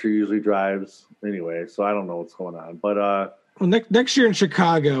 Dickendesher usually drives anyway, so I don't know what's going on. But well, next year in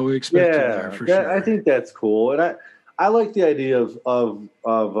Chicago, we expect you there for sure. I think that's cool, and I like the idea of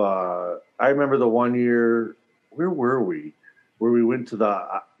I remember the one year. Where were we? Where we went to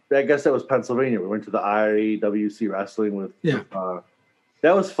I guess that was Pennsylvania. We went to the IWC wrestling with. Yeah.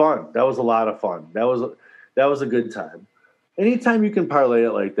 That was fun. That was a lot of fun. That was a good time. Anytime you can parlay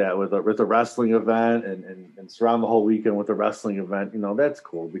it like that with a wrestling event and surround the whole weekend with a wrestling event, that's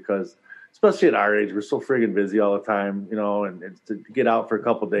cool, because especially at our age, we're so friggin' busy all the time, and to get out for a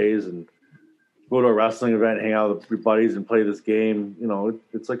couple of days and go to a wrestling event, hang out with your buddies and play this game,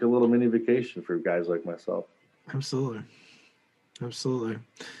 it's like a little mini vacation for guys like myself. Absolutely.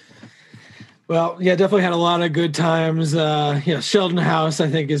 Well, yeah, definitely had a lot of good times. Sheldon House, I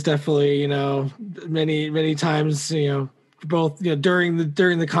think, is definitely, many times, both during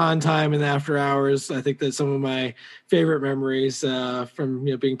the con time and the after hours. I think that's some of my favorite memories from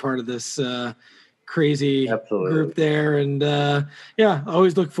being part of this crazy group there. And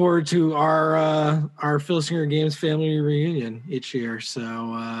always look forward to our Phil Singer Games family reunion each year.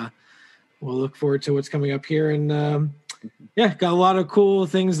 So we'll look forward to what's coming up here in Yeah, got a lot of cool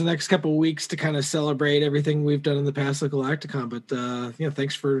things the next couple of weeks to kind of celebrate everything we've done in the past at Galacticon. But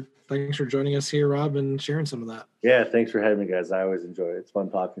thanks for joining us here, Rob, and sharing some of that. Yeah, thanks for having me, guys. I always enjoy it. It's fun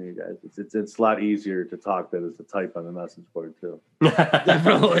talking to you guys. It's a lot easier to talk than it is to type on the message board too.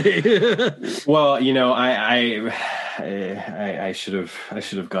 Definitely. Well, I should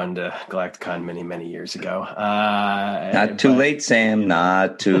have gone to Galacticon many years ago. Not too late, Sam.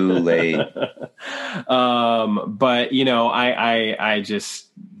 Not too late. But I just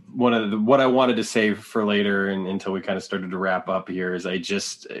what I wanted to save for later and until we kind of started to wrap up here is I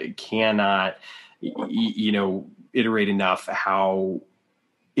just cannot, iterate enough how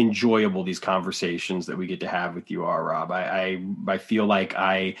enjoyable these conversations that we get to have with you are, Rob. I feel like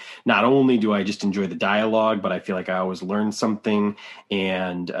I not only do I just enjoy the dialogue, but I feel like I always learn something.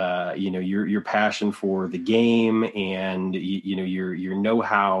 And your passion for the game and your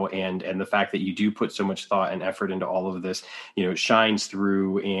know-how and the fact that you do put so much thought and effort into all of this, shines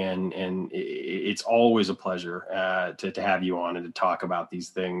through. And it's always a pleasure to have you on and to talk about these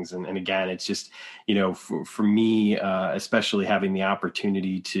things. And again, it's just for me, especially having the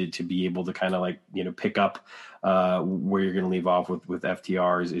opportunity to be able to kind of pick up where you're going to leave off with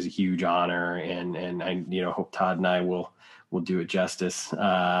FTR is a huge honor, and I hope Todd and I will do it justice.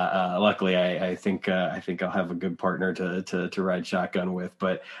 Luckily, I think I'll have a good partner to ride shotgun with.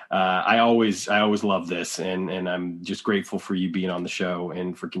 But I always love this, and I'm just grateful for you being on the show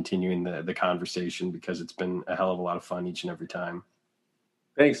and for continuing the conversation, because it's been a hell of a lot of fun each and every time.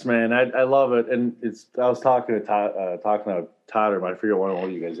 Thanks, man. I love it, and I was talking to Todd, or I forget one of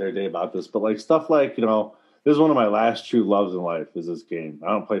you guys the other day about this, but stuff like this is one of my last true loves in life is this game. I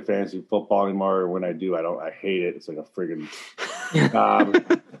don't play fantasy football anymore. When I do, I hate it. It's like a friggin' job.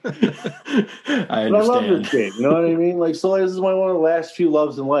 I understand. But I love this game. You know what I mean? This is one of the last few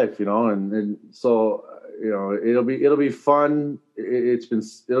loves in life. And so it'll be fun.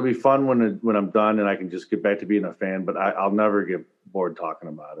 It'll be fun when I'm done and I can just get back to being a fan. But I'll never get bored talking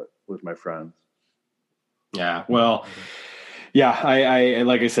about it with my friends. Yeah. Well. Yeah, I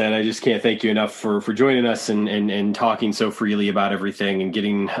like I said, I just can't thank you enough for joining us and talking so freely about everything and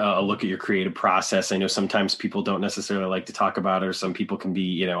getting a look at your creative process. I know sometimes people don't necessarily like to talk about it, or some people can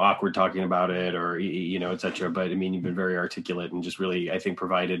be, awkward talking about it, or, et cetera. But I mean, you've been very articulate and just really, I think,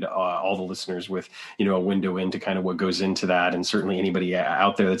 provided all the listeners with, a window into kind of what goes into that. And certainly anybody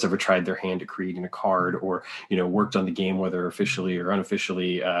out there that's ever tried their hand at creating a card or, worked on the game, whether officially or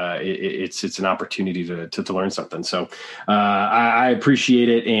unofficially, it's an opportunity to learn something. So, I appreciate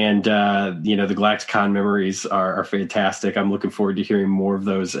it. And, the Galacticon memories are fantastic. I'm looking forward to hearing more of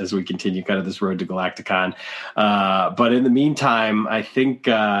those as we continue kind of this road to Galacticon. But in the meantime, I think,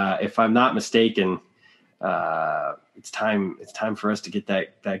 if I'm not mistaken, it's time for us to get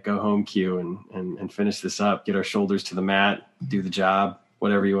that go home cue and finish this up, get our shoulders to the mat, do the job,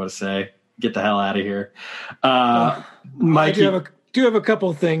 whatever you want to say, get the hell out of here. Mikey, I do have a couple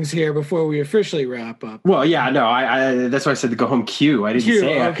of things here before we officially wrap up. Well, yeah, no, I that's why I said the go home cue. I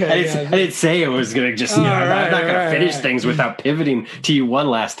didn't say it was going to just, I'm not going to finish things without pivoting to you one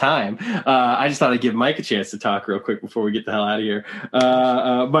last time. I just thought I'd give Mike a chance to talk real quick before we get the hell out of here.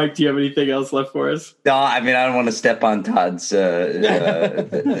 Mike, do you have anything else left for us? No, I mean, I don't want to step on Todd's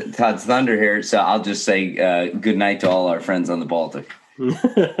thunder here. So I'll just say good night to all our friends on the Baltic. And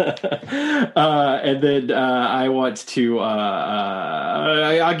then I want to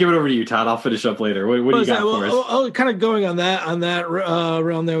I'll give it over to you, Todd. I'll finish up later. What do you got for us? Kind of going on that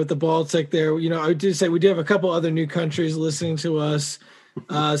realm there with the Baltic there, I did say we do have a couple other new countries listening to us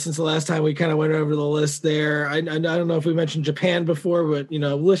since the last time we kind of went over the list there. I don't know if we mentioned Japan before, but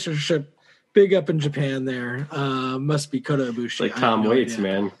listenership big up in Japan there. Must be Kota Ibushi. Like Tom Waits,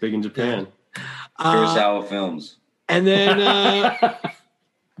 man, big in Japan. Kurosawa Films. And then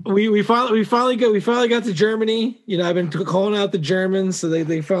we finally got to Germany. I've been calling out the Germans, so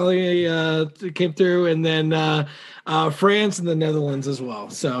they finally came through, and then France and the Netherlands as well.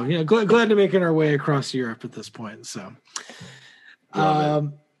 So glad to making our way across Europe at this point. So,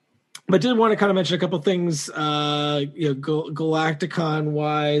 but did want to kind of mention a couple of things. Galacticon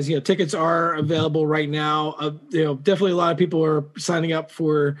wise, tickets are available right now. Definitely a lot of people are signing up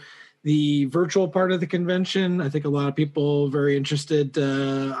for the virtual part of the convention. I think a lot of people very interested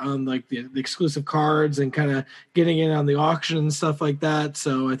on the exclusive cards and kind of getting in on the auction and stuff like that.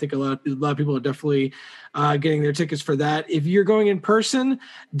 So I think a lot of people are definitely getting their tickets for that. If you're going in person,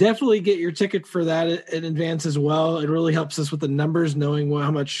 definitely get your ticket for that in advance as well. It really helps us with the numbers, knowing how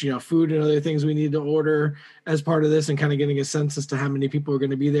much food and other things we need to order as part of this, and kind of getting a sense as to how many people are going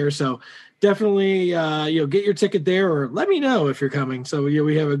to be there. So definitely get your ticket there, or let me know if you're coming. So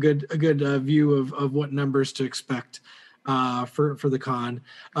we have a good view of what numbers to expect for the con.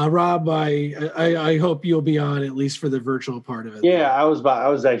 Rob, I hope you'll be on at least for the virtual part of it. Yeah, I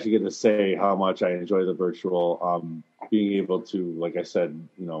was actually going to say how much I enjoy the virtual, being able to, like I said,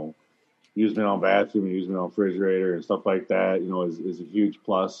 use my own bathroom and use my own refrigerator and stuff like that, is a huge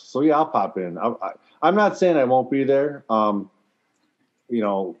plus. So yeah, I'll pop in. I'm not saying I won't be there.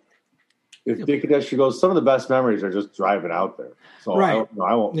 If Dick Adesha goes, some of the best memories are just driving out there. So right.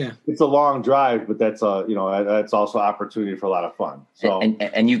 I won't. Yeah. It's a long drive, but that's that's also opportunity for a lot of fun. So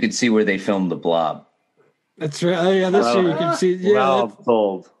and you could see where they filmed The Blob. That's right. Oh, yeah, that's true. You can see. Yeah, well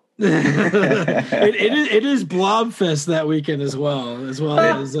told. it is Blobfest that weekend as well as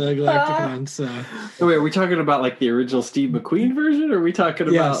Galacticon. So wait, are we talking about like the original Steve McQueen version, or are we talking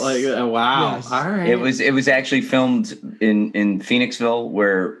about like wow? Yes. All right, it was actually filmed in Phoenixville,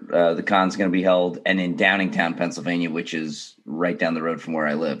 where the con's going to be held, and in Downingtown, Pennsylvania, which is right down the road from where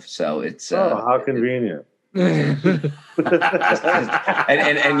I live. So it's how convenient. and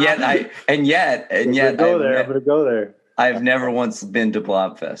yet I'm gonna go there. I've never once been to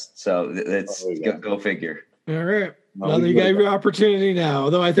Blobfest, so it's go figure. All right. Well, you got your opportunity now.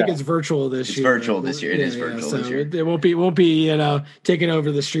 Although I think it's virtual this year. It's virtual this year. It is virtual this year. It won't be taking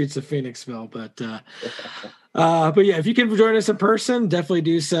over the streets of Phoenixville, but yeah, if you can join us in person, definitely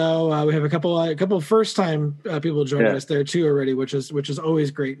do so. We have a couple first time people joining us there too already, which is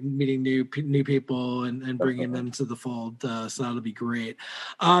always great, meeting new people and bringing them to the fold. So that'll be great.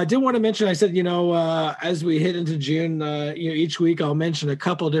 I did want to mention, I said, as we hit into June, each week I'll mention a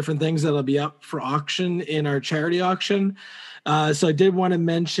couple different things that'll be up for auction in our charity auction. So I did want to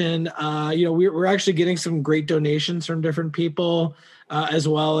mention, we're actually getting some great donations from different people. As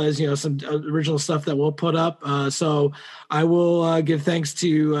well as some original stuff that we'll put up. So I will give thanks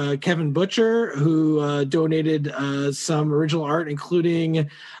to Kevin Butcher, who donated some original art, including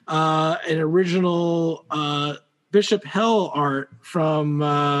an original Bishop Hell art from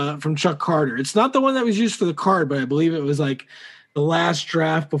Chuck Carter. It's not the one that was used for the card, but I believe it was like the last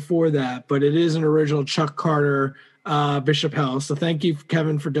draft before that. But it is an original Chuck Carter Bishop Hell. So thank you,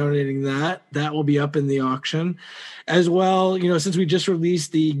 Kevin, for donating that. That will be up in the auction. As well, since we just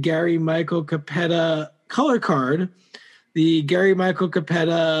released the Gary Michael Capetta color card, the Gary Michael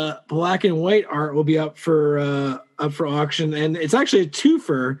Capetta black and white art will be up for auction, and it's actually a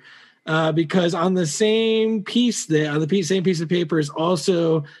twofer because on the same piece same piece of paper is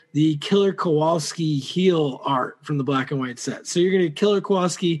also the Killer Kowalski heel art from the black and white set. So you're going to get Killer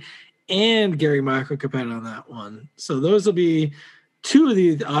Kowalski and Gary Michael Capetta on that one. So those will be two of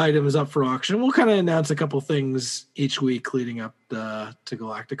the items up for auction. We'll kind of announce a couple things each week leading up to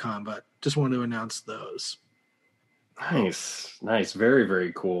Galacticon, but just wanted to announce those. Nice. Very,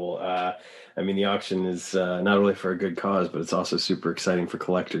 very cool. The auction is not only for a good cause, but it's also super exciting for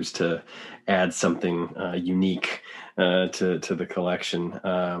collectors to add something unique to the collection,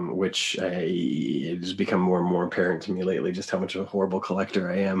 which it has become more and more apparent to me lately just how much of a horrible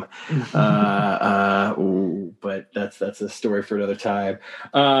collector I am. But that's a story for another time.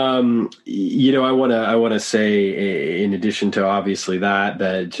 I want to say, in addition to obviously that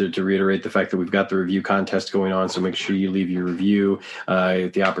to reiterate the fact that we've got the review contest going on, so make sure you leave your review.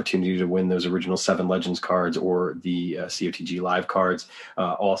 The opportunity to win those original 7 Legends cards or the COTG Live cards.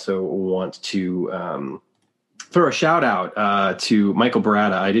 Also want to throw a shout out to Michael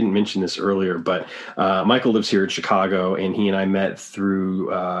Barata. I didn't mention this earlier, but Michael lives here in Chicago, and he and I met through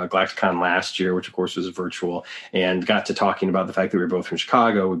Galacticon last year, which of course was virtual, and got to talking about the fact that we were both from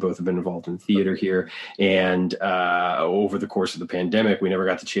Chicago. We both have been involved in theater here, and over the course of the pandemic, we never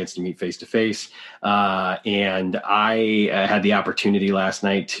got the chance to meet face to face. And I had the opportunity last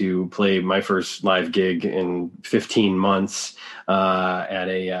night to play my first live gig in 15 months at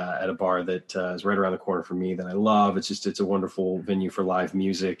a bar that is right around the corner from me that I love. It's a wonderful venue for live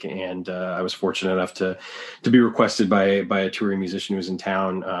music, and I was fortunate enough to be requested by a touring musician who was in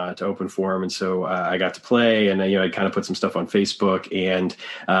town to open for him, and so I got to play, and I kind of put some stuff on Facebook, and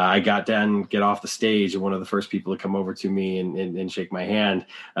I get off the stage, and one of the first people to come over to me and shake my hand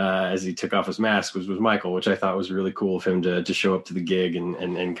as he took off his mask was Michael, which I thought was really cool of him to show up to the gig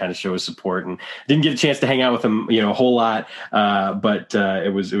and kind of show his support. And didn't get a chance to hang out with him a whole lot, but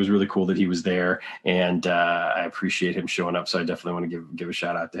it was really cool that he was there, and I appreciate him showing up. So I definitely want to give a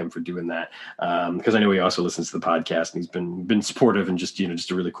shout out to him for doing that, because I know he also listens to the podcast, and he's been supportive and just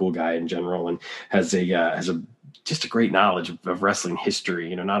a really cool guy in general, and has a just a great knowledge of wrestling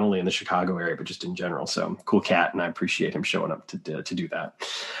history, not only in the Chicago area, but just in general. So cool cat. And I appreciate him showing up to do that.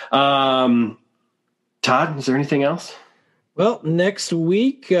 Todd, is there anything else? Well, next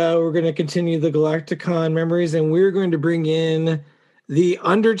week, we're going to continue the Galacticon memories, and we're going to bring in the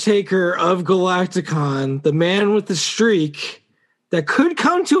Undertaker of Galacticon, the man with the streak that could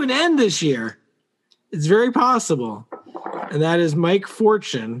come to an end this year. It's very possible. And that is Mike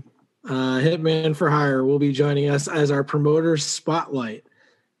Fortune, Hitman for Hire, will be joining us as our promoter spotlight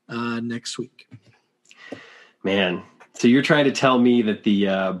next week. Man, so you're trying to tell me that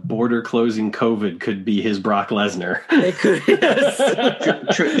the border closing COVID could be his Brock Lesnar? It could.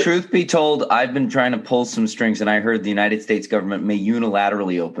 Yes. Truth be told, I've been trying to pull some strings, and I heard the United States government may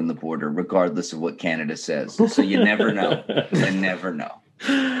unilaterally open the border regardless of what Canada says. So you never know. You never know.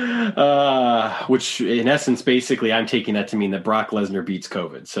 Which in essence, basically, I'm taking that to mean that Brock Lesnar beats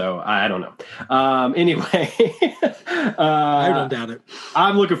COVID. So I don't know. Anyway, I don't doubt it.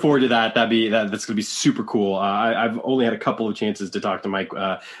 I'm looking forward to that. That's going to be super cool. I've only had a couple of chances to talk to Mike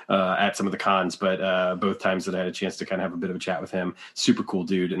at some of the cons, but both times that I had a chance to kind of have a bit of a chat with him, super cool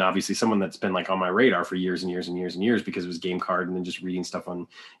dude, and obviously someone that's been like on my radar for years and years and years and years because of his game card and then just reading stuff on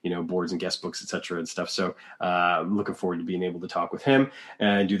boards and guest books, etc. and stuff. So I'm looking forward to being able to talk with him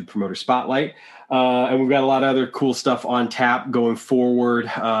and do the promoter spotlight. And we've got a lot of other cool stuff on tap going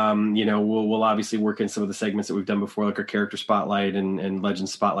forward. We'll obviously work in some of the segments that we've done before, like our character spotlight and legend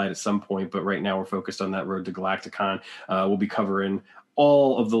spotlight at some point. But right now we're focused on that road to Galacticon. We'll be covering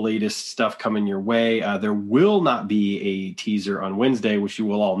all of the latest stuff coming your way. There will not be a teaser on Wednesday, which you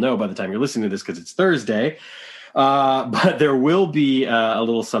will all know by the time you're listening to this because it's Thursday. But there will be a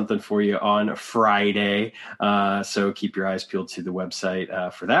little something for you on Friday. So keep your eyes peeled to the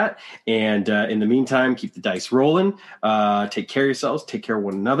website for that. And in the meantime, keep the dice rolling. Take care of yourselves. Take care of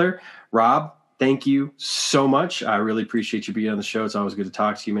one another. Rob, thank you so much. I really appreciate you being on the show. It's always good to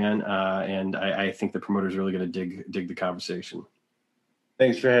talk to you, man. And I think the promoter's really going to dig the conversation.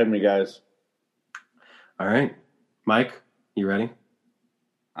 Thanks for having me, guys. All right. Mike, you ready?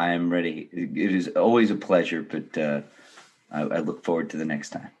 I am ready. It is always a pleasure, but I look forward to the next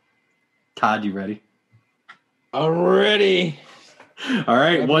time. Todd, you ready? I'm ready. All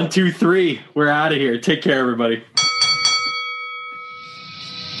right. 1, 2, 3. We're out of here. Take care, everybody.